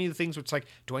there. So many of the things where it's like,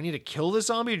 do I need to kill this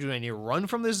zombie or do I need to run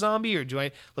from this zombie or do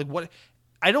I like what?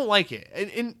 I don't like it.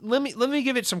 And let me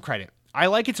give it some credit. I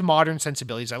like its modern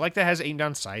sensibilities. I like that it has aim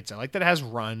down sights. I like that it has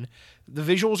run. The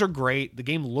visuals are great. The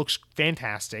game looks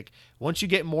fantastic. Once you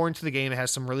get more into the game, it has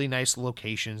some really nice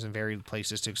locations and varied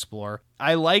places to explore.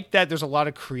 I like that there's a lot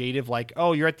of creative, like,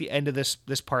 oh, you're at the end of this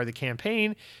part of the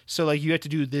campaign, so like you have to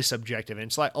do this objective. And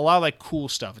it's like a lot of like cool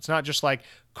stuff. It's not just like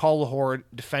call the horde,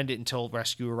 defend it until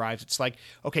rescue arrives. It's like,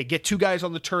 okay, get 2 guys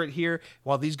on the turret here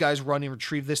while these guys run and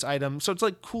retrieve this item. So it's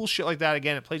like cool shit like that.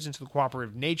 Again, it plays into the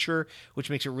cooperative nature, which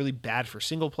makes it really bad for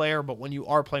single player. But when you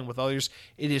are playing with others,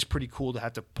 it is pretty cool to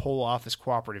have to pull off this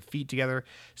cooperative feat together.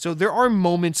 So there are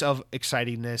moments of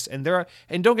excitingness,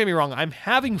 and don't get me wrong, I'm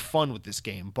having fun with this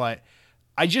game, but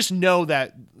I just know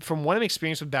that from what I'm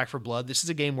experienced with Back 4 Blood, this is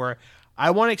a game where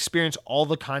I want to experience all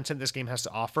the content this game has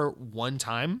to offer one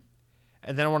time,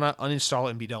 and then I want to uninstall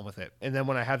it and be done with it. And then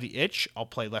when I have the itch, I'll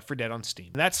play Left 4 Dead on Steam.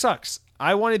 And that sucks.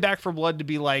 I wanted Back 4 Blood to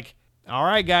be like, all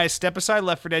right, guys, step aside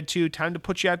Left 4 Dead 2. Time to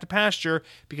put you out to pasture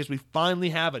because we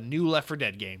finally have a new Left 4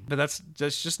 Dead game. But that's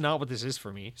just not what this is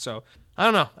for me. So, I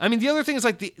don't know. I mean, the other thing is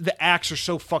like the acts are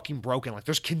so fucking broken. Like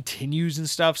there's continues and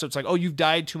stuff. So it's like, oh, you've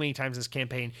died too many times in this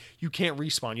campaign. You can't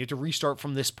respawn. You have to restart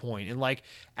from this point. And like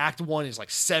Act 1 is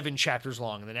like 7 chapters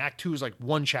long. And then Act 2 is like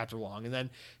 1 chapter long. And then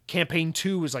Campaign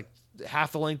 2 is like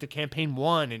half the length of campaign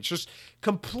 1, and it's just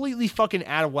completely fucking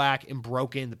out of whack and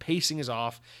broken. The pacing is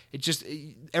off.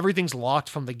 Everything's locked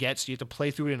from the get, so you have to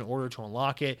play through it in order to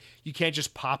unlock it. You can't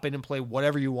just pop in and play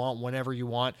whatever you want, whenever you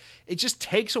want. It just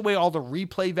takes away all the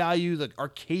replay value, the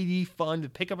arcadey fun to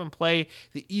pick up and play,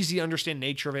 the easy to understand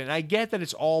nature of it. And I get that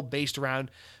it's all based around,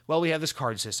 well, we have this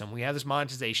card system, we have this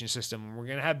monetization system, we're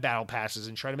going to have battle passes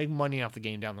and try to make money off the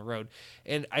game down the road.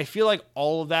 And I feel like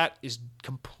all of that is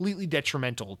completely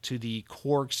detrimental to the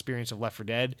core experience of Left 4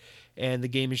 Dead, and the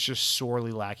game is just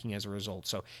sorely lacking as a result.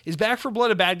 So is Back 4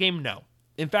 Blood a bad game? No.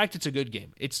 In fact, it's a good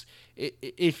game.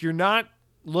 If you're not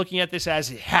looking at this as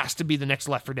it has to be the next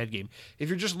Left 4 Dead game, if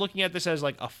you're just looking at this as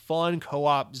like a fun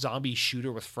co-op zombie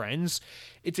shooter with friends,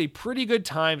 it's a pretty good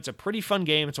time. It's a pretty fun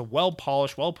game. It's a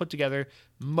well-polished, well-put together,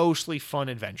 mostly fun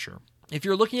adventure. If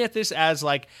you're looking at this as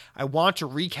like, I want to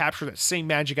recapture that same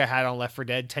magic I had on Left 4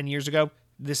 Dead 10 years ago,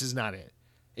 this is not it.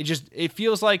 It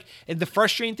feels like, and the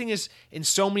frustrating thing is, in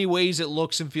so many ways it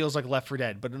looks and feels like Left 4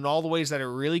 Dead, but in all the ways that it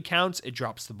really counts, it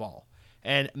drops the ball.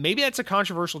 And maybe that's a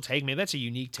controversial take. Maybe that's a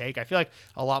unique take. I feel like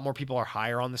a lot more people are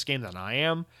higher on this game than I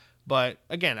am. But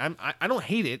again, I don't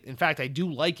hate it. In fact, I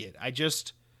do like it. I'm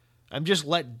just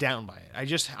let down by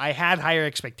it. I had higher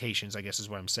expectations, I guess is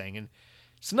what I'm saying. And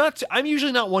it's not. I'm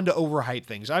usually not one to overhype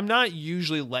things. I'm not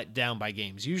usually let down by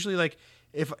games. Usually, like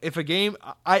if a game,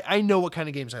 I know what kind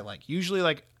of games I like. Usually,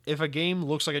 like if a game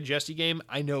looks like a Jesse game,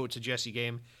 I know it's a Jesse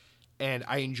game. And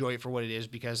I enjoy it for what it is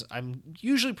because I'm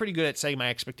usually pretty good at setting my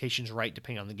expectations right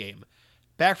depending on the game.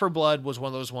 Back 4 Blood was one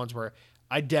of those ones where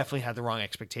I definitely had the wrong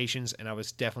expectations and I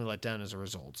was definitely let down as a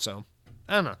result. So,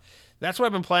 I don't know. That's what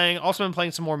I've been playing. Also been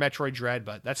playing some more Metroid Dread,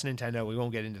 but that's Nintendo. We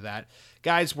won't get into that.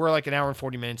 Guys, we're like an hour and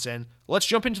 40 minutes in. Let's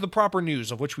jump into the proper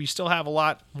news, of which we still have a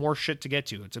lot more shit to get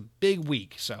to. It's a big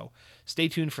week, so stay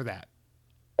tuned for that.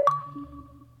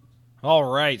 All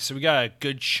right, so we got a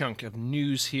good chunk of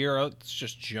news here. Let's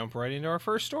just jump right into our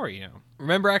first story.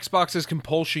 Remember Xbox's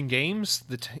Compulsion Games,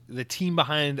 the team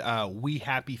behind We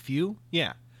Happy Few?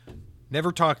 Yeah,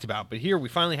 never talked about, but here we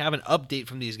finally have an update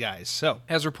from these guys. So,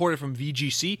 as reported from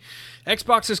VGC,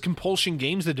 Xbox's Compulsion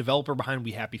Games, the developer behind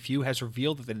We Happy Few, has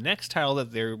revealed that the next title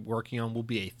that they're working on will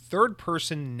be a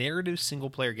third-person narrative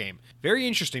single-player game. Very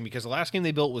interesting, because the last game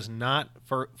they built was not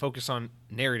focused on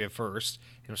narrative first.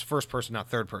 It was first-person, not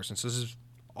third-person, so this is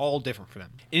all different for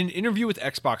them. In an interview with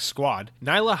Xbox Squad,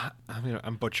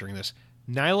 I'm butchering this,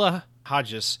 Nyla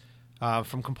Hodges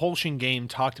from Compulsion Game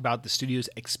talked about the studio's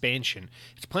expansion.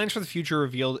 Its plans for the future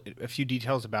revealed a few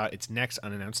details about its next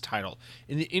unannounced title.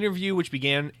 In the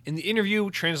interview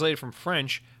translated from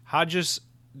French, Hodges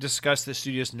discussed the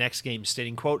studio's next game,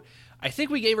 stating, quote, "I think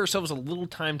we gave ourselves a little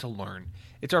time to learn.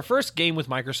 It's our first game with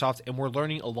Microsoft, and we're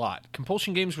learning a lot.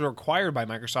 Compulsion Games was acquired by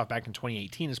Microsoft back in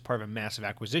 2018 as part of a massive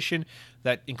acquisition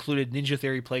that included Ninja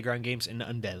Theory Playground Games and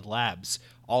Undead Labs,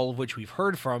 all of which we've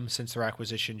heard from since their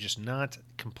acquisition, just not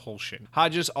Compulsion."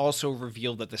 Hodges also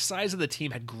revealed that the size of the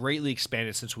team had greatly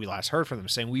expanded since we last heard from them,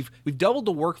 saying, We've doubled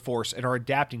the workforce and are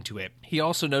adapting to it. He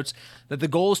also notes that the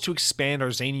goal is to expand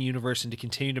our zany universe and to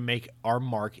continue to make our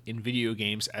mark in video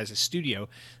games as a studio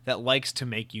that likes to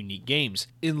make unique games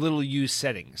in little used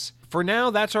settings. For now,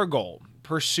 that's our goal.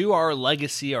 Pursue our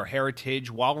legacy, our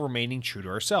heritage, while remaining true to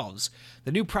ourselves.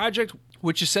 The new project,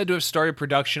 which is said to have started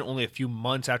production only a few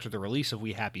months after the release of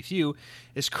We Happy Few,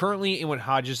 is currently in what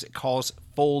Hodges calls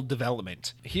full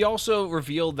development. He also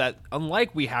revealed that,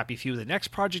 unlike We Happy Few, the next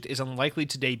project is unlikely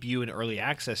to debut in early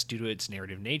access due to its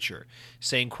narrative nature,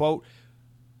 saying, quote,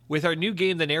 "With our new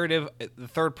game, a narrative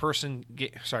third-person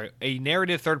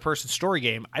story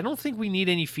game, I don't think we need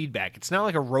any feedback. It's not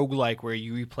like a roguelike where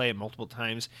you replay it multiple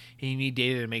times and you need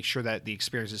data to make sure that the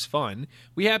experience is fun.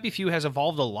 We Happy Few has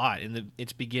evolved a lot in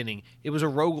its beginning. It was a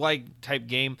roguelike type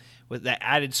game with that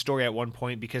added story at one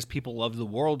point because people loved the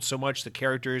world so much, the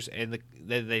characters, and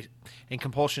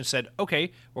Compulsion said,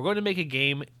 okay, we're going to make a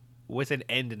game with an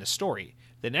end and a story.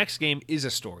 The next game is a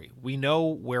story. We know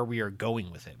where we are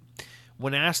going with it."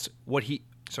 When asked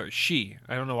she,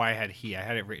 I don't know why I had he, I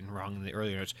had it written wrong in the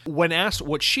earlier notes. When asked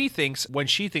what she thinks when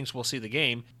she thinks we'll see the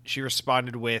game, she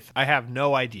responded with, "I have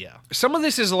no idea." Some of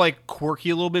this is like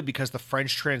quirky a little bit because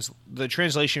the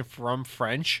translation from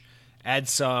French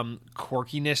adds some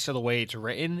quirkiness to the way it's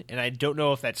written, and I don't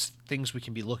know if that's things we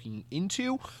can be looking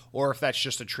into or if that's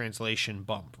just a translation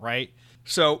bump, right?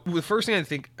 So the first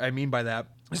thing I mean by that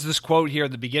is this quote here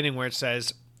at the beginning where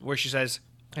she says,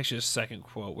 actually, the second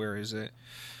quote, where is it?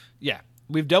 Yeah.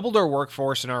 "We've doubled our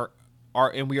workforce and are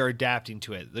and we are adapting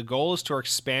to it. The goal is to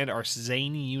expand our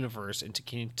zany universe and to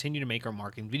continue to make our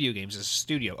mark in video games as a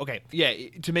studio. Okay, yeah,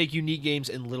 to make unique games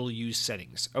in little used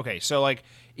settings. Okay, so like,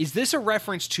 is this a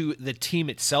reference to the team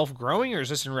itself growing, or is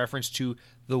this in reference to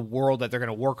the world that they're going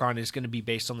to work on is going to be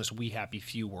based on this We Happy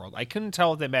Few world? I couldn't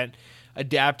tell if they meant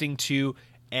adapting to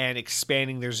and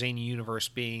expanding their zany universe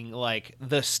being like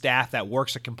the staff that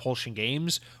works at Compulsion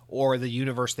Games or the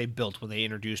universe they built when they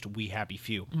introduced We Happy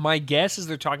Few. My guess is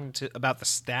they're talking about the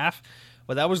staff,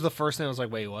 but that was the first thing I was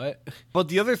like, wait, what? But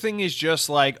the other thing is just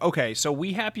like, okay, so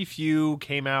We Happy Few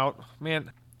came out,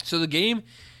 man. So the game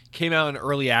came out in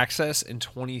early access in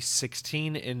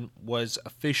 2016 and was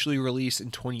officially released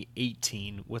in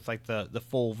 2018 with like the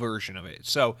full version of it.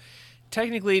 So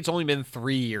technically, it's only been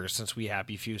 3 years since We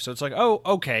Happy Few, so it's like, oh,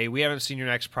 okay, we haven't seen your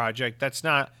next project. That's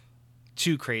not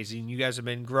too crazy, and you guys have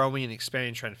been growing and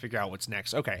expanding, trying to figure out what's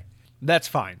next. Okay, that's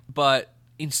fine. But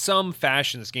in some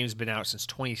fashion, this game's been out since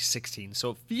 2016,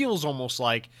 so it feels almost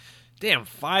like, damn,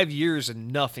 5 years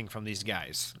and nothing from these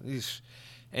guys.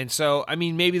 And so, I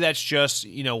mean, maybe that's just,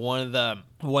 you know, one of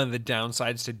the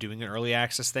downsides to doing an early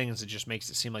access thing is it just makes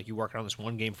it seem like you're working on this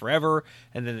one game forever,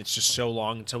 and then it's just so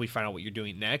long until we find out what you're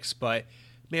doing next. But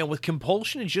man, with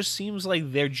Compulsion, it just seems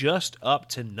like they're just up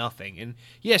to nothing. And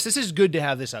yes, this is good to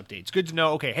have this update. It's good to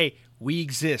know, okay, hey, we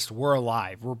exist, we're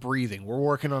alive, we're breathing, we're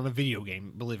working on a video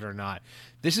game, believe it or not.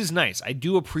 This is nice. I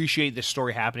do appreciate this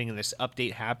story happening and this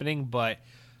update happening, but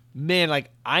man, like,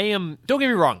 don't get me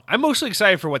wrong, I'm mostly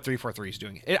excited for what 343 is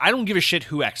doing. I don't give a shit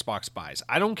who Xbox buys.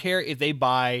 I don't care if they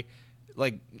buy,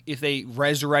 like, if they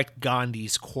resurrect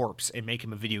Gandhi's corpse and make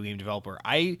him a video game developer.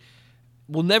 I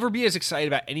will never be as excited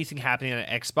about anything happening on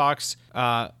Xbox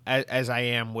as I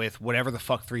am with whatever the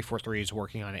fuck 343 is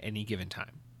working on at any given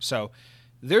time. So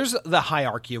there's the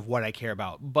hierarchy of what I care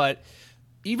about, but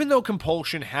even though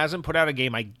Compulsion hasn't put out a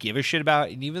game I give a shit about,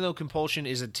 and even though Compulsion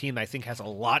is a team that I think has a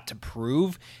lot to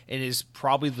prove and is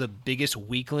probably the biggest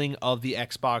weakling of the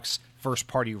Xbox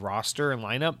first-party roster and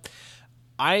lineup,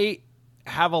 I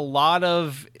have a lot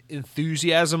of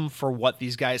enthusiasm for what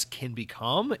these guys can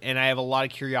become, and I have a lot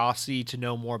of curiosity to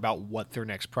know more about what their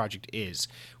next project is,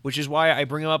 which is why I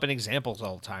bring them up in examples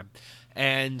all the time.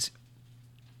 And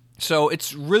so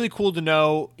it's really cool to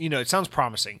know, you know, it sounds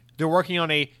promising. They're working on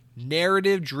a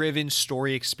narrative-driven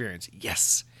story experience.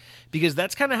 Yes, because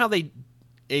that's kind of how they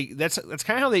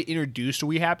introduced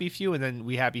We Happy Few, and then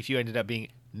We Happy Few ended up being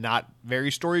not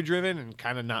very story-driven and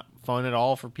kind of not fun at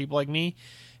all for people like me.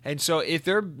 And so if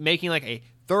they're making like a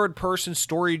third-person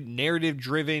story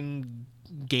narrative-driven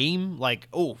game, like,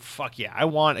 oh fuck yeah, I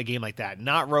want a game like that.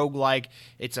 Not roguelike.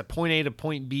 It's a point A to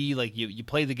point B, like you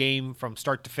play the game from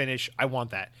start to finish. I want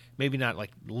that. Maybe not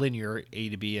like linear A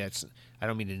to B. I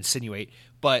don't mean to insinuate,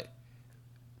 but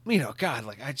you know, God,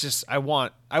 like I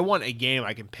want a game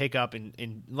I can pick up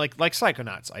and like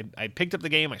Psychonauts. I picked up the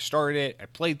game, I started it, I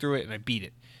played through it, and I beat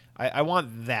it. I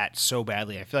want that so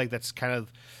badly. I feel like that's kind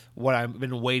of what I've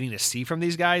been waiting to see from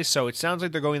these guys. So it sounds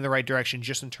like they're going in the right direction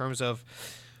just in terms of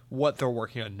what they're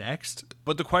working on next.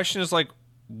 But the question is like,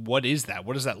 what is that?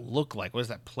 What does that look like? What does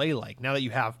that play like? Now that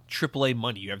you have AAA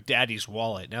money, you have Daddy's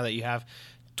Wallet, now that you have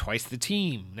twice the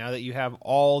team, now that you have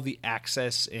all the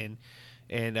access and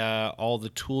all the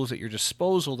tools at your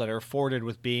disposal that are afforded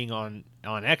with being on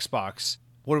Xbox,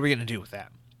 what are we going to do with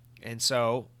that? And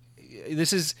so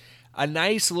this is a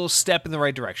nice little step in the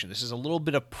right direction. This is a little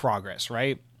bit of progress,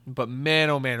 right? But man,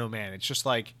 oh man, it's just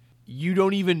like you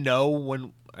don't even know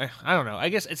when. I don't know. I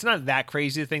guess it's not that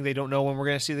crazy to think they don't know when we're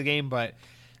going to see the game, but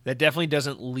that definitely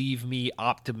doesn't leave me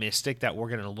optimistic that we're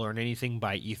going to learn anything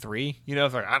by E3. You know,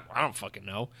 if they're like, I don't fucking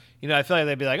know. You know, I feel like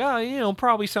they'd be like, oh, you know,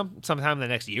 probably sometime in the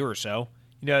next year or so.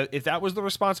 You know, if that was the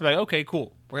response, I'd be like, okay,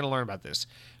 cool, we're going to learn about this.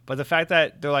 But the fact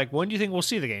that they're like, when do you think we'll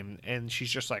see the game? And she's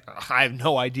just like, I have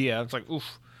no idea. It's like,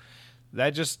 oof.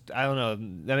 That just, I don't know,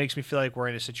 that makes me feel like we're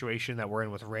in a situation that we're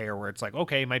in with Rare where it's like,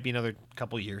 okay, it might be another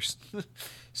couple years.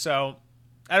 So,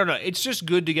 I don't know. It's just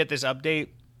good to get this update.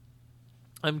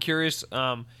 I'm curious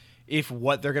if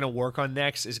what they're going to work on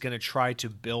next is going to try to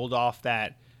build off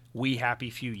that We Happy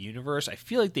Few universe. I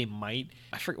feel like they might.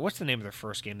 I forget, what's the name of their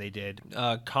first game they did?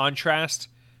 Contrast,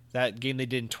 that game they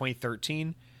did in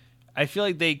 2013. I feel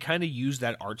like they kind of used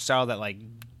that art style, that like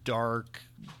dark,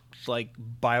 like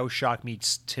BioShock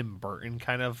meets Tim Burton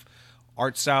kind of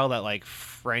art style, that like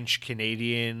French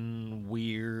Canadian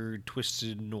weird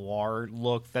twisted noir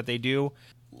look that they do.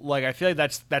 Like I feel like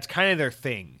that's kind of their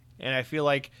thing, and I feel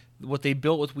like what they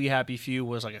built with We Happy Few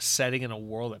was like a setting in a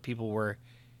world that people were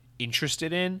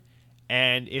interested in,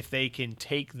 and if they can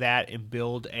take that and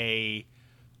build a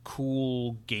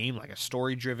cool game, like a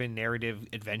story-driven narrative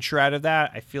adventure out of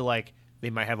that, I feel like they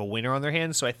might have a winner on their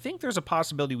hands. So I think there's a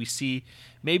possibility we see,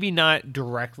 maybe not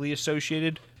directly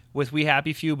associated with We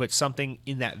Happy Few, but something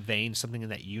in that vein, something in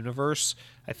that universe.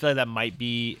 I feel like that might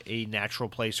be a natural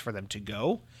place for them to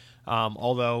go.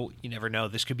 Although you never know,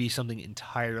 this could be something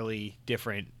entirely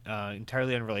different,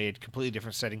 entirely unrelated, completely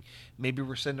different setting. Maybe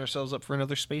we're setting ourselves up for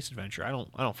another space adventure. I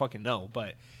don't fucking know,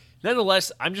 but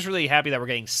nonetheless, I'm just really happy that we're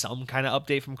getting some kind of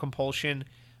update from Compulsion.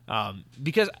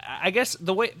 Because I guess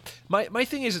the way my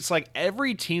thing is, it's like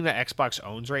every team that Xbox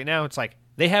owns right now, it's like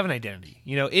they have an identity.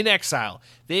 In Exile,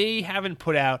 they haven't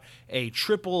put out a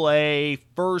AAA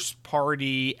first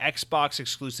party Xbox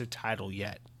exclusive title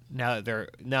yet. Now that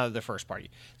they're first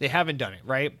party, they haven't done it,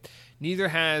 right. Neither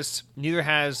has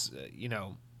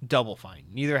Double Fine.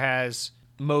 Neither has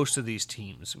most of these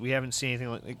teams. We haven't seen anything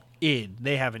like id.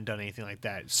 They haven't done anything like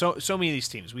that. So many of these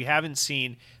teams, we haven't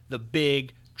seen the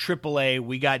big AAA.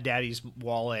 We got Daddy's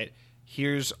wallet.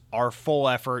 Here's our full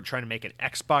effort trying to make an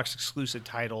Xbox exclusive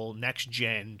title, next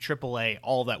gen, AAA,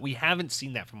 all that. We haven't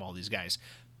seen that from all these guys,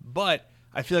 but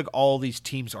I feel like all these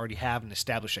teams already have an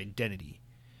established identity.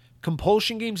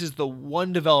 Compulsion Games is the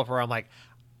one developer I'm like,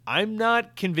 I'm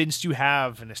not convinced you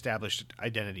have an established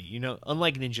identity.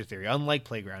 Unlike Ninja Theory, unlike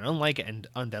Playground, unlike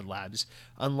Undead Labs,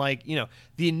 unlike,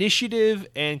 the Initiative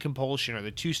and Compulsion are the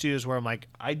two studios where I'm like,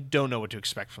 I don't know what to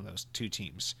expect from those two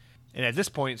teams. And at this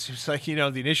point, it seems like, the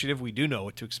Initiative, we do know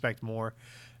what to expect more.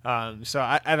 So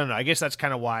I don't know. I guess that's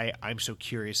kind of why I'm so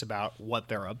curious about what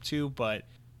they're up to. But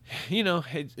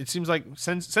it seems like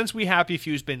since We Happy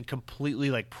Few's been completely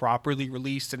like properly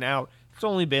released and out, it's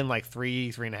only been like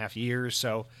 3.5 years.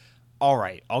 So, all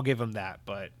right, I'll give them that.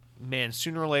 But man,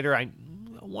 sooner or later, I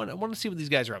want to see what these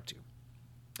guys are up to.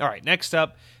 All right, next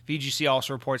up, VGC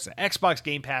also reports that Xbox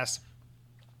Game Pass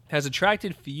has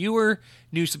attracted fewer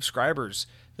new subscribers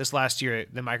this last year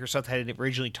than Microsoft had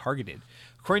originally targeted.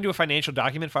 According to a financial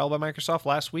document filed by Microsoft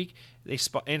last week,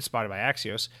 and spotted by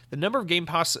Axios, the number of Game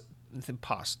Pass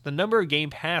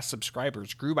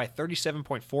subscribers grew by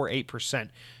 37.48%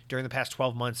 during the past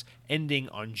 12 months, ending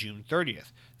on June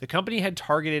 30th. The company had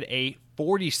targeted a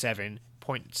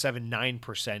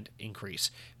 47.79%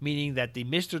 increase, meaning that they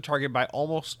missed their target by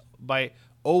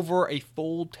over a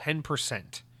full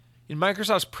 10%. In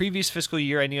Microsoft's previous fiscal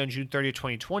year ending on June 30th,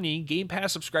 2020, Game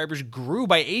Pass subscribers grew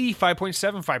by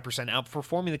 85.75%,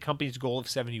 outperforming the company's goal of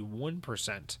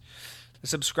 71%. The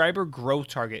subscriber growth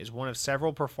target is one of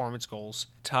several performance goals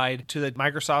tied to the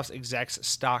Microsoft's execs'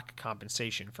 stock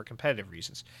compensation for competitive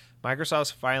reasons.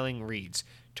 Microsoft's filing reads,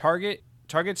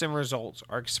 Targets and results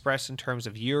are expressed in terms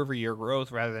of year-over-year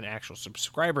growth rather than actual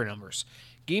subscriber numbers.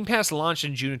 Game Pass launched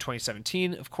in June of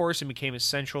 2017, of course, and became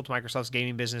essential to Microsoft's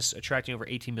gaming business, attracting over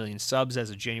 18 million subs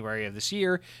as of January of this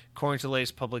year. According to the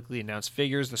latest publicly announced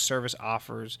figures, the service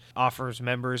offers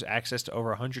members access to over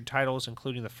 100 titles,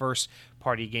 including the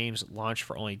first-party games launched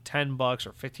for only $10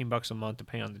 or $15 a month,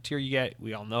 depending on the tier you get.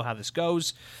 We all know how this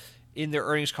goes. In their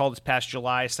earnings call this past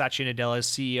July, Satya Nadella,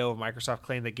 CEO of Microsoft,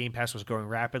 claimed that Game Pass was growing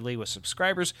rapidly, with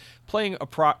subscribers playing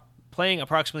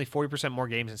approximately 40% more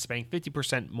games and spending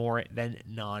 50% more than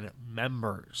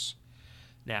non-members.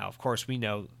 Now, of course, we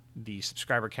know the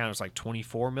subscriber count is like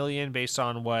 24 million based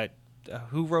on what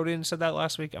who wrote in and said that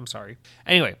last week? I'm sorry.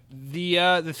 Anyway,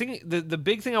 the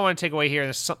big thing I want to take away here,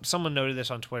 and someone noted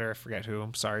this on Twitter, I forget who,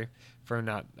 I'm sorry for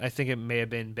not, I think it may have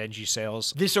been Benji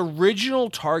Sales. This original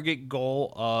target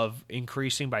goal of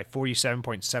increasing by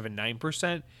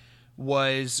 47.79%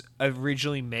 was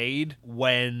originally made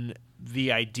when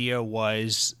the idea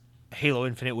was Halo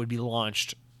Infinite would be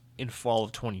launched in fall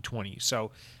of 2020.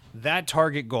 So that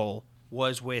target goal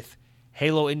was with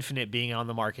Halo Infinite being on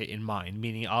the market in mind,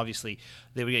 meaning obviously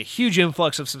they would get a huge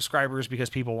influx of subscribers because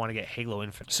people want to get Halo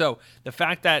Infinite. So the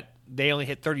fact that they only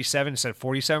hit 37 instead of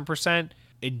 47%,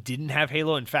 it didn't have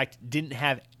Halo, in fact, didn't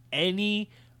have any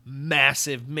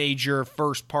massive major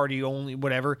first party only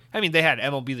whatever. I mean, they had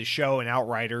MLB The Show and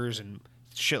Outriders and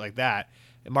shit like that.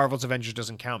 And Marvel's Avengers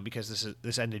doesn't count because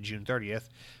this ended June 30th.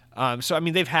 So, I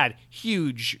mean, they've had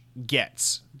huge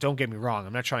gets. Don't get me wrong.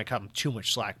 I'm not trying to cut them too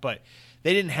much slack, but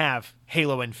they didn't have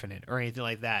Halo Infinite or anything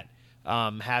like that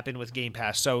happen with Game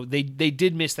Pass. So they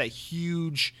did miss that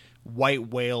huge white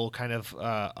whale kind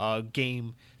of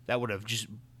game that would have just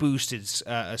boosted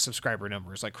subscriber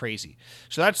numbers like crazy.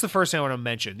 So that's the first thing I want to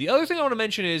mention. The other thing I want to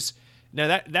mention is,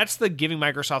 now that's the giving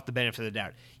Microsoft the benefit of the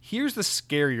doubt. Here's the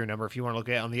scarier number if you want to look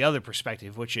at it on the other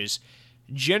perspective, which is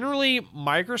generally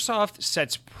Microsoft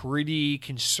sets pretty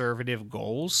conservative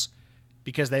goals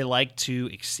because they like to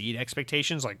exceed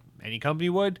expectations like any company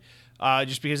would,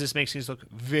 just because this makes things look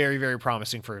very, very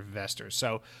promising for investors.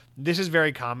 So this is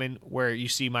very common where you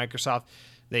see Microsoft,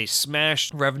 They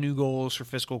smashed revenue goals for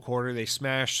fiscal quarter. They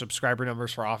smashed subscriber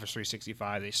numbers for Office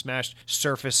 365. They smashed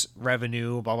Surface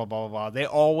revenue, blah, blah, blah, blah, blah. They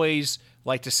always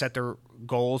like to set their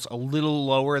goals a little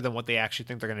lower than what they actually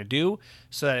think they're going to do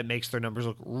so that it makes their numbers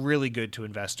look really good to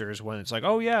investors when it's like,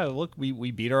 oh, yeah, look,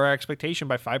 we beat our expectation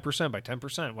by 5%, by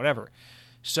 10%, whatever.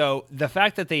 So the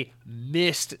fact that they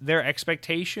missed their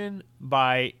expectation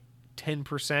by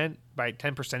 10%, by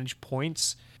 10 percentage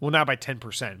points, well, not by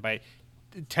 10%, by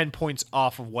 10 points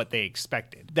off of what they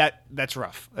expected. That's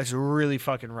rough. That's really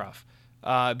fucking rough.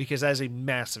 Because that is a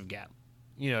massive gap.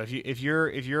 You know, if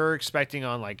you're expecting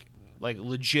on like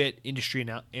legit industry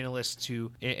analysts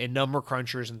and number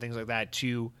crunchers and things like that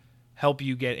to help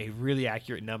you get a really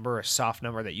accurate number, a soft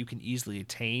number that you can easily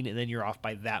attain, and then you're off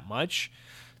by that much,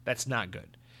 that's not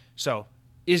good. So,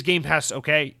 is Game Pass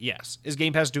okay? Yes. Is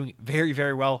Game Pass doing very,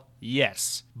 very well?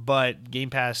 Yes. But Game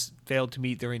Pass failed to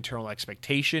meet their internal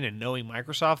expectation, and knowing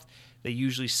Microsoft, they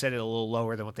usually set it a little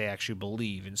lower than what they actually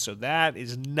believe. And so that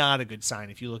is not a good sign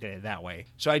if you look at it that way.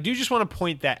 So I do just want to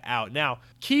point that out. Now,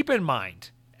 keep in mind,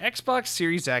 Xbox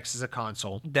Series X is a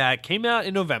console that came out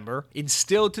in November and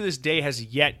still to this day has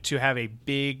yet to have a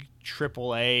big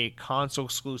AAA console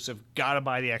exclusive, gotta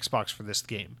buy the Xbox for this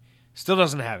game. Still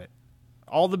doesn't have it.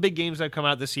 All the big games that have come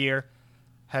out this year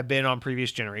have been on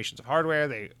previous generations of hardware.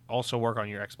 They also work on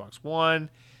your Xbox One.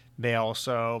 They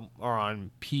also are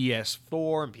on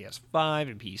PS4 and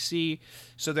PS5 and PC.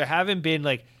 So there haven't been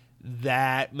like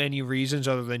that many reasons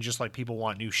other than just like people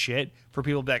want new shit for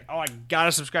people to be like, oh, I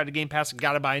gotta subscribe to Game Pass,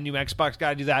 gotta buy a new Xbox,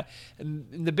 gotta do that.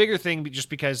 And the bigger thing, just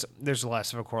because there's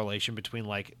less of a correlation between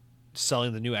like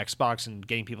selling the new Xbox and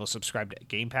getting people to subscribe to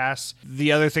Game Pass.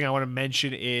 The other thing I want to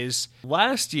mention is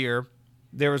last year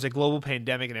there was a global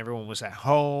pandemic and everyone was at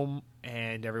home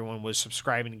and everyone was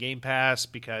subscribing to Game Pass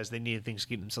because they needed things to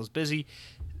keep themselves busy.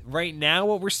 Right now,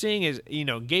 what we're seeing is, you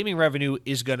know, gaming revenue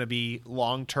is going to be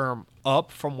long-term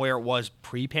up from where it was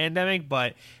pre-pandemic,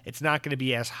 but it's not going to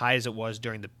be as high as it was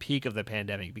during the peak of the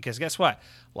pandemic because guess what?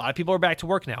 A lot of people are back to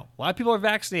work now. A lot of people are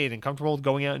vaccinated and comfortable with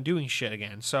going out and doing shit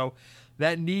again. So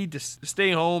that need to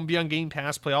stay home, be on Game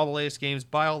Pass, play all the latest games,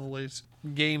 buy all the latest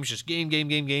games, just game,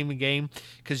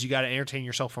 because you got to entertain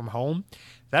yourself from home.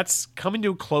 That's coming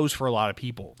to a close for a lot of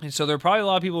people. And so there are probably a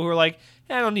lot of people who are like,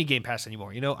 I don't need Game Pass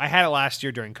anymore. You know, I had it last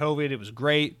year during COVID. It was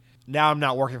great. Now I'm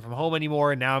not working from home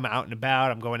anymore. Now I'm out and about.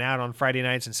 I'm going out on Friday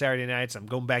nights and Saturday nights. I'm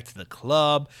going back to the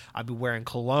club. I'll be wearing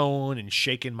cologne and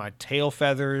shaking my tail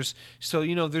feathers. So,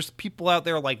 you know, there's people out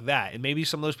there like that. And maybe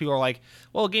some of those people are like,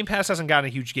 well, Game Pass hasn't gotten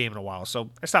a huge game in a while. So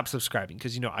I stopped subscribing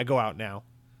because, you know, I go out now.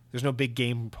 There's no big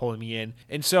game pulling me in.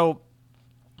 And so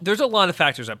there's a lot of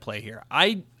factors at play here.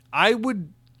 I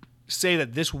would say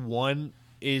that this one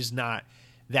is not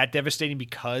that devastating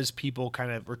because people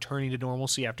kind of returning to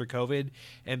normalcy after COVID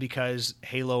and because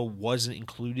Halo wasn't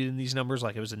included in these numbers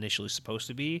like it was initially supposed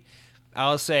to be.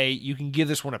 I'll say you can give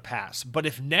this one a pass. But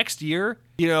if next year,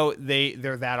 you know,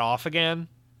 they're that off again,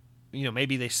 you know,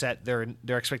 maybe they set their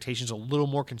expectations a little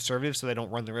more conservative so they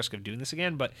don't run the risk of doing this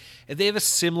again. But if they have a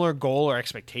similar goal or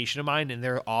expectation of mine and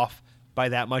they're off by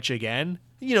that much again,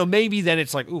 you know, maybe then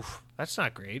it's like, oof, that's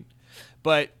not great.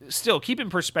 But still, keep in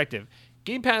perspective,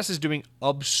 Game Pass is doing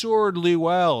absurdly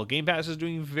well. Game Pass is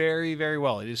doing very, very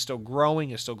well. It is still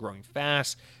growing. It's still growing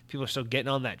fast. People are still getting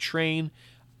on that train.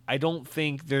 I don't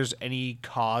think there's any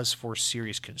cause for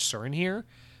serious concern here,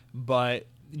 but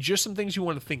just some things you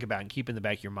want to think about and keep in the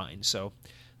back of your mind. So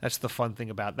that's the fun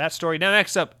thing about that story. Now,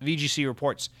 next up, VGC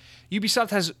reports. Ubisoft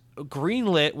has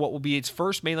greenlit what will be its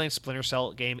first mainline Splinter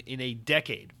Cell game in a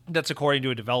decade. That's according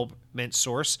to a development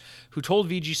source who told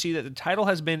VGC that the title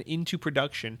has been put into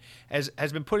production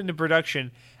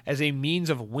as a means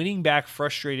of winning back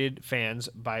frustrated fans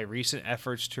by recent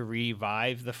efforts to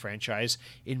revive the franchise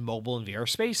in mobile and VR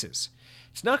spaces.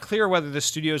 It's not clear whether the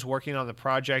studio is working on the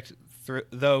project,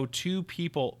 though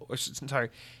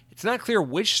it's not clear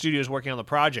which studio is working on the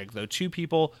project, though two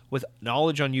people with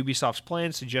knowledge on Ubisoft's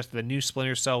plans suggest that the new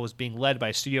Splinter Cell was being led by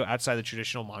a studio outside the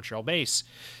traditional Montreal base.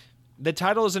 The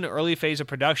title is in an early phase of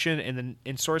production,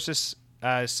 and sources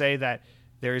say that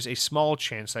there is a small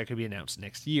chance that it could be announced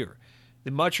next year.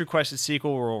 The much-requested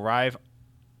sequel will arrive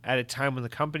at a time when the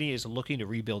company is looking to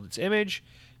rebuild its image.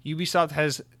 Ubisoft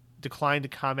has declined to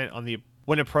comment on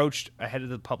when approached ahead of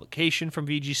the publication from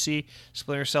VGC.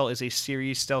 Splinter Cell is a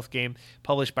serious stealth game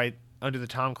published under the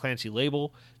Tom Clancy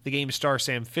label. The game stars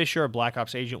Sam Fisher, a Black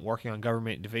Ops agent working on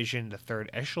Government Division, the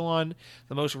Third Echelon.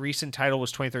 The most recent title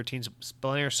was 2013's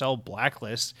Splinter Cell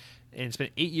Blacklist, and it's been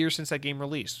 8 years since that game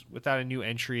released, without a new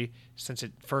entry since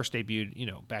it first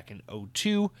debuted, back in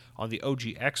 2002 on the OG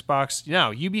Xbox.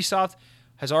 Now, Ubisoft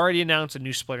has already announced a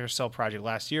new Splinter Cell project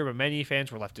last year, but many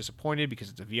fans were left disappointed because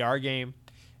it's a VR game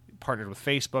partnered with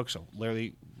Facebook, so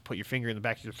literally put your finger in the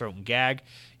back of your throat and gag.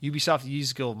 Ubisoft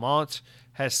Yves Guillemot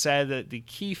has said that the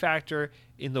key factor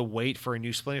in the wait for a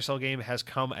new Splinter Cell game has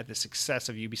come at the success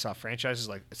of Ubisoft franchises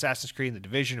like Assassin's Creed and The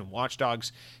Division and Watch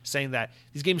Dogs, saying that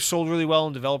these games sold really well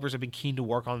and developers have been keen to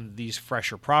work on these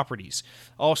fresher properties.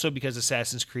 Also, because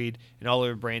Assassin's Creed and all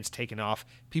other brands taken off,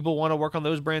 people want to work on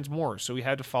those brands more, so we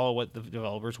had to follow what the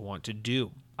developers want to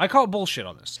do. I call bullshit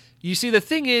on this. You see, the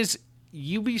thing is,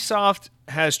 Ubisoft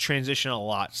has transitioned a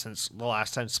lot since the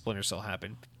last time Splinter Cell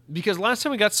happened. Because last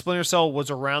time we got Splinter Cell was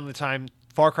around the time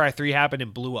Far Cry 3 happened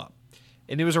and blew up.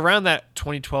 And it was around that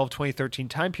 2012, 2013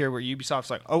 time period where Ubisoft's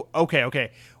like, oh,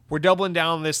 okay. We're doubling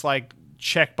down this like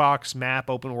checkbox map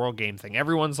open world game thing.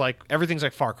 Everything's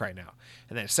like Far Cry now.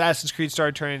 And then Assassin's Creed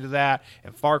started turning into that,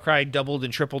 and Far Cry doubled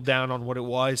and tripled down on what it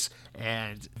was,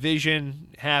 and Vision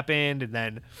happened, and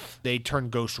then they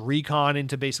turned Ghost Recon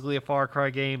into basically a Far Cry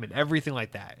game, and everything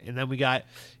like that. And then we got,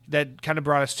 that kind of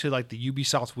brought us to like the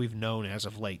Ubisoft we've known as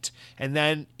of late. And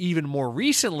then even more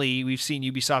recently, we've seen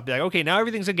Ubisoft be like, okay, now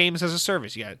everything's a games as a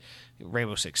service. You got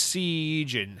Rainbow Six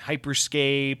Siege and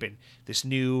Hyperscape and this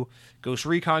new Ghost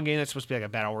Recon game that's supposed to be like a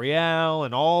battle royale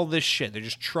and all this shit. They're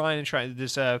just trying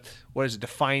this what is it,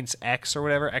 Defiance X or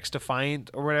whatever, X Defiant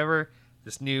or whatever,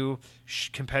 this new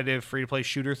competitive free-to-play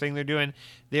shooter thing they're doing.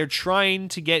 They're trying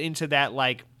to get into that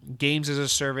like games as a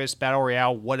service, battle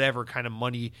royale, whatever kind of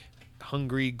money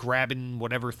hungry grabbing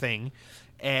whatever thing,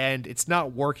 and it's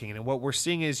not working. And what we're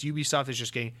seeing is Ubisoft is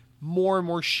just getting more and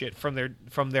more shit from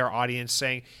their audience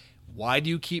saying, why do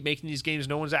you keep making these games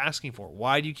no one's asking for?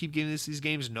 Why do you keep giving us these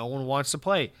games no one wants to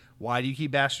play? Why do you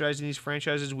keep bastardizing these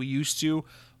franchises we used to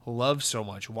love so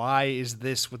much? Why is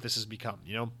this what this has become?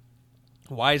 You know,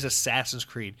 why is Assassin's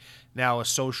Creed now a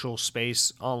social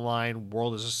space online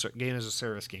world as a game as a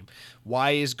service game?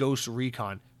 Why is Ghost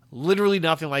Recon literally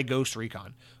nothing like Ghost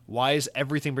Recon? Why is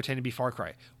everything pretending to be Far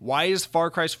Cry? Why is Far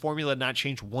Cry's formula not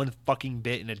changed one fucking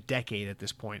bit in a decade at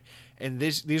this point? And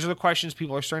these are the questions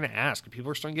people are starting to ask. People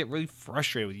are starting to get really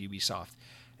frustrated with Ubisoft.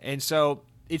 And so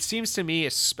it seems to me,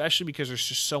 especially because there's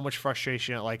just so much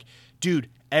frustration at like, dude,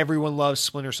 everyone loves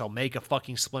Splinter Cell. Make a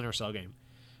fucking Splinter Cell game.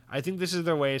 I think this is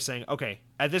their way of saying, okay,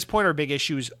 at this point our big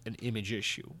issue is an image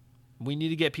issue. We need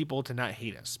to get people to not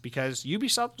hate us, because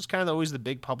Ubisoft was kind of always the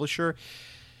big publisher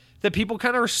that people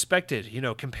kind of respected, you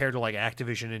know, compared to like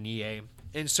Activision and EA.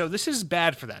 And so this is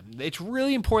bad for them. It's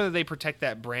really important that they protect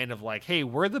that brand of like, hey,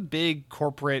 we're the big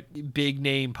corporate, big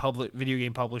name public video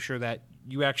game publisher that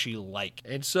you actually like.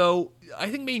 And so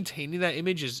I think maintaining that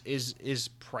image is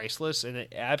priceless and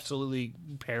absolutely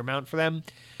paramount for them.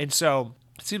 And so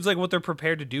it seems like what they're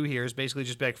prepared to do here is basically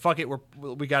just be like, fuck it,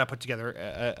 we got to put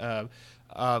together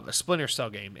a Splinter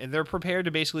Cell game. And they're prepared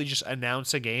to basically just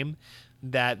announce a game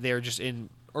that they're just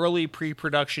in early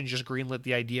pre-production, just greenlit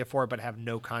the idea for it, but have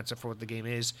no concept for what the game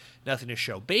is, nothing to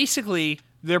show. Basically,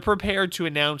 they're prepared to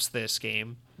announce this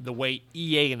game the way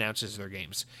EA announces their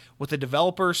games, with the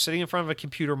developer sitting in front of a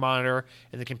computer monitor,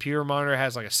 and the computer monitor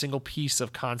has like a single piece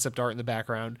of concept art in the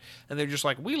background, and they're just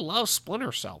like, we love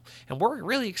Splinter Cell, and we're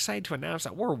really excited to announce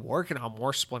that we're working on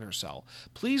more Splinter Cell.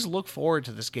 Please look forward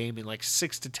to this game in like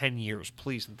 6 to 10 years,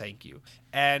 please and thank you.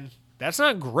 And that's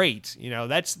not great, you know.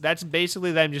 That's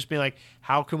basically them just being like,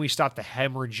 how can we stop the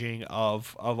hemorrhaging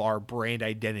of our brand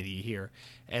identity here?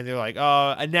 And they're like,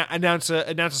 announce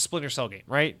a Splinter Cell game,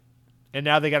 right? And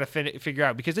now they got to figure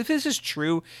out, because if this is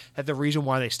true, that the reason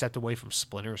why they stepped away from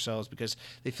Splinter Cell is because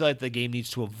they feel like the game needs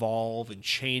to evolve and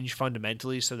change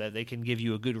fundamentally so that they can give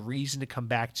you a good reason to come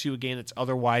back to a game that's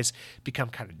otherwise become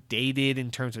kind of dated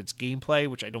in terms of its gameplay,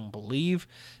 which I don't believe,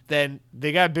 then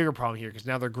they got a bigger problem here, because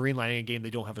now they're greenlighting a game they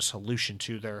don't have a solution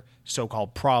to their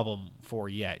so-called problem for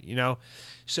yet, you know?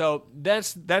 So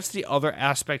that's the other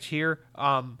aspect here.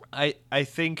 I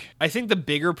think the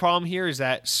bigger problem here is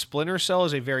that Splinter Cell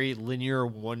is a very linear,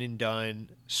 one and done,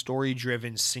 story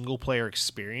driven single player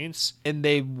experience, and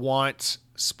they want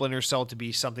Splinter Cell to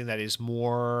be something that is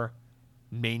more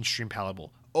mainstream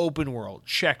palatable. Open world,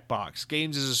 checkbox,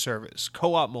 games as a service,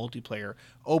 co-op multiplayer,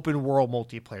 open world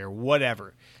multiplayer,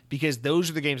 whatever. Because those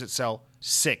are the games that sell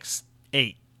 6,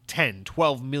 8, 10,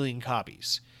 12 million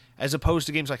copies. As opposed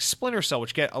to games like Splinter Cell,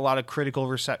 which get a lot of critical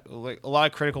praise,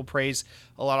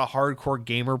 a lot of hardcore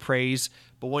gamer praise.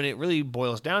 But when it really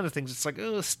boils down to things, it's like,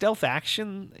 stealth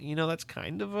action, you know, that's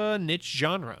kind of a niche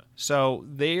genre. So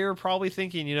they're probably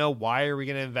thinking, you know, why are we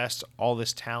going to invest all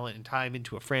this talent and time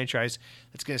into a franchise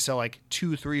that's going to sell like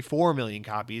 2, 3, 4 million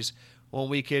copies when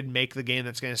we could make the game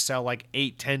that's going to sell like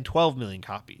 8, 10, 12 million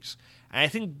copies? And I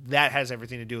think that has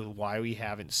everything to do with why we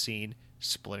haven't seen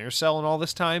Splinter Cell in all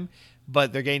this time.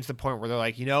 but they're getting to the point where they're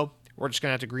like, we're just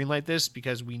gonna have to greenlight this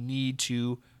because we need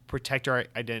to protect our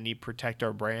identity, protect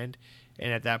our brand,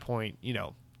 and at that point,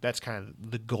 that's kind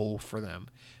of the goal for them.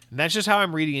 And that's just how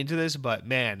I'm reading into this. But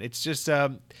man, it's just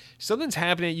something's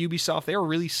happening at Ubisoft. They're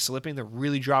really slipping. They're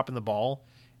really dropping the ball.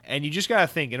 And you just got to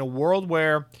think, in a world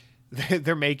where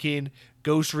they're making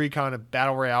Ghost Recon a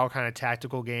battle royale kind of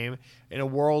tactical game, in a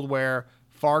world where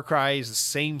Far Cry is the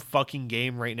same fucking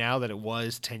game right now that it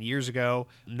was 10 years ago,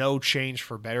 no change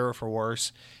for better or for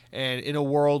worse, and in a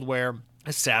world where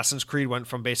Assassin's Creed went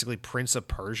from basically Prince of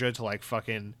Persia to like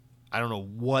fucking, I don't know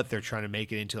what they're trying to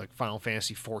make it into, like Final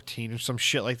Fantasy 14 or some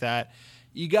shit like that,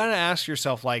 you gotta ask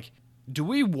yourself, like, do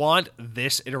we want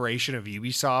this iteration of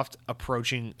Ubisoft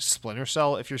approaching Splinter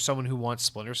Cell? If you're someone who wants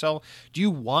Splinter Cell, do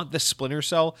you want the Splinter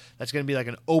Cell that's going to be like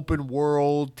an open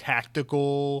world,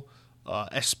 tactical,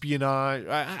 espionage?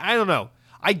 I don't know.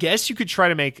 I guess you could try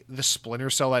to make the Splinter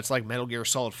Cell that's like Metal Gear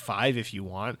Solid 5 if you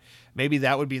want. Maybe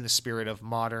that would be in the spirit of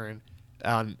modern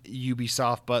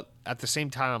Ubisoft. But at the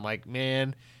same time, I'm like,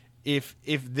 man, if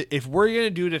we're going to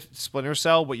do to Splinter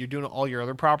Cell what you're doing to all your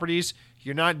other properties,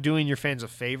 you're not doing your fans a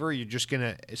favor. You're just going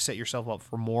to set yourself up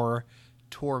for more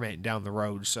torment down the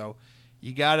road. So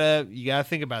you gotta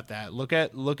think about that. Look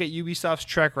at Ubisoft's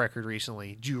track record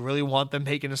recently. Do you really want them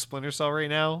making a Splinter Cell right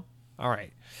now? All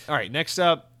right. Next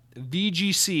up,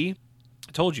 VGC.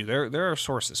 I told you they're a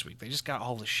source this week. They just got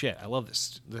all the shit. I love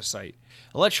this site.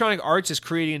 Electronic Arts is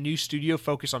creating a new studio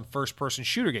focused on first-person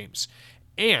shooter games,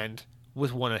 and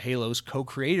with one of Halo's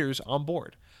co-creators on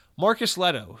board. Marcus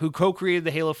Leto, who co-created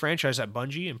the Halo franchise at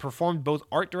Bungie and performed both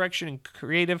art direction and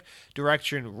creative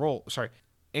director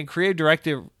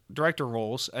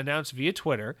roles, announced via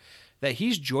Twitter that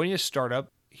he's joining a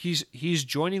startup. He's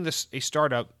joining a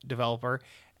startup developer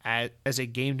as a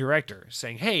game director,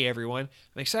 saying, "Hey everyone,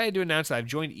 I'm excited to announce that I've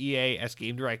joined EA as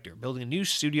game director, building a new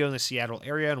studio in the Seattle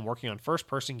area and working on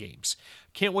first-person games.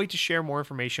 Can't wait to share more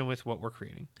information with what we're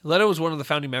creating." Leto was one of the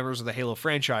founding members of the Halo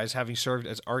franchise, having served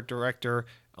as art director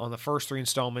on the first 3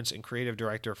 installments and creative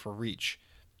director for Reach.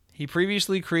 He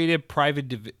previously created Private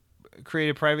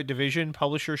Division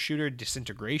publisher shooter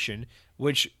Disintegration,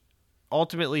 which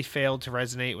ultimately failed to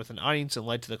resonate with an audience and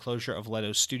led to the closure of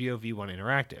Leto's studio, V1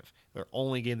 Interactive. Their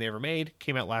only game they ever made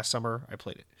came out last summer. I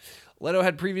played it. Leto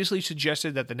had previously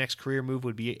suggested that the next career move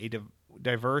would be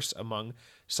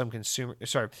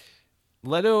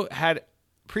Leto had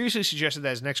previously suggested that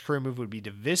his next career move would be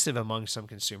divisive among some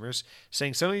consumers,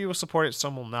 saying some of you will support it,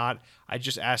 some will not. I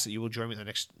just ask that you will join me in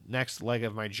the next leg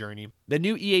of my journey. The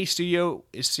new EA studio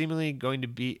is seemingly going to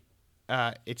be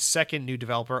its second new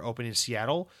developer open in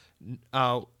Seattle,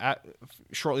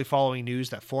 shortly following news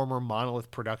that former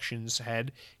Monolith Productions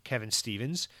head Kevin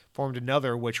Stevens formed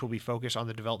another which will be focused on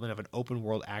the development of an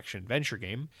open-world action-adventure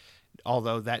game,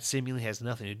 although that seemingly has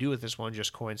nothing to do with this one,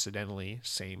 just coincidentally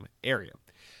same area.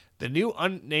 The new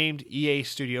unnamed EA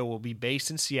studio will be based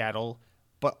in Seattle,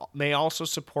 but may also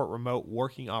support remote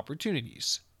working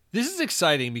opportunities. This is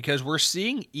exciting because we're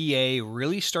seeing EA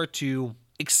really start to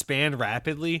expand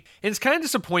rapidly, and it's kind of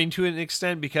disappointing to an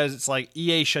extent because it's like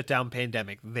EA shut down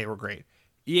Pandemic, they were great.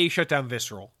 EA shut down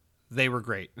Visceral, they were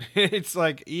great. It's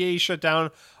like EA shut down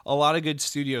a lot of good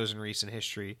studios in recent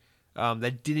history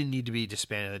that didn't need to be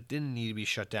disbanded, that didn't need to be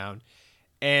shut down.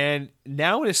 And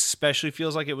now it especially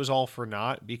feels like it was all for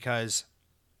naught because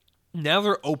now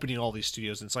they're opening all these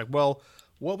studios. And it's like, well,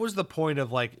 what was the point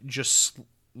of like just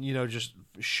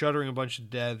shuttering a bunch of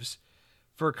devs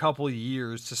for a couple of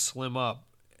years to slim up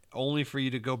only for you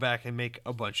to go back and make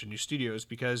a bunch of new studios?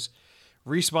 Because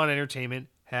Respawn Entertainment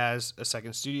has a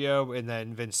second studio, and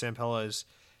then Vince Zampella is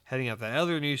heading up that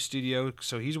other new studio,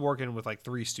 so he's working with like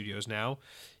 3 studios now.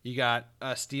 You got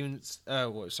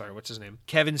what's his name?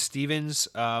 Kevin Stevens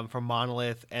from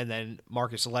Monolith, and then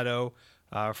Marcus Leto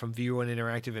from V1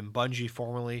 Interactive and Bungie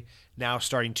formerly, now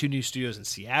starting 2 new studios in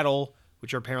Seattle,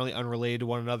 which are apparently unrelated to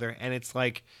one another. And it's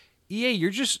like, EA, you're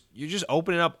just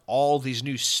opening up all these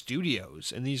new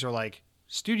studios, and these are like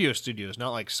studios,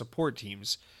 not like support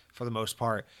teams for the most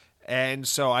part. And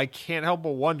so I can't help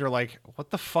but wonder, like, what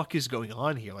the fuck is going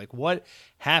on here? Like, what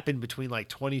happened between, like,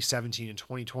 2017 and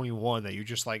 2021 that you're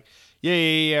just like,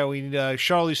 yeah, we need to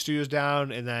shut all these studios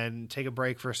down and then take a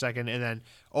break for a second and then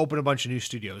open a bunch of new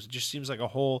studios? It just seems like a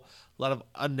whole lot of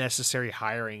unnecessary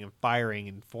hiring and firing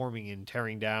and forming and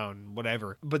tearing down,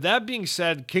 whatever. But that being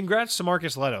said, congrats to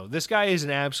Marcus Leto. This guy is an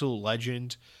absolute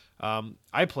legend.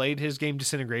 I played his game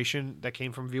Disintegration that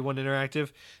came from V1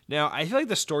 Interactive. Now, I feel like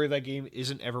the story of that game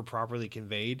isn't ever properly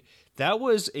conveyed. That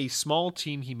was a small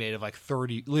team he made of like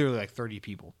 30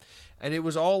 people. And it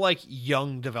was all like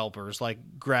young developers,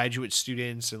 like graduate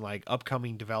students and like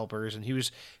upcoming developers. And he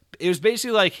was it was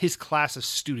basically like his class of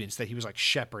students that he was like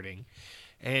shepherding.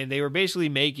 And they were basically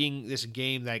making this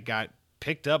game that got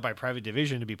picked up by Private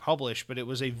Division to be published, but it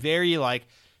was a very like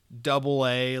double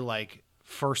A, like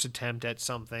first attempt at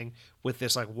something with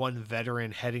this like one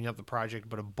veteran heading up the project,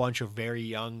 but a bunch of very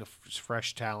young,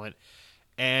 fresh talent.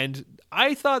 And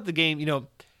I thought the game,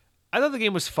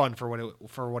 was fun for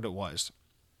what it was.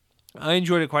 I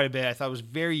enjoyed it quite a bit. I thought it was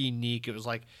very unique. It was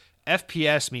like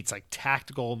FPS meets like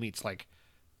tactical meets like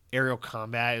aerial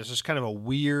combat. It was just kind of a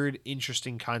weird,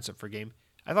 interesting concept for a game.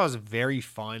 I thought it was very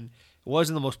fun. It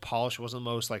wasn't the most polished. It wasn't the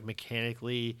most like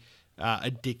mechanically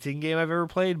addicting game I've ever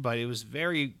played, but it was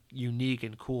very unique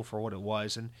and cool for what it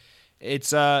was. And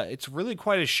it's really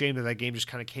quite a shame that game just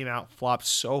kind of came out, flopped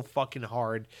so fucking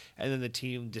hard, and then the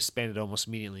team disbanded almost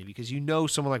immediately, because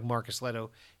someone like Marcus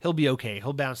Leto, he'll be okay.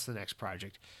 He'll bounce to the next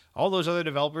project. All those other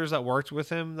developers that worked with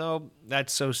him, though,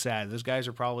 that's so sad. Those guys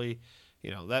are probably,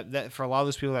 that for a lot of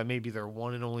those people, that may be their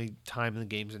one and only time in the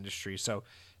games industry. So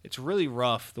it's really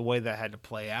rough the way that had to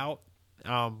play out.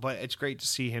 But it's great to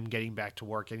see him getting back to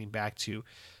work, getting back to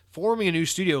forming a new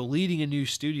studio, leading a new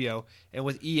studio, and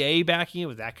with EA backing it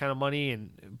with that kind of money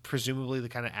and presumably the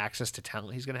kind of access to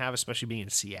talent he's going to have, especially being in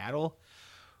Seattle.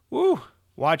 Woo!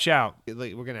 Watch out. We're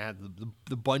going to have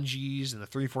the Bungies and the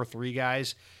 343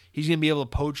 guys. He's going to be able to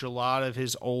poach a lot of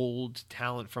his old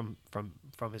talent from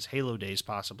his Halo days,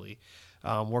 possibly,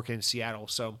 working in Seattle.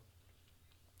 So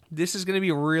this is going to be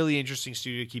a really interesting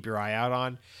studio to keep your eye out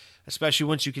on, especially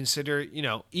once you consider,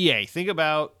 EA. Think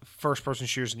about first-person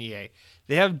shooters in EA.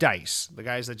 They have DICE, the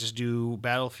guys that just do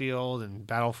Battlefield and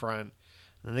Battlefront. And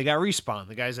then they got Respawn,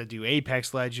 the guys that do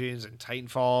Apex Legends and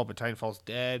Titanfall, but Titanfall's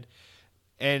dead.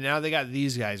 And now they got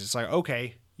these guys. It's like,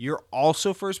 okay, you're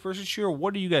also first-person shooter?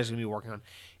 What are you guys going to be working on?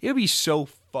 It would be so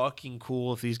fucking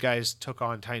cool if these guys took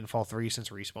on Titanfall 3 since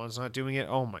Respawn's not doing it.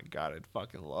 Oh my god, I'd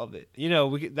fucking love it.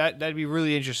 That'd be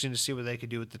really interesting to see what they could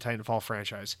do with the Titanfall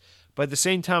franchise. But at the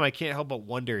same time, I can't help but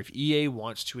wonder if EA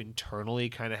wants to internally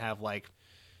kind of have like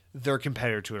their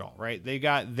competitor to it all, right? They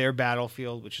got their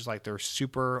Battlefield, which is like their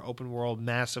super open world,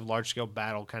 massive, large scale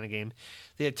battle kind of game.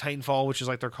 They had Titanfall, which is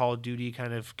like their Call of Duty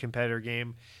kind of competitor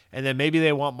game. And then maybe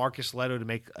they want Marcus Leto to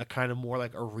make a kind of more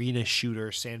like arena shooter,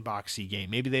 sandboxy game.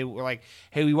 Maybe they were like,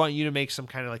 hey, we want you to make some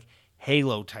kind of like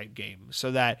Halo type game, so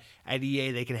that at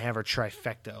EA they can have a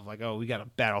trifecta of like, oh, we got a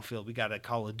Battlefield, we got a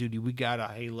Call of Duty, we got a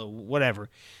Halo, whatever.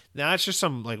 Now that's just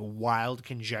some like wild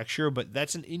conjecture, but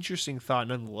that's an interesting thought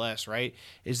nonetheless, right?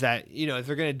 Is that, if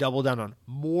they're going to double down on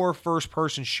more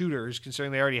first-person shooters,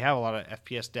 considering they already have a lot of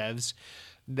FPS devs,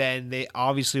 then they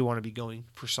obviously want to be going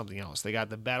for something else. They got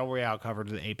the Battle Royale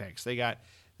covered with Apex. They got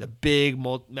the big,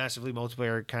 massively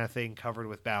multiplayer kind of thing covered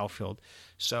with Battlefield.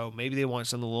 So maybe they want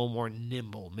something a little more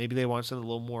nimble. Maybe they want something a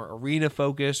little more arena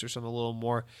focused or something a little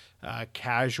more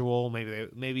casual.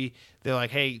 Maybe they're like,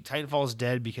 hey, Titanfall's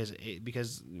dead because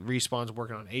Respawn's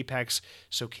working on Apex.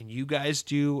 So can you guys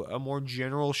do a more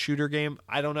general shooter game?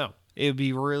 I don't know. It would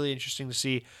be really interesting to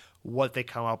see what they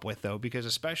come up with, though, because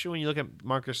especially when you look at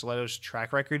Marcus Leto's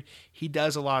track record, he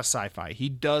does a lot of sci-fi. He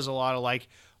does a lot of like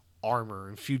armor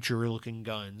and future-looking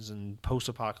guns and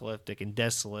post-apocalyptic and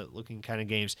desolate-looking kind of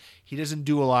games. He doesn't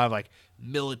do a lot of like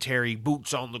military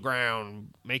boots on the ground,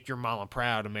 make your mama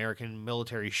proud American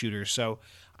military shooters. So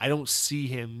I don't see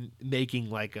him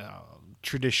making like a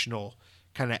traditional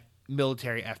kind of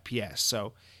military FPS.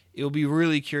 So it'll be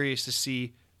really curious to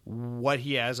see what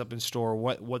he has up in store,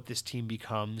 what this team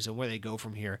becomes, and where they go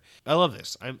from here. I love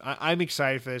this. I'm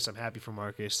excited for this. I'm happy for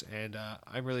Marcus, and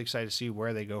I'm really excited to see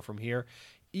where they go from here.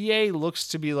 EA looks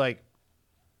to be like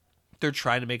they're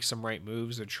trying to make some right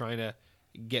moves. They're trying to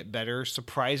get better.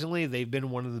 Surprisingly, they've been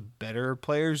one of the better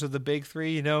players of the big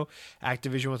three.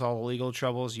 Activision with all the legal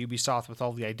troubles, Ubisoft with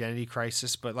all the identity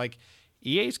crisis, but like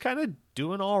EA's kind of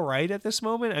doing all right at this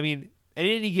moment. I mean, at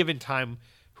any given time,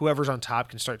 whoever's on top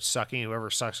can start sucking. Whoever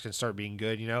sucks can start being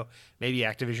good. Maybe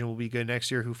Activision will be good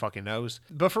next year. Who fucking knows?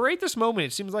 But for right this moment,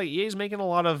 it seems like EA's making a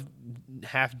lot of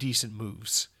half decent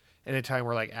moves in a time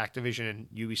where like Activision and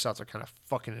Ubisoft are kind of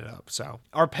fucking it up. So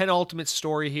our penultimate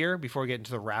story here before we get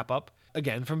into the wrap up,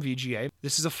 again from VGA.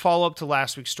 This is a follow-up to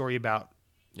last week's story about,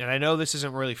 and I know this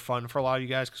isn't really fun for a lot of you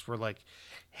guys because we're like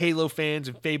Halo fans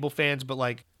and Fable fans, but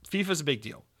like FIFA's a big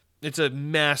deal. It's a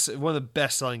one of the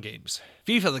best-selling games.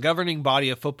 FIFA, the governing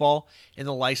body of football and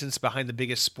the license behind the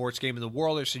biggest sports game in the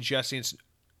world, are suggesting it's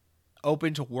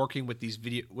open to working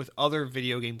with other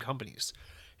video game companies.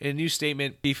 In a new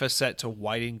statement, FIFA set to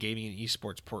widen gaming and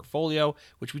esports portfolio,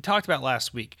 which we talked about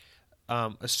last week,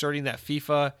 asserting that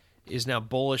FIFA is now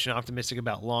bullish and optimistic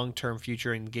about long-term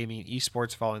future in gaming and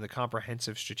esports following the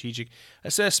comprehensive strategic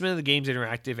assessment of the game's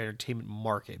interactive entertainment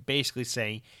market. Basically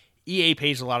saying, EA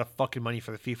pays a lot of fucking money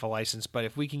for the FIFA license, but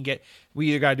if we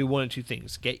either got to do one of two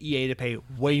things: get EA to pay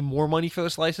way more money for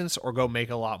this license, or go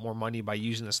make a lot more money by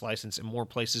using this license in more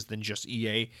places than just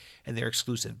EA and their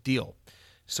exclusive deal.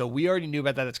 So we already knew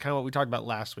about that. That's kind of what we talked about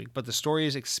last week, but the story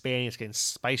is expanding. It's getting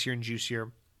spicier and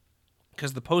juicier,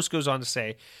 because the post goes on to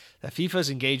say that FIFA is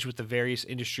engaged with the various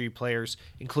industry players,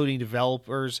 including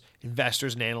developers,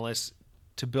 investors, and analysts,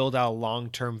 to build out a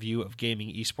long-term view of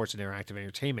gaming, esports, and interactive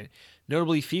entertainment.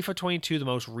 Notably, FIFA 22, the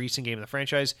most recent game in the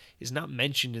franchise, is not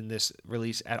mentioned in this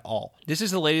release at all. This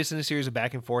is the latest in a series of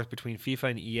back and forth between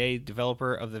FIFA and EA,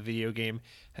 developer of the video game,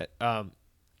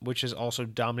 which has also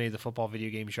dominated the football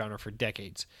video game genre for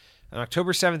decades. On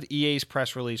October 7th, EA's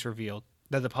press release revealed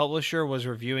that the publisher was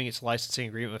reviewing its licensing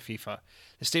agreement with FIFA.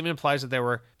 The statement implies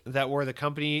that were the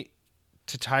company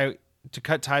to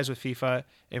cut ties with FIFA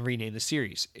and rename the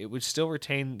series. It would still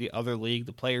retain the other league,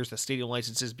 the players, the stadium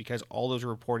licenses, because all those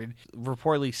are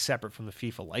reportedly separate from the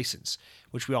FIFA license,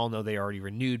 which we all know they already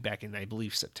renewed back in, I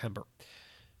believe, September.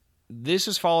 This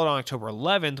was followed on October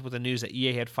 11th with the news that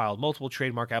EA had filed multiple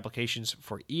trademark applications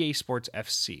for EA Sports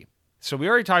FC. So we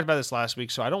already talked about this last week,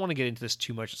 so I don't want to get into this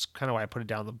too much. It's kind of why I put it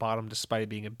down the bottom, despite it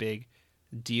being a big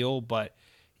deal. But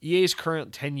EA's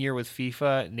current 10-year with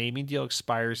FIFA naming deal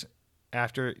expires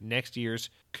after next year's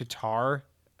Qatar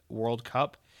World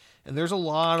Cup. And there's a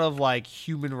lot of like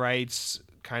human rights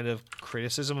kind of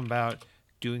criticism about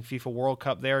doing FIFA World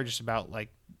Cup there, just about like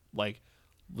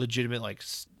legitimate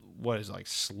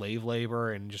slave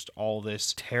labor and just all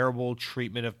this terrible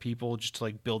treatment of people just to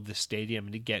like build this stadium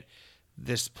and to get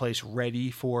this place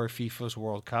ready for FIFA's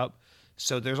World Cup.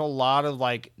 So there's a lot of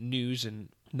like news and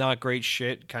not great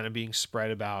shit kind of being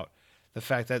spread about the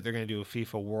fact that they're going to do a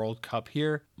FIFA World Cup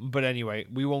here. But anyway,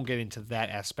 we won't get into that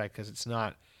aspect because it's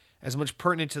not as much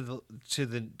pertinent to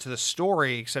the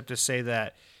story, except to say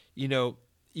that, you know,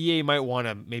 EA might want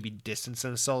to maybe distance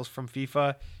themselves from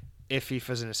FIFA if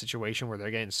FIFA's in a situation where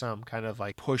they're getting some kind of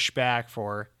like pushback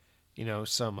for, you know,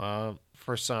 some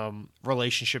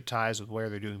relationship ties with where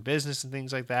they're doing business and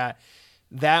things like that.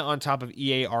 That on top of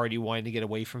EA already wanting to get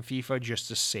away from FIFA just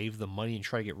to save the money and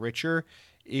try to get richer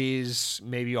is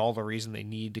maybe all the reason they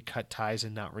need to cut ties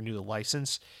and not renew the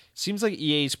license. Seems like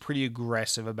EA is pretty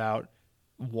aggressive about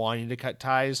wanting to cut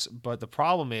ties, but the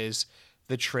problem is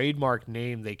the trademark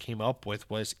name they came up with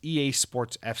was EA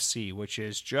Sports FC, which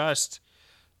is just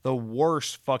the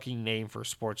worst fucking name for a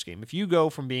sports game. If you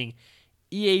go from being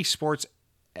EA Sports,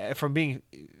 from being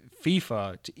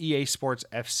FIFA to EA Sports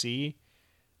FC,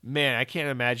 man, I can't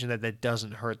imagine that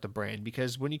doesn't hurt the brand,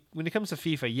 because when it comes to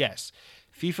FIFA, yes,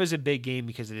 FIFA is a big game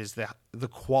because it is the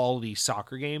quality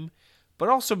soccer game, but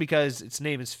also because its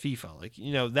name is FIFA. Like,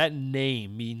 you know, that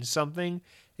name means something.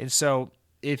 And so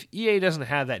if EA doesn't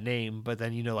have that name, but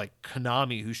then, you know, like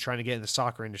Konami, who's trying to get in the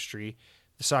soccer industry,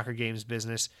 the soccer games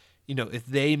business, you know, if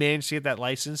they manage to get that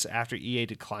license after EA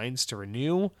declines to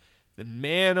renew, then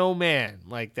man, oh man,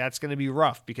 like that's going to be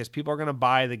rough, because people are going to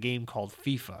buy the game called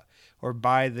FIFA or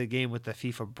buy the game with the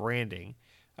FIFA branding.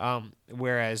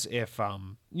 Whereas if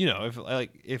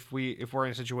we're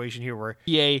in a situation here where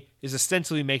EA is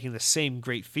ostensibly making the same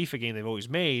great FIFA game they've always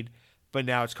made, but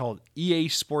now it's called EA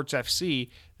Sports FC,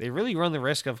 they really run the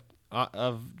risk of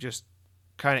just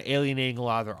kind of alienating a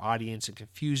lot of their audience and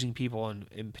confusing people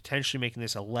and potentially making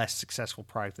this a less successful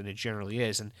product than it generally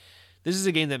is. And this is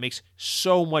a game that makes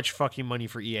so much fucking money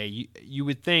for EA. You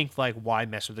would think, like, why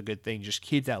mess with a good thing? Just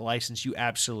keep that license. You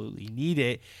absolutely need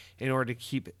it in order to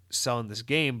keep selling this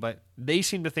game. But they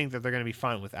seem to think that they're going to be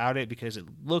fine without it, because it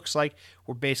looks like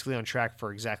we're basically on track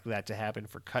for exactly that to happen,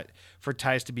 for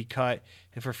ties to be cut,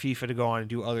 and for FIFA to go on and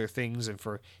do other things, and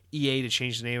for EA to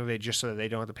change the name of it just so that they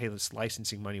don't have to pay this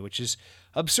licensing money, which is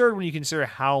absurd when you consider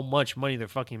how much money they're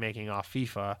fucking making off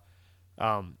FIFA.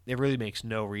 It really makes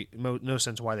no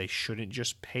sense why they shouldn't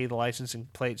just pay the license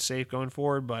and play it safe going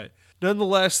forward. But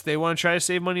nonetheless, they want to try to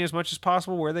save money as much as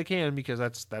possible where they can, because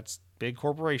that's big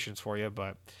corporations for you.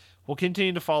 But we'll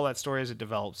continue to follow that story as it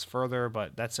develops further.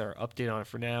 But that's our update on it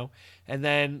for now. And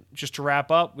then just to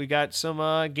wrap up, we got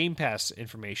some Game Pass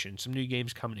information, some new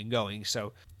games coming and going.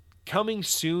 So coming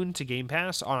soon to Game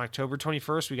Pass on October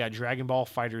 21st, we got Dragon Ball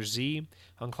FighterZ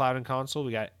on cloud and console.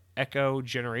 We got Echo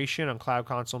Generation on cloud,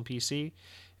 console, and PC.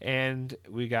 And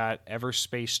we got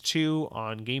Everspace 2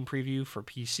 on Game Preview for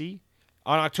PC.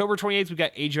 On October 28th, we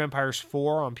got Age of Empires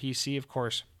 4 on PC, of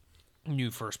course,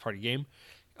 new first-party game.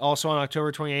 Also on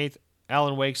October 28th,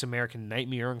 Alan Wake's American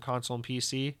Nightmare on console and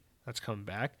PC. That's coming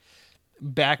back.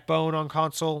 Backbone on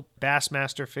console,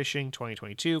 Bassmaster Fishing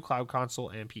 2022, cloud, console,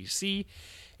 and PC.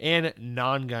 And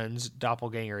Non-Guns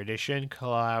Doppelganger Edition,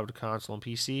 cloud, console, and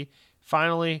PC.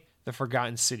 Finally, The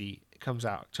Forgotten City, comes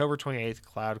out October 28th,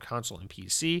 cloud, console, and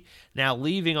PC. Now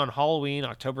leaving on Halloween,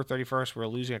 October 31st, we're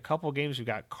losing a couple of games. We've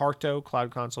got Carto,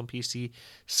 cloud, console, and PC.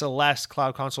 Celeste,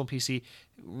 cloud, console, and PC.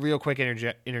 Real quick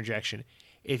interjection.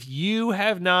 If you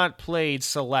have not played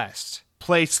Celeste,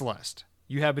 play Celeste.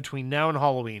 You have between now and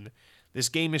Halloween. This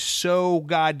game is so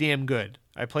goddamn good.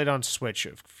 I played on Switch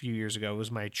a few years ago. It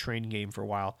was my train game for a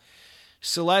while.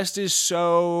 Celeste is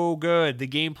so good. The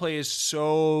gameplay is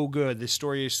so good. The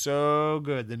story is so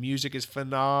good. The music is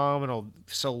phenomenal.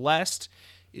 Celeste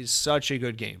is such a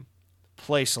good game.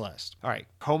 Play Celeste. All right,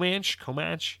 Comanche,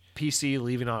 PC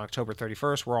leaving on October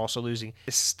 31st. We're also losing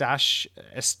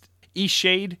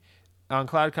Eastshade on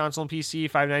cloud, console, and PC.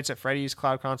 Five Nights at Freddy's,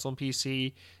 cloud, console, and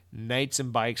PC. Knights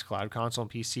and Bikes, cloud, console,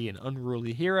 and PC. And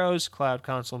Unruly Heroes, cloud,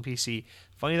 console, and PC.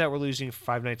 Funny that we're losing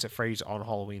Five Nights at Freddy's on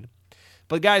Halloween.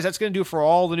 But guys, that's going to do it for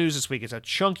all the news this week. It's a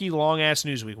chunky, long-ass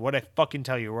news week. What'd I fucking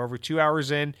tell you? We're over 2 hours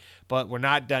in, but we're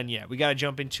not done yet. We got to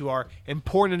jump into our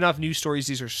important enough news stories.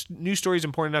 These are news stories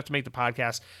important enough to make the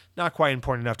podcast, not quite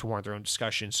important enough to warrant their own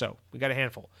discussion. So we got a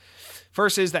handful.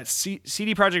 First is that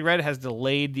CD Projekt Red has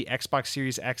delayed the Xbox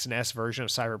Series X and S version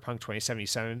of Cyberpunk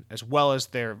 2077, as well as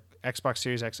their Xbox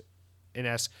Series X and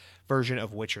S version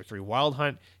of Witcher 3 Wild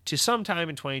Hunt to sometime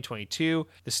in 2022.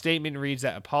 The statement reads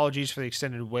that apologies for the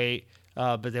extended wait,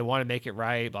 but they want to make it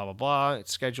right, blah, blah, blah.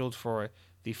 It's scheduled for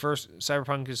the first,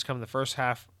 Cyberpunk is coming the first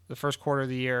quarter of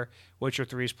the year. Witcher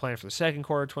 3 is planned for the second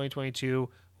quarter of 2022.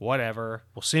 Whatever.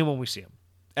 We'll see them when we see them.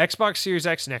 Xbox Series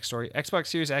X, next story. Xbox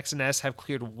Series X and S have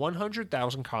cleared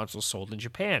 100,000 consoles sold in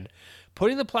Japan,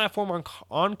 putting the platform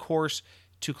on course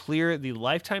to clear the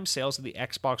lifetime sales of the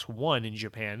Xbox One in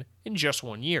Japan in just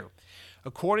 1 year.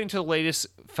 According to the latest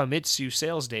Famitsu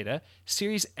sales data,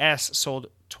 Series S sold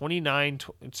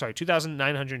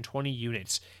 2,920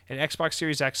 units, and Xbox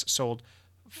Series X sold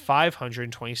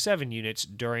 527 units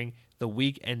during the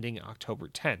week ending October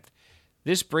 10th.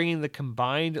 This bringing the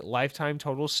combined lifetime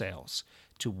total sales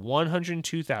to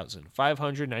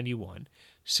 102,591,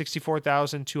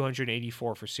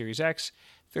 64,284 for Series X,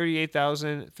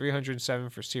 38,307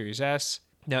 for Series S.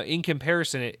 Now, in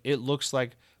comparison, it looks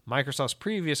like Microsoft's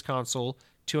previous console,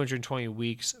 220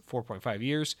 weeks, 4.5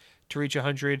 years, to reach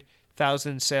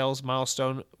 100,000 sales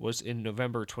milestone was in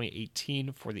November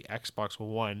 2018 for the Xbox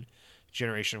One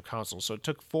generation of consoles. So it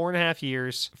took 4.5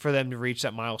 years for them to reach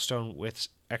that milestone with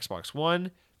Xbox One.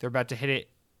 They're about to hit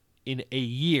it in a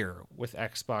year with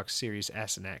Xbox Series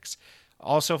S and X.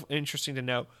 Also interesting to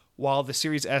note, while the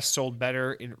Series S sold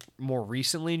better more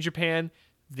recently in Japan,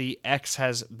 the X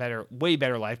has way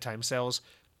better lifetime sales,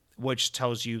 which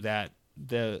tells you that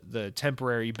the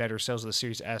temporary better sales of the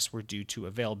Series S were due to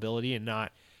availability and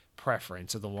not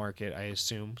preference of the market, I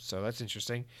assume. So that's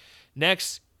interesting.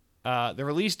 Next, the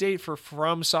release date for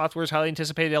From Software's highly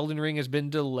anticipated Elden Ring has been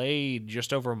delayed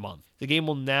just over a month. The game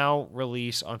will now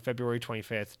release on February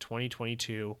 25th,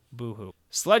 2022. Boo-hoo.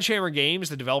 Sledgehammer Games,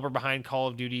 the developer behind Call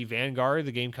of Duty Vanguard,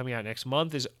 the game coming out next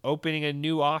month, is opening a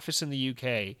new office in the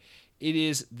UK. It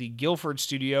is the Guildford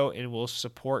studio and will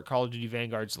support Call of Duty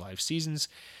Vanguard's live seasons,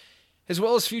 as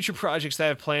well as future projects that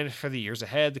have planned for the years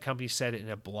ahead. The company said in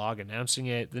a blog announcing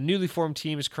it. The newly formed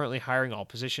team is currently hiring all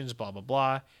positions, blah, blah,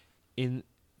 blah, in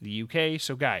the UK.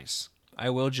 So guys, I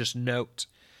will just note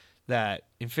that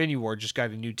Infinity Ward just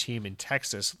got a new team in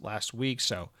Texas last week,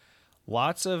 so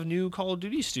lots of new Call of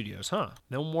Duty studios, huh?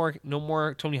 No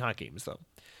more Tony Hawk games though.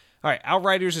 All right,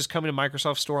 Outriders is coming to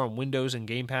Microsoft Store on Windows and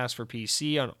Game Pass for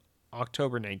PC on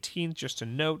October 19th, just a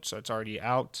note, so it's already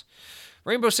out.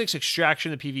 Rainbow Six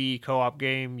Extraction, the PvE co-op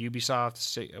game,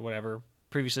 Ubisoft, whatever,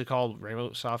 previously called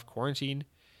Rainbow Six Quarantine,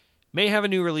 may have a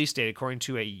new release date according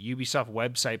to a Ubisoft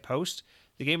website post.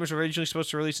 The game was originally supposed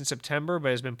to release in September,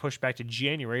 but has been pushed back to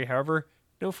January. However,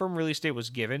 no firm release date was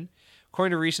given.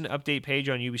 According to a recent update page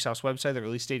on Ubisoft's website, the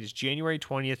release date is January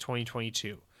 20th,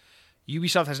 2022.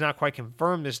 Ubisoft has not quite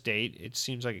confirmed this date. It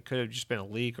seems like it could have just been a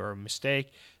leak or a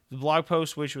mistake. The blog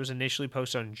post, which was initially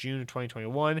posted on June of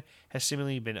 2021, has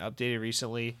seemingly been updated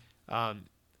recently,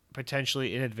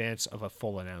 potentially in advance of a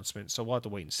full announcement. So we'll have to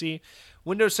wait and see.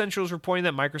 Windows Central is reporting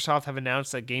that Microsoft have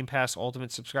announced that Game Pass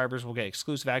Ultimate subscribers will get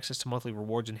exclusive access to monthly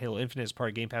rewards in Halo Infinite as part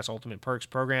of Game Pass Ultimate Perks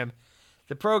program.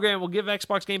 The program will give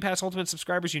Xbox Game Pass Ultimate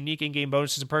subscribers unique in-game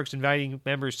bonuses and perks, inviting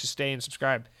members to stay and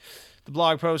subscribe. The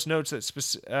blog post notes that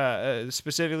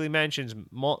specifically mentions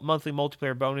monthly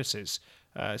multiplayer bonuses,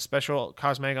 special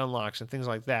cosmetic unlocks and things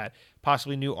like that,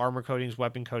 possibly new armor coatings,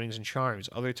 weapon coatings, and charms,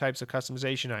 other types of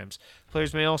customization items.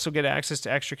 Players may also get access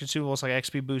to extra consumables like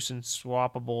XP boosts and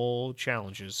swappable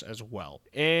challenges as well.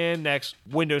 And next,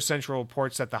 Windows Central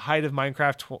reports that the height of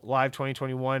Minecraft Live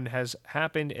 2021 has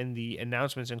happened, and the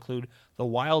announcements include the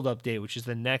Wild update, which is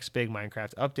the next big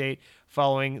Minecraft update,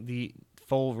 following the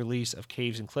full release of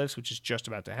Caves and Cliffs, which is just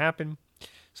about to happen.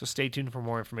 So stay tuned for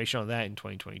more information on that in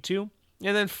 2022.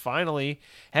 And then finally,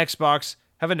 Xbox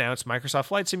have announced Microsoft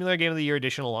Flight Simulator Game of the Year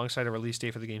Edition alongside a release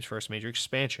date for the game's first major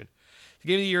expansion. The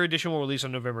Game of the Year Edition will release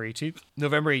on November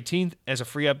 18th as a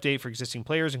free update for existing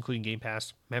players, including Game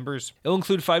Pass members. It will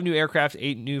include 5 new aircraft,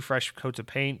 8 new fresh coats of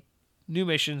paint, new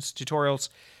missions, tutorials,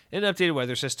 an updated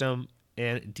weather system,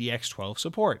 and DX12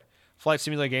 support. Flight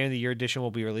Simulator Game of the Year Edition will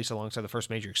be released alongside the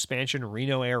first major expansion,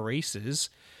 Reno Air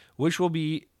Races, which will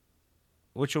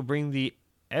bring the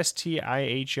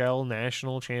STIHL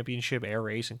National Championship Air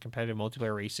Race and competitive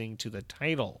multiplayer racing to the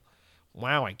title.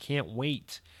 Wow, I can't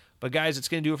wait. But guys, it's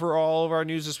going to do it for all of our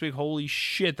news this week. Holy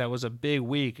shit, that was a big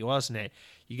week, wasn't it?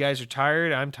 You guys are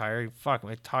tired? I'm tired. Fuck,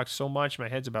 I talked so much, my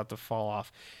head's about to fall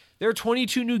off. There are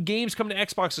 22 new games coming to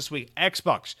Xbox this week.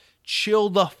 Xbox, chill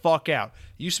the fuck out.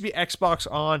 It used to be Xbox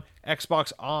on,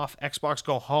 Xbox off, Xbox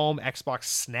go home, Xbox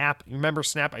Snap. You remember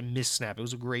Snap? I miss Snap. It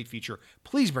was a great feature.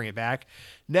 Please bring it back.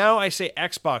 Now I say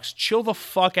Xbox, chill the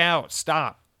fuck out.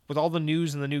 Stop with all the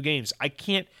news and the new games. I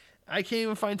can't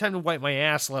even find time to wipe my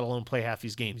ass, let alone play half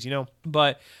these games,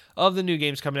 But of the new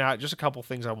games coming out, just a couple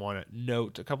things I want to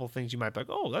note. A couple things you might be like,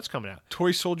 oh, that's coming out.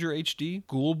 Toy Soldier HD,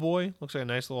 Ghoul Boy, looks like a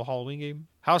nice little Halloween game.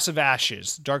 House of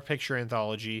Ashes, Dark Picture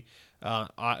Anthology,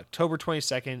 October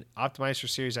 22nd, optimized for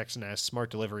Series X and S,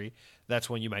 smart delivery. That's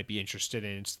one you might be interested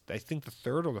in. It's, I think, the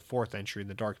 3rd or the 4th entry in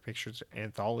the Dark Pictures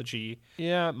Anthology.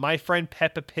 Yeah, My Friend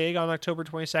Peppa Pig on October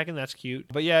 22nd. That's cute.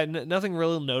 But yeah, nothing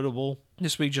really notable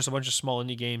this week. Just a bunch of small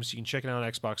indie games. You can check it out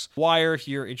on Xbox Wire if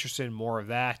you're interested in more of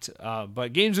that.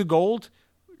 But Games of Gold,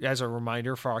 as a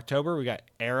reminder for October, we got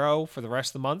Arrow for the rest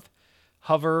of the month.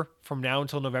 Hover from now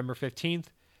until November 15th.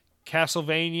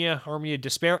 Castlevania, Army of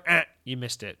Despair. You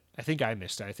missed it. I think I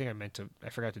missed it. I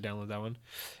forgot to download that one.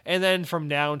 And then from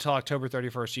now until October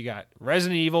 31st, you got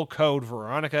Resident Evil Code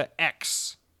Veronica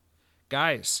X.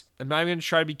 Guys, I'm not even going to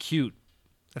try to be cute.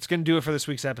 That's going to do it for this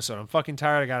week's episode. I'm fucking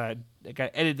tired. I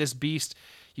gotta edit this beast.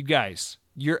 You guys,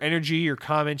 your energy, your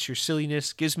comments, your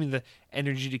silliness gives me the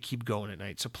energy to keep going at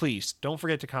night. So please, don't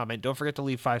forget to comment. Don't forget to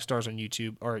leave 5 stars on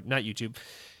YouTube, or not YouTube,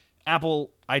 Apple,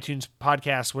 iTunes,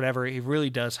 podcasts, whatever. It really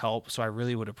does help, so I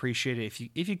really would appreciate it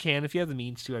if you can. If you have the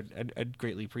means to, I'd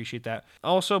greatly appreciate that.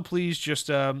 Also, please just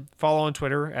follow on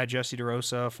Twitter at Jesse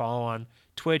DeRosa. Follow on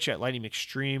Twitch at Lightning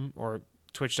McStream or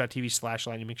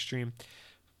twitch.tv/Lightning McStream.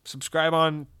 Subscribe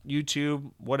on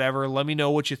YouTube, whatever. Let me know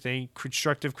what you think.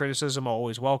 Constructive criticism,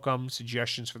 always welcome.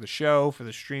 Suggestions for the show, for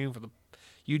the stream, for the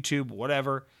YouTube,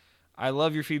 whatever. I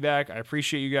love your feedback. I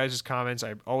appreciate you guys' comments.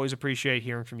 I always appreciate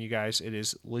hearing from you guys. It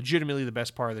is legitimately the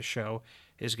best part of the show,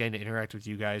 is getting to interact with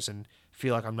you guys and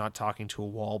feel like I'm not talking to a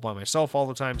wall by myself all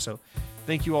the time. So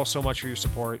thank you all so much for your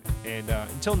support. And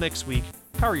until next week,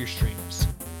 power your streams.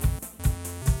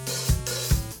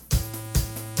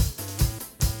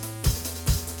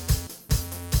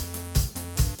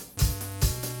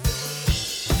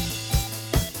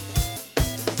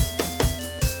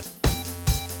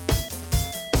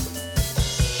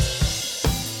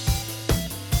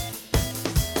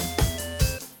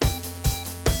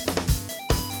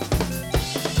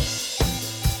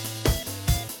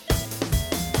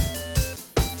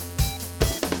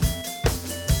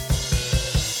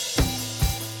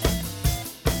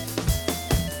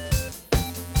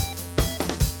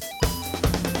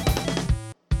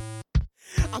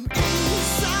 I'm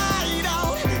inside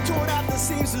out, torn at the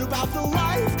seams about the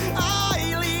life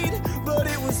I lead, but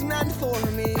it was meant for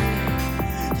me.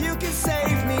 You can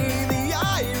save me the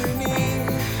irony,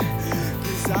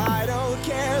 'cause I don't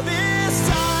care this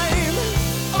time.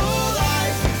 Oh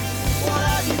life, what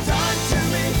have you done to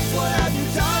me? What have you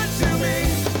done to me?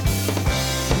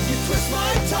 You twist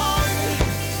my tongue,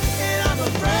 and I'm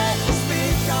afraid to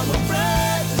speak, I'm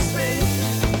afraid to speak.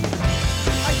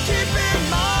 I keep in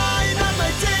mind that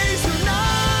my days are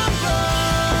numbered,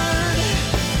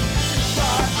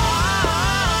 but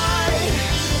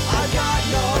I've got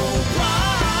no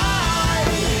pride.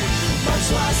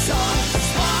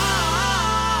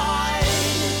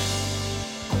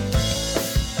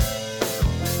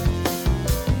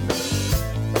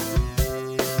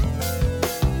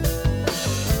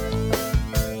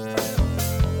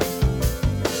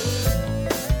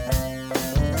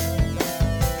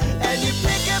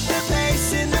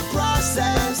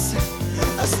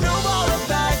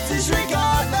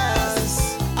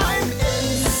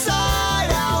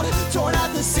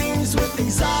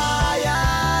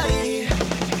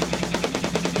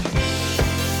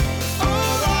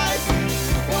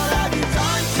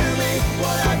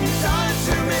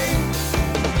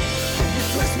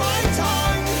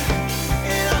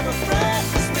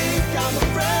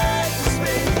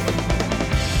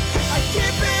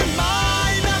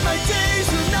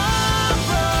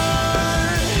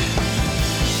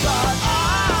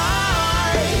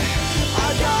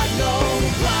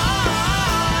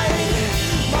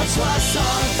 much less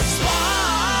our spine.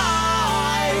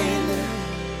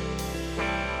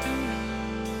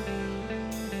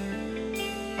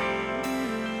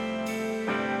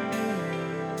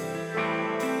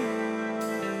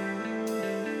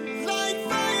 Like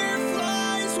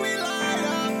fireflies, we light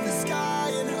up the sky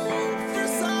and hope for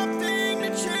something to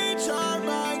change our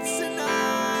minds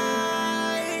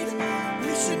tonight.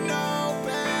 We should know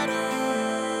better.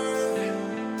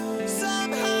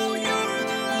 Somehow you're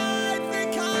the light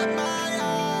that caught my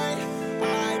eye.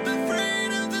 I'm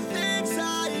afraid of the things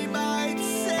I might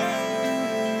say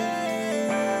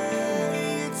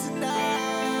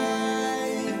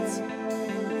tonight.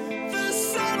 The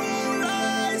sun will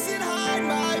rise and hide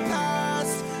my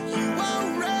past. You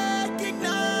won't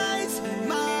recognize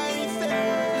my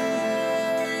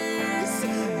face,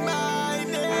 my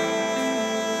name.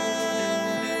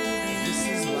 This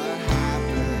is what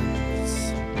happens.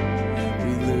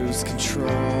 We lose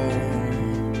control.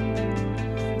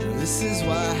 This is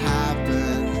what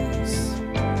happens.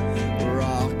 We're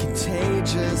all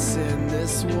contagious in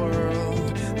this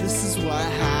world. This is what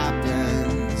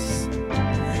happens.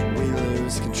 We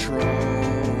lose control.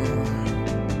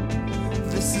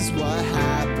 This is what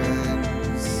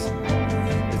happens.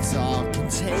 It's all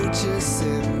contagious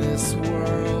in this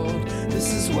world.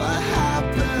 This is what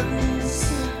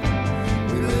happens.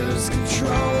 We lose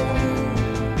control.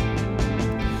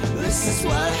 This is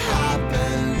what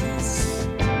happens.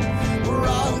 We're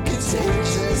all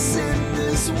contagious in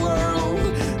this world.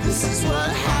 This is what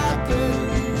happens.